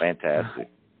 fantastic.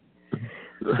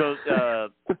 So,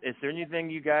 is there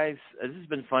anything you guys? This has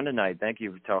been fun tonight. Thank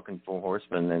you for talking Four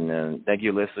Horsemen, and thank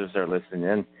you, listeners, that are listening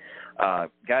in.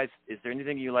 Guys, is there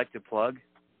anything you like to plug?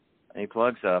 Any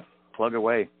plugs? Plug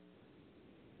away.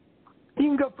 You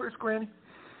can go first, Granny.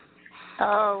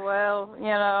 Oh, well,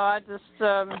 I just,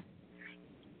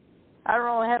 I don't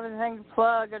really have anything to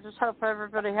plug. I just hope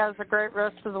everybody has a great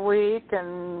rest of the week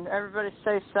and everybody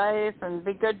stay safe and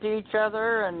be good to each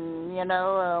other. And,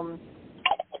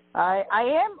 I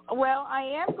am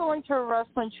going to a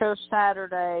wrestling show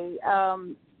Saturday.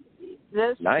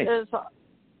 This nice. is,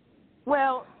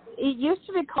 well, it used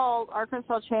to be called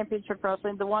Arkansas Championship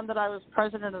Wrestling, the one that I was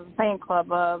president of the fan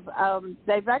club of.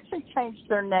 They've actually changed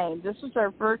their name. This is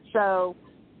their first show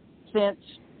since,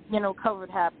 COVID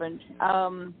happened.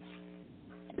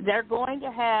 They're going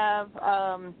to have,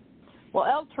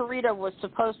 El Torito was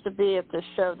supposed to be at this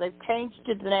show. They've changed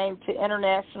the name to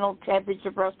International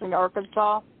Championship Wrestling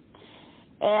Arkansas.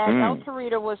 And El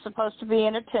Torito was supposed to be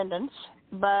in attendance,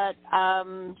 but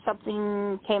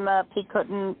something came up. He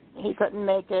couldn't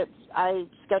make it. I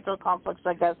scheduled conflicts,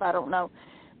 I guess. I don't know.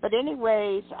 But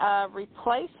anyways,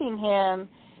 replacing him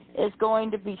is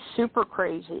going to be Super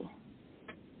Crazy.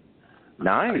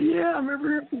 Nice. Yeah, I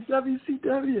remember him from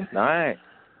WCW. Nice.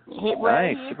 He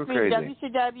Super Crazy.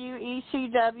 WCW,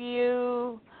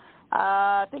 ECW.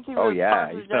 I think he was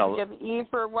part of WWE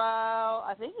for a while.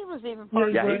 I think he was even part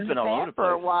of he's been all over the place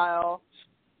for a while.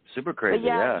 Super Crazy.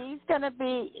 But he's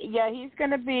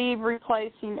gonna be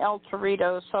replacing El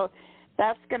Torito. So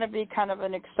that's gonna be kind of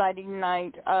an exciting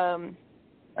night.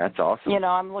 That's awesome.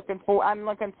 I'm looking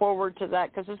forward to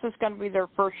that because this is going to be their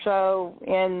first show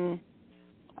in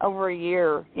over a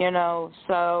year.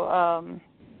 So.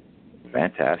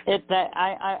 Fantastic.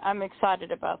 I'm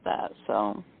excited about that.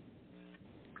 So.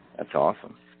 That's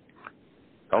awesome.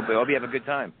 Hope you have a good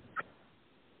time.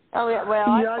 Oh yeah, well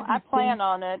I plan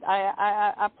on it.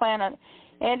 I plan on it.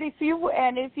 And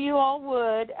if you all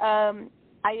would,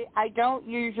 I don't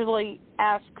usually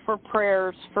ask for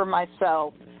prayers for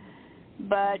myself,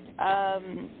 but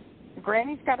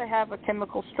Granny's got to have a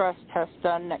chemical stress test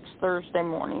done next Thursday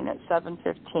morning at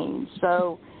 7:15.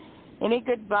 So any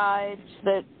good vibes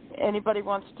that anybody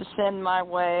wants to send my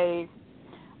way.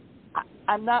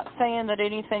 I'm not saying that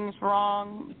anything's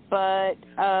wrong, but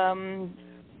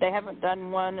they haven't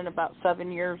done one in about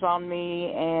 7 years on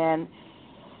me, and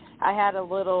I had a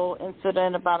little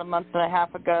incident about a month and a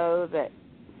half ago that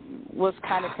was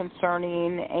kind of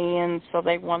concerning, and so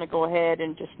they want to go ahead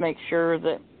and just make sure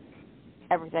that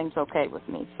everything's okay with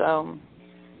me. So.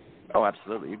 Oh,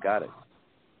 absolutely. You got it.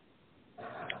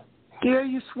 Yeah,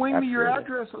 you swing me your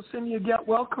address. I'll send you a get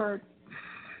well card.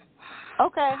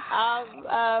 Okay.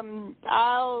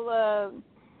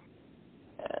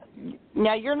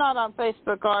 Now you're not on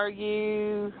Facebook, are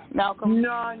you, Malcolm?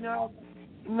 No.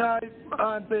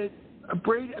 But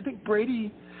Brady, I think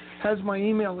Brady has my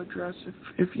email address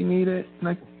if you need it,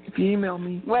 and if you email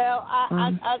me. Well,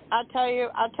 I tell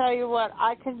you what,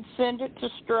 I can send it to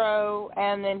Stro,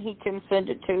 and then he can send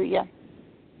it to you.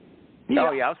 Yeah,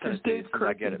 I'll send it to you as soon as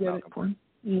I get it, Malcolm.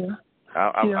 Yeah.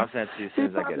 I'll send it to you as soon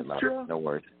as I get it, Malcolm. No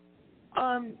worries.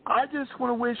 I just want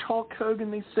to wish Hulk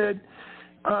Hogan. They said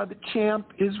the champ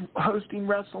is hosting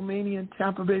WrestleMania in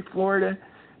Tampa Bay, Florida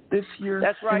this year.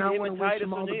 That's right. And him and Titus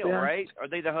O'Neil, right? Are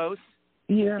they the hosts?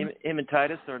 Yeah. Him and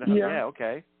Titus are the hosts? Yeah,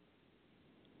 okay.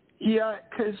 Yeah,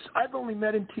 because I've only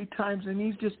met him 2 times, and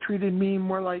he's just treated me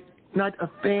more like not a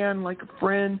fan, like a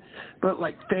friend, but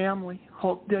like family.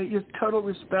 Hulk, he has total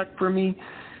respect for me.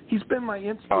 He's been my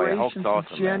inspiration since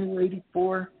January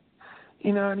 '84.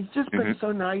 And he's just been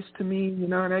so nice to me,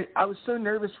 and I was so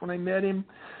nervous when I met him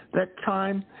that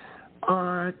time,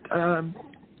 and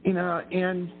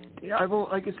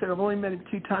like I said, I've only met him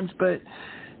 2 times, but,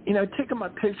 taking my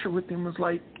picture with him was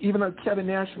like, even though Kevin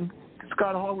Nash and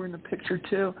Scott Hall were in the picture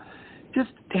too,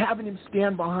 just having him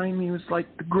stand behind me was like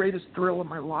the greatest thrill of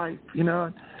my life,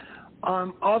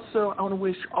 Also, I want to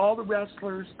wish all the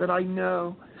wrestlers that I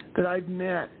know that I've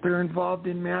met that are involved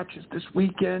in matches this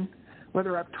weekend,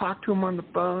 whether I've talked to them on the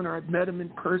phone or I've met them in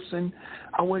person,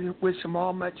 I want to wish them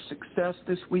all much success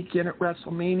this weekend at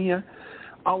WrestleMania.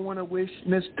 I want to wish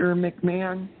Mr.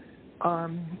 McMahon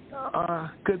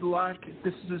good luck.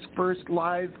 This is his first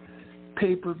live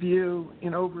pay-per-view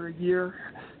in over a year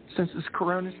since this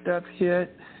Corona stuff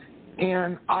hit.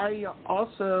 And I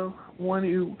also want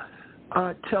to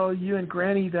tell you and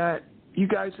Granny that you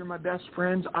guys are my best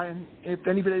friends. If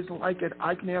anybody doesn't like it,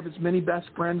 I can have as many best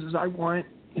friends as I want.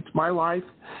 It's my life.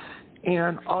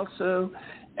 And also,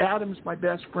 Adam's my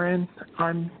best friend.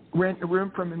 I'm renting a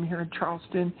room from him here in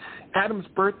Charleston. Adam's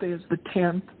birthday is the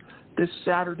 10th, this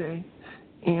Saturday.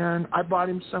 And I bought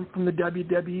him some from the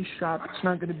WWE shop. It's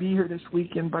not going to be here this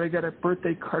weekend, but I got a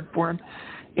birthday card for him.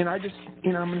 And I just,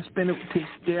 I'm going to spend it with his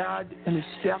dad and his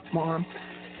stepmom.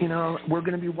 You know, we're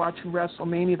going to be watching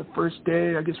WrestleMania the first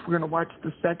day. I guess we're going to watch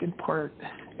the second part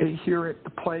here at the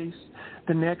place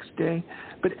the next day.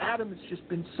 But Adam has just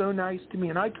been so nice to me.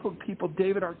 And I told people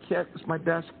David Arquette was my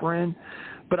best friend.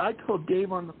 But I told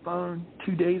Dave on the phone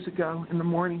 2 days ago in the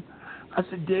morning, I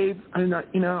said, Dave,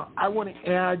 I want to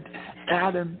add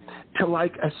Adam to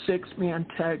like a 6-man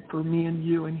tag for me and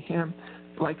you and him,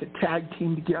 like a tag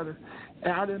team together.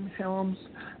 Adam Helms,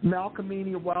 Malcolm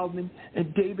Mania Wildman,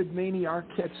 and David Mania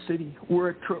Arquette City.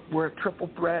 We're a triple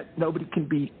threat nobody can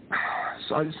beat.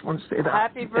 So I just want to say that.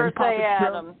 Happy birthday,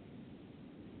 Adam.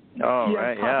 Oh,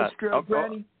 right, yeah. Papa Stro,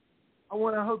 Granny, I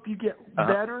want to hope you get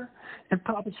better. And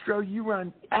Papa Stro, you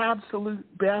run absolute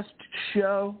best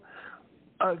show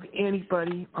of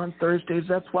anybody on Thursdays.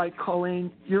 That's why I call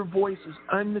in. Your voice is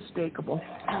unmistakable.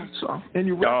 So, and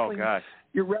your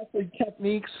wrestling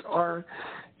techniques are,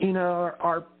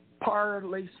 are par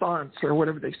excellence or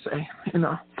whatever they say.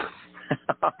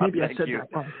 Maybe I said that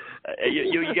wrong.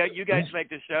 You guys make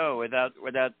the show. Without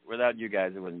you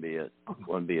guys, it wouldn't be a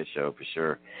show for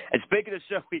sure. And speaking of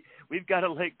show, we've got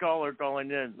a late caller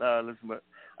calling in. Listen,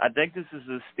 I think this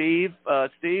is Steve.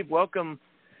 Steve, welcome.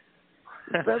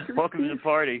 Welcome to the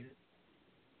party.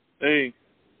 Hey.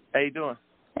 How you doing?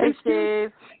 Hey,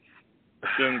 Steve.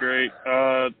 Doing great.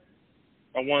 I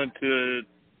wanted to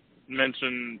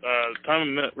mention the time I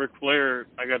met Ric Flair,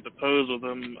 I got to pose with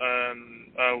him,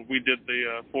 and we did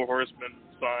the Four Horsemen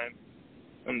sign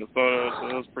in the photo, so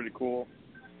that was pretty cool.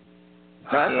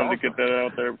 I wanted to get that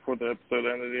out there before the episode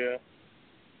ended, yeah.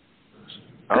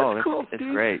 That's cool, it's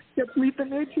Steve. great. That's Meet the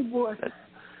Nature Boy. That's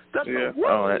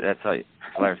that's how you.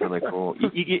 Flair's really cool.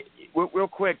 Real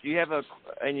quick, do you have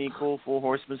any cool Four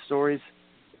Horsemen stories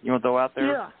you want to throw out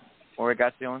there? Yeah. Or I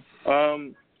got you on?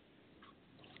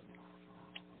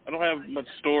 I don't have much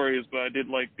stories, but I did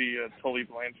like the Tully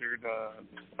Blanchard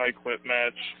I Quit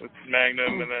match with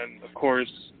Magnum, and then, of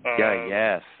course,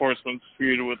 Horseman's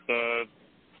feud with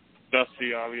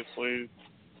Dusty, obviously.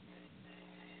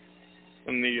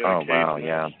 And the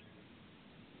match.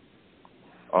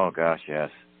 Oh, gosh,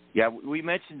 yes. Yeah, we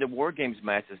mentioned the War Games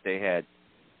matches they had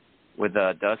with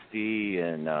Dusty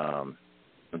and I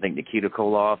think Nikita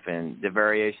Koloff and the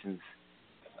variations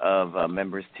of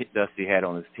members Dusty had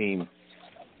on his team,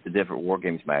 the different War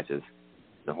Games matches,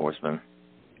 the Horsemen.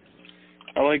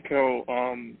 I like how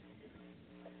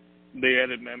they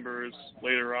added members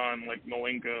later on, like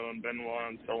Malenko and Benoit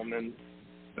and Sullivan,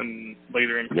 and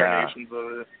later incarnations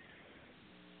of it.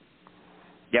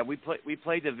 Yeah, we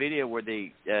played the video where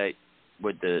they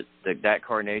with that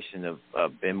carnation of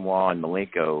Benoit and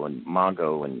Malenko and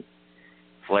Mongo and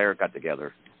Flair got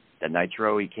together. That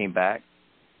Nitro, he came back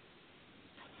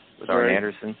with Arn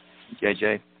Anderson,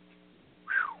 JJ.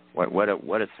 What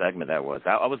a segment that was.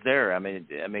 I was there. I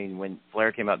mean, when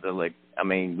Flair came out, we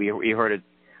heard it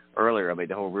earlier. I mean,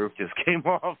 the whole roof just came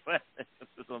off. It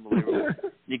was unbelievable.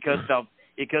 He cussed out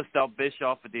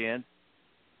Bischoff at the end.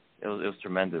 It was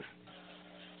tremendous.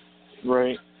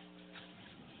 Right.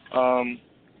 I'm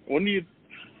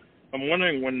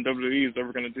wondering when WWE is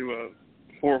ever going to do a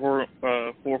four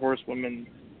horsewomen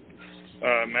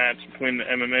match between the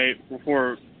MMA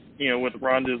before, with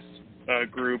Ronda's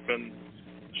group and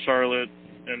Charlotte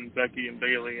and Becky and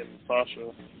Bayley and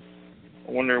Sasha.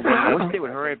 I wonder when. I wish they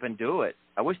would hurry up and do it.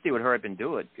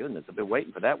 Goodness, I've been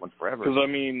waiting for that one forever. Because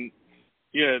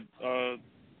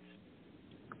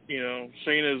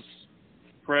Shayna's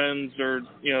friends are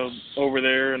over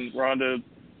there, and Ronda,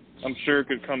 I'm sure,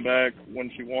 could come back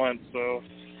when she wants. So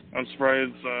I'm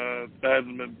surprised that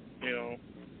hasn't been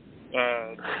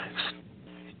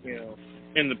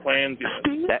in the plans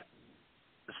yet.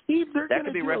 Steve, that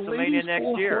could be WrestleMania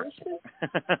next year.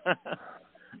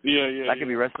 That could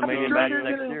be WrestleMania match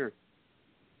next year.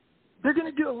 They're going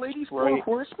to do a ladies' Four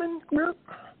Horsemen group.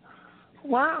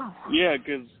 Wow. Yeah,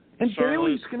 because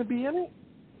Bayley's going to be in it.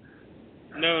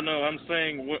 No, I'm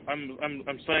saying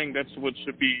I'm saying that's what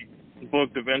should be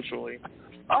booked eventually.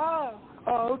 Oh,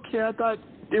 okay. I thought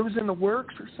it was in the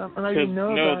works or something. I didn't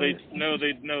know about it.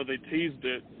 They teased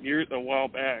it a while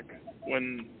back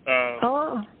when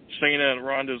Shayna and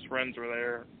Ronda's friends were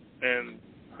there, and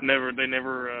they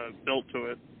never built to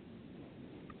it.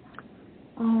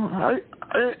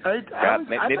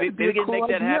 Maybe we can make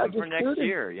that happen for next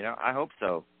year. I hope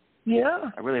so.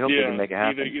 Yeah. I really hope they can make it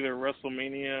happen. Either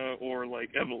WrestleMania or like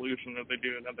Evolution, if they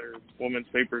do another women's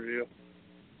pay-per-view.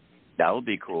 That would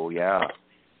be cool. Yeah,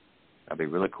 that'd be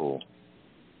really cool.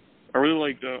 I really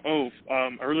liked the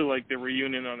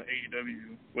reunion on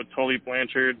AEW with Tully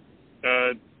Blanchard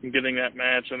getting that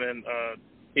match, and then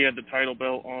he had the title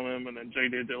belt on him, and then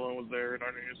J.J. Dillon was there and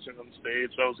Arn Anderson on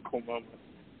stage. That was a cool moment.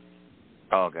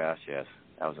 Oh gosh, yes,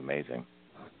 that was amazing.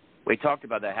 We talked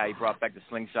about that, how he brought back the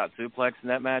slingshot suplex in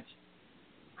that match.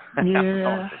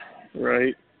 Yeah. Awesome.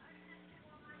 Right.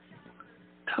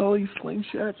 Tully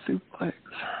slingshot suplex.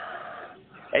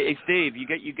 Hey, Steve,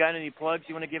 you got any plugs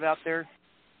you want to give out there?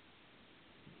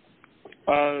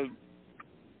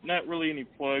 Not really any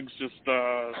plugs. Just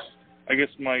I guess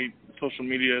my social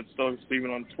media. It's Doug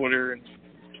Steven on Twitter and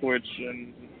Twitch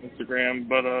and Instagram.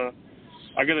 But I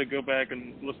gotta go back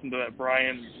and listen to that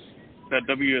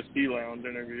WSD Lounge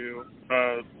interview.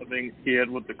 I think he had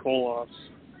with the Koloffs.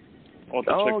 I'll have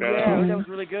to check that out. That was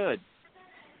really good.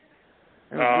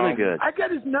 That was really good. I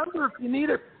got his number if you need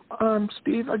it,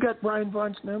 Steve. I got Brian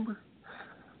Vaughn's number.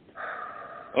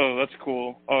 Oh, that's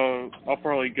cool. I'll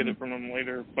probably get it from him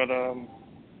later. But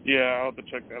yeah, I'll have to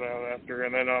check that out after.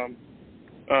 And then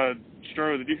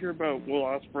Stro, did you hear about Will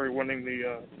Ospreay winning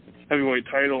the heavyweight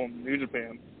title in New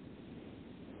Japan?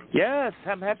 Yes,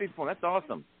 I'm happy for him. That's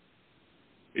awesome.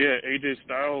 Yeah, AJ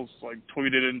Styles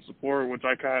tweeted in support, which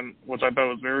I thought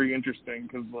was very interesting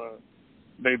because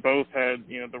they both had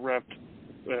the Ref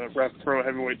Pro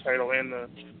heavyweight title and the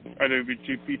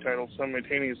IWGP title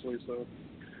simultaneously. So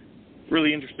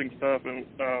really interesting stuff. And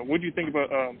what do you think about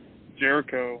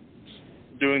Jericho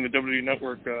doing the WWE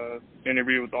Network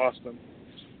interview with Austin?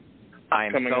 I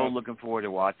am so looking forward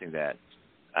to watching that.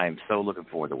 I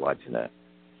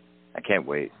can't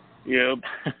wait. Yeah,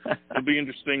 it'll be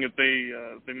interesting if they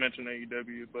mention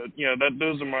AEW, but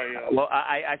those are my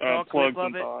I saw a clip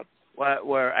of it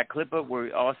where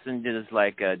Austin did this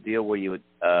deal where you would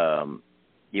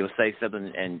say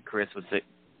something and Chris would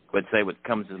say what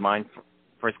comes to mind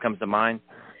first comes to mind,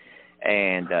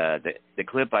 and the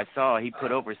clip I saw he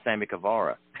put over Sammy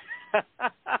Guevara.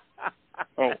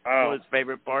 Oh, wow. One of his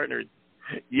favorite partners.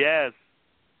 Yes.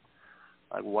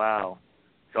 Wow.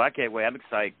 So I can't wait. I'm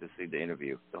excited to see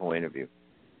the whole interview.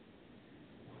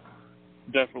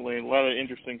 Definitely. A lot of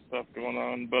interesting stuff going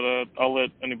on, but I'll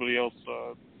let anybody else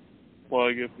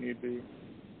plug if need be.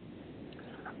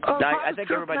 I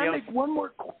think everybody else... Make one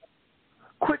more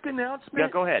quick announcement? Yeah,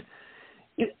 go ahead.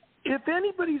 If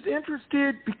anybody's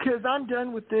interested, because I'm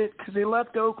done with it, because they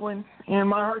left Oakland and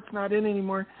my heart's not in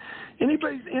anymore,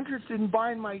 anybody's interested in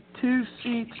buying my 2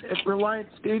 seats at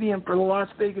Reliance Stadium for the Las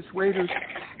Vegas Raiders,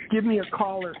 give me a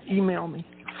call or email me.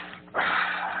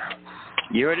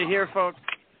 You heard it here, folks.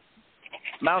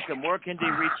 Malcolm, where can they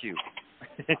reach you?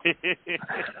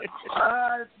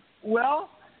 Well,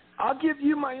 I'll give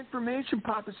you my information,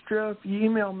 Papa Stro, if you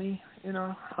email me. You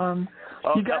got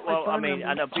my phone number.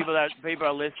 I know people are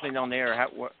listening on there.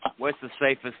 What's the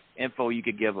safest info you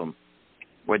could give them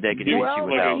where they can reach you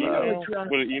without?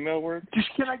 Would an email work?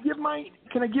 Can I give my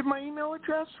email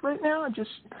address right now?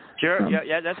 Sure.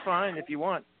 Yeah, that's fine if you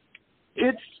want.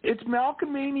 It's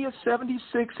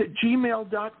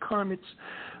Malcolmania76@gmail.com. It's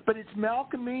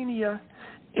Malcolmania,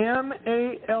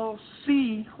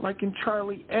 MALC, like in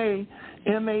Charlie A,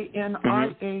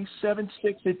 MANIA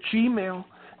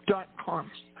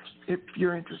 76@gmail.com. If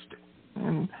you're interested.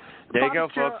 And there you go,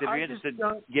 folks. If you're interested,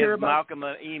 give Malcolm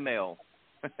an email.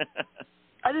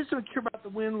 I just don't care about the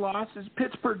win-losses.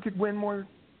 Pittsburgh could win more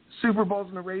Super Bowls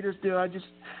than the Raiders do.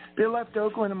 They left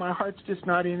Oakland, and my heart's just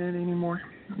not in it anymore.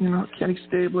 Kenny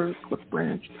Stabler, Cliff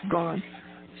Branch, gone.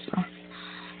 So.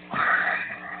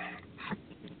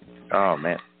 Oh,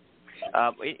 man.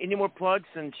 Any more plugs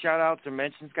and shout-outs or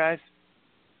mentions, guys?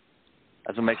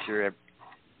 I just want to make sure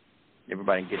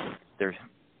everybody can get their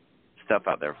stuff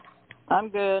out there. I'm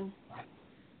good.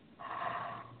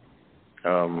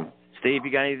 Steve,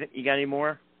 you got any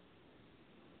more?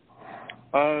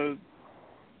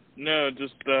 No,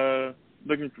 just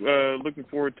looking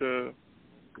forward to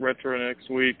Retro next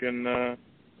week, and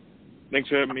thanks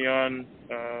for having me on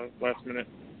last minute.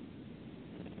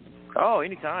 Oh,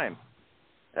 anytime.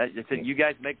 You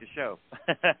guys make the show.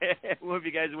 What if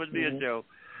you guys wouldn't be a show?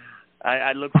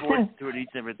 I look forward to it each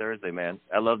and every Thursday, man.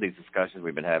 I love these discussions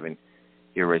we've been having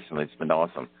here recently. It's been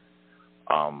awesome.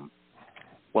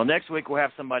 Well, next week we'll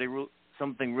have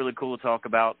something really cool to talk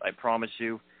about, I promise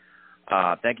you.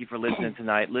 Thank you for listening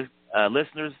tonight.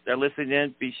 Listeners that are listening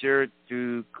in, be sure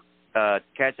to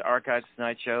catch the archives of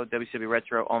tonight's show, WCW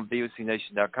Retro, on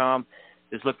VOCNation.com.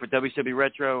 Just look for WCW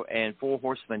Retro and Four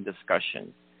Horsemen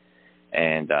discussion.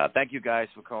 And thank you guys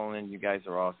for calling in. You guys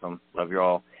are awesome. Love you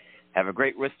all. Have a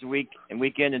great rest of the week and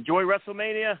weekend. Enjoy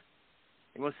WrestleMania,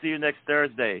 and we'll see you next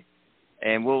Thursday.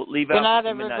 And we'll leave Good out night,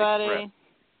 the Midnight everybody. Express.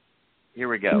 Here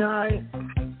we go. Good night.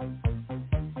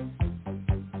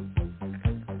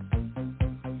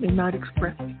 Midnight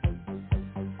Express.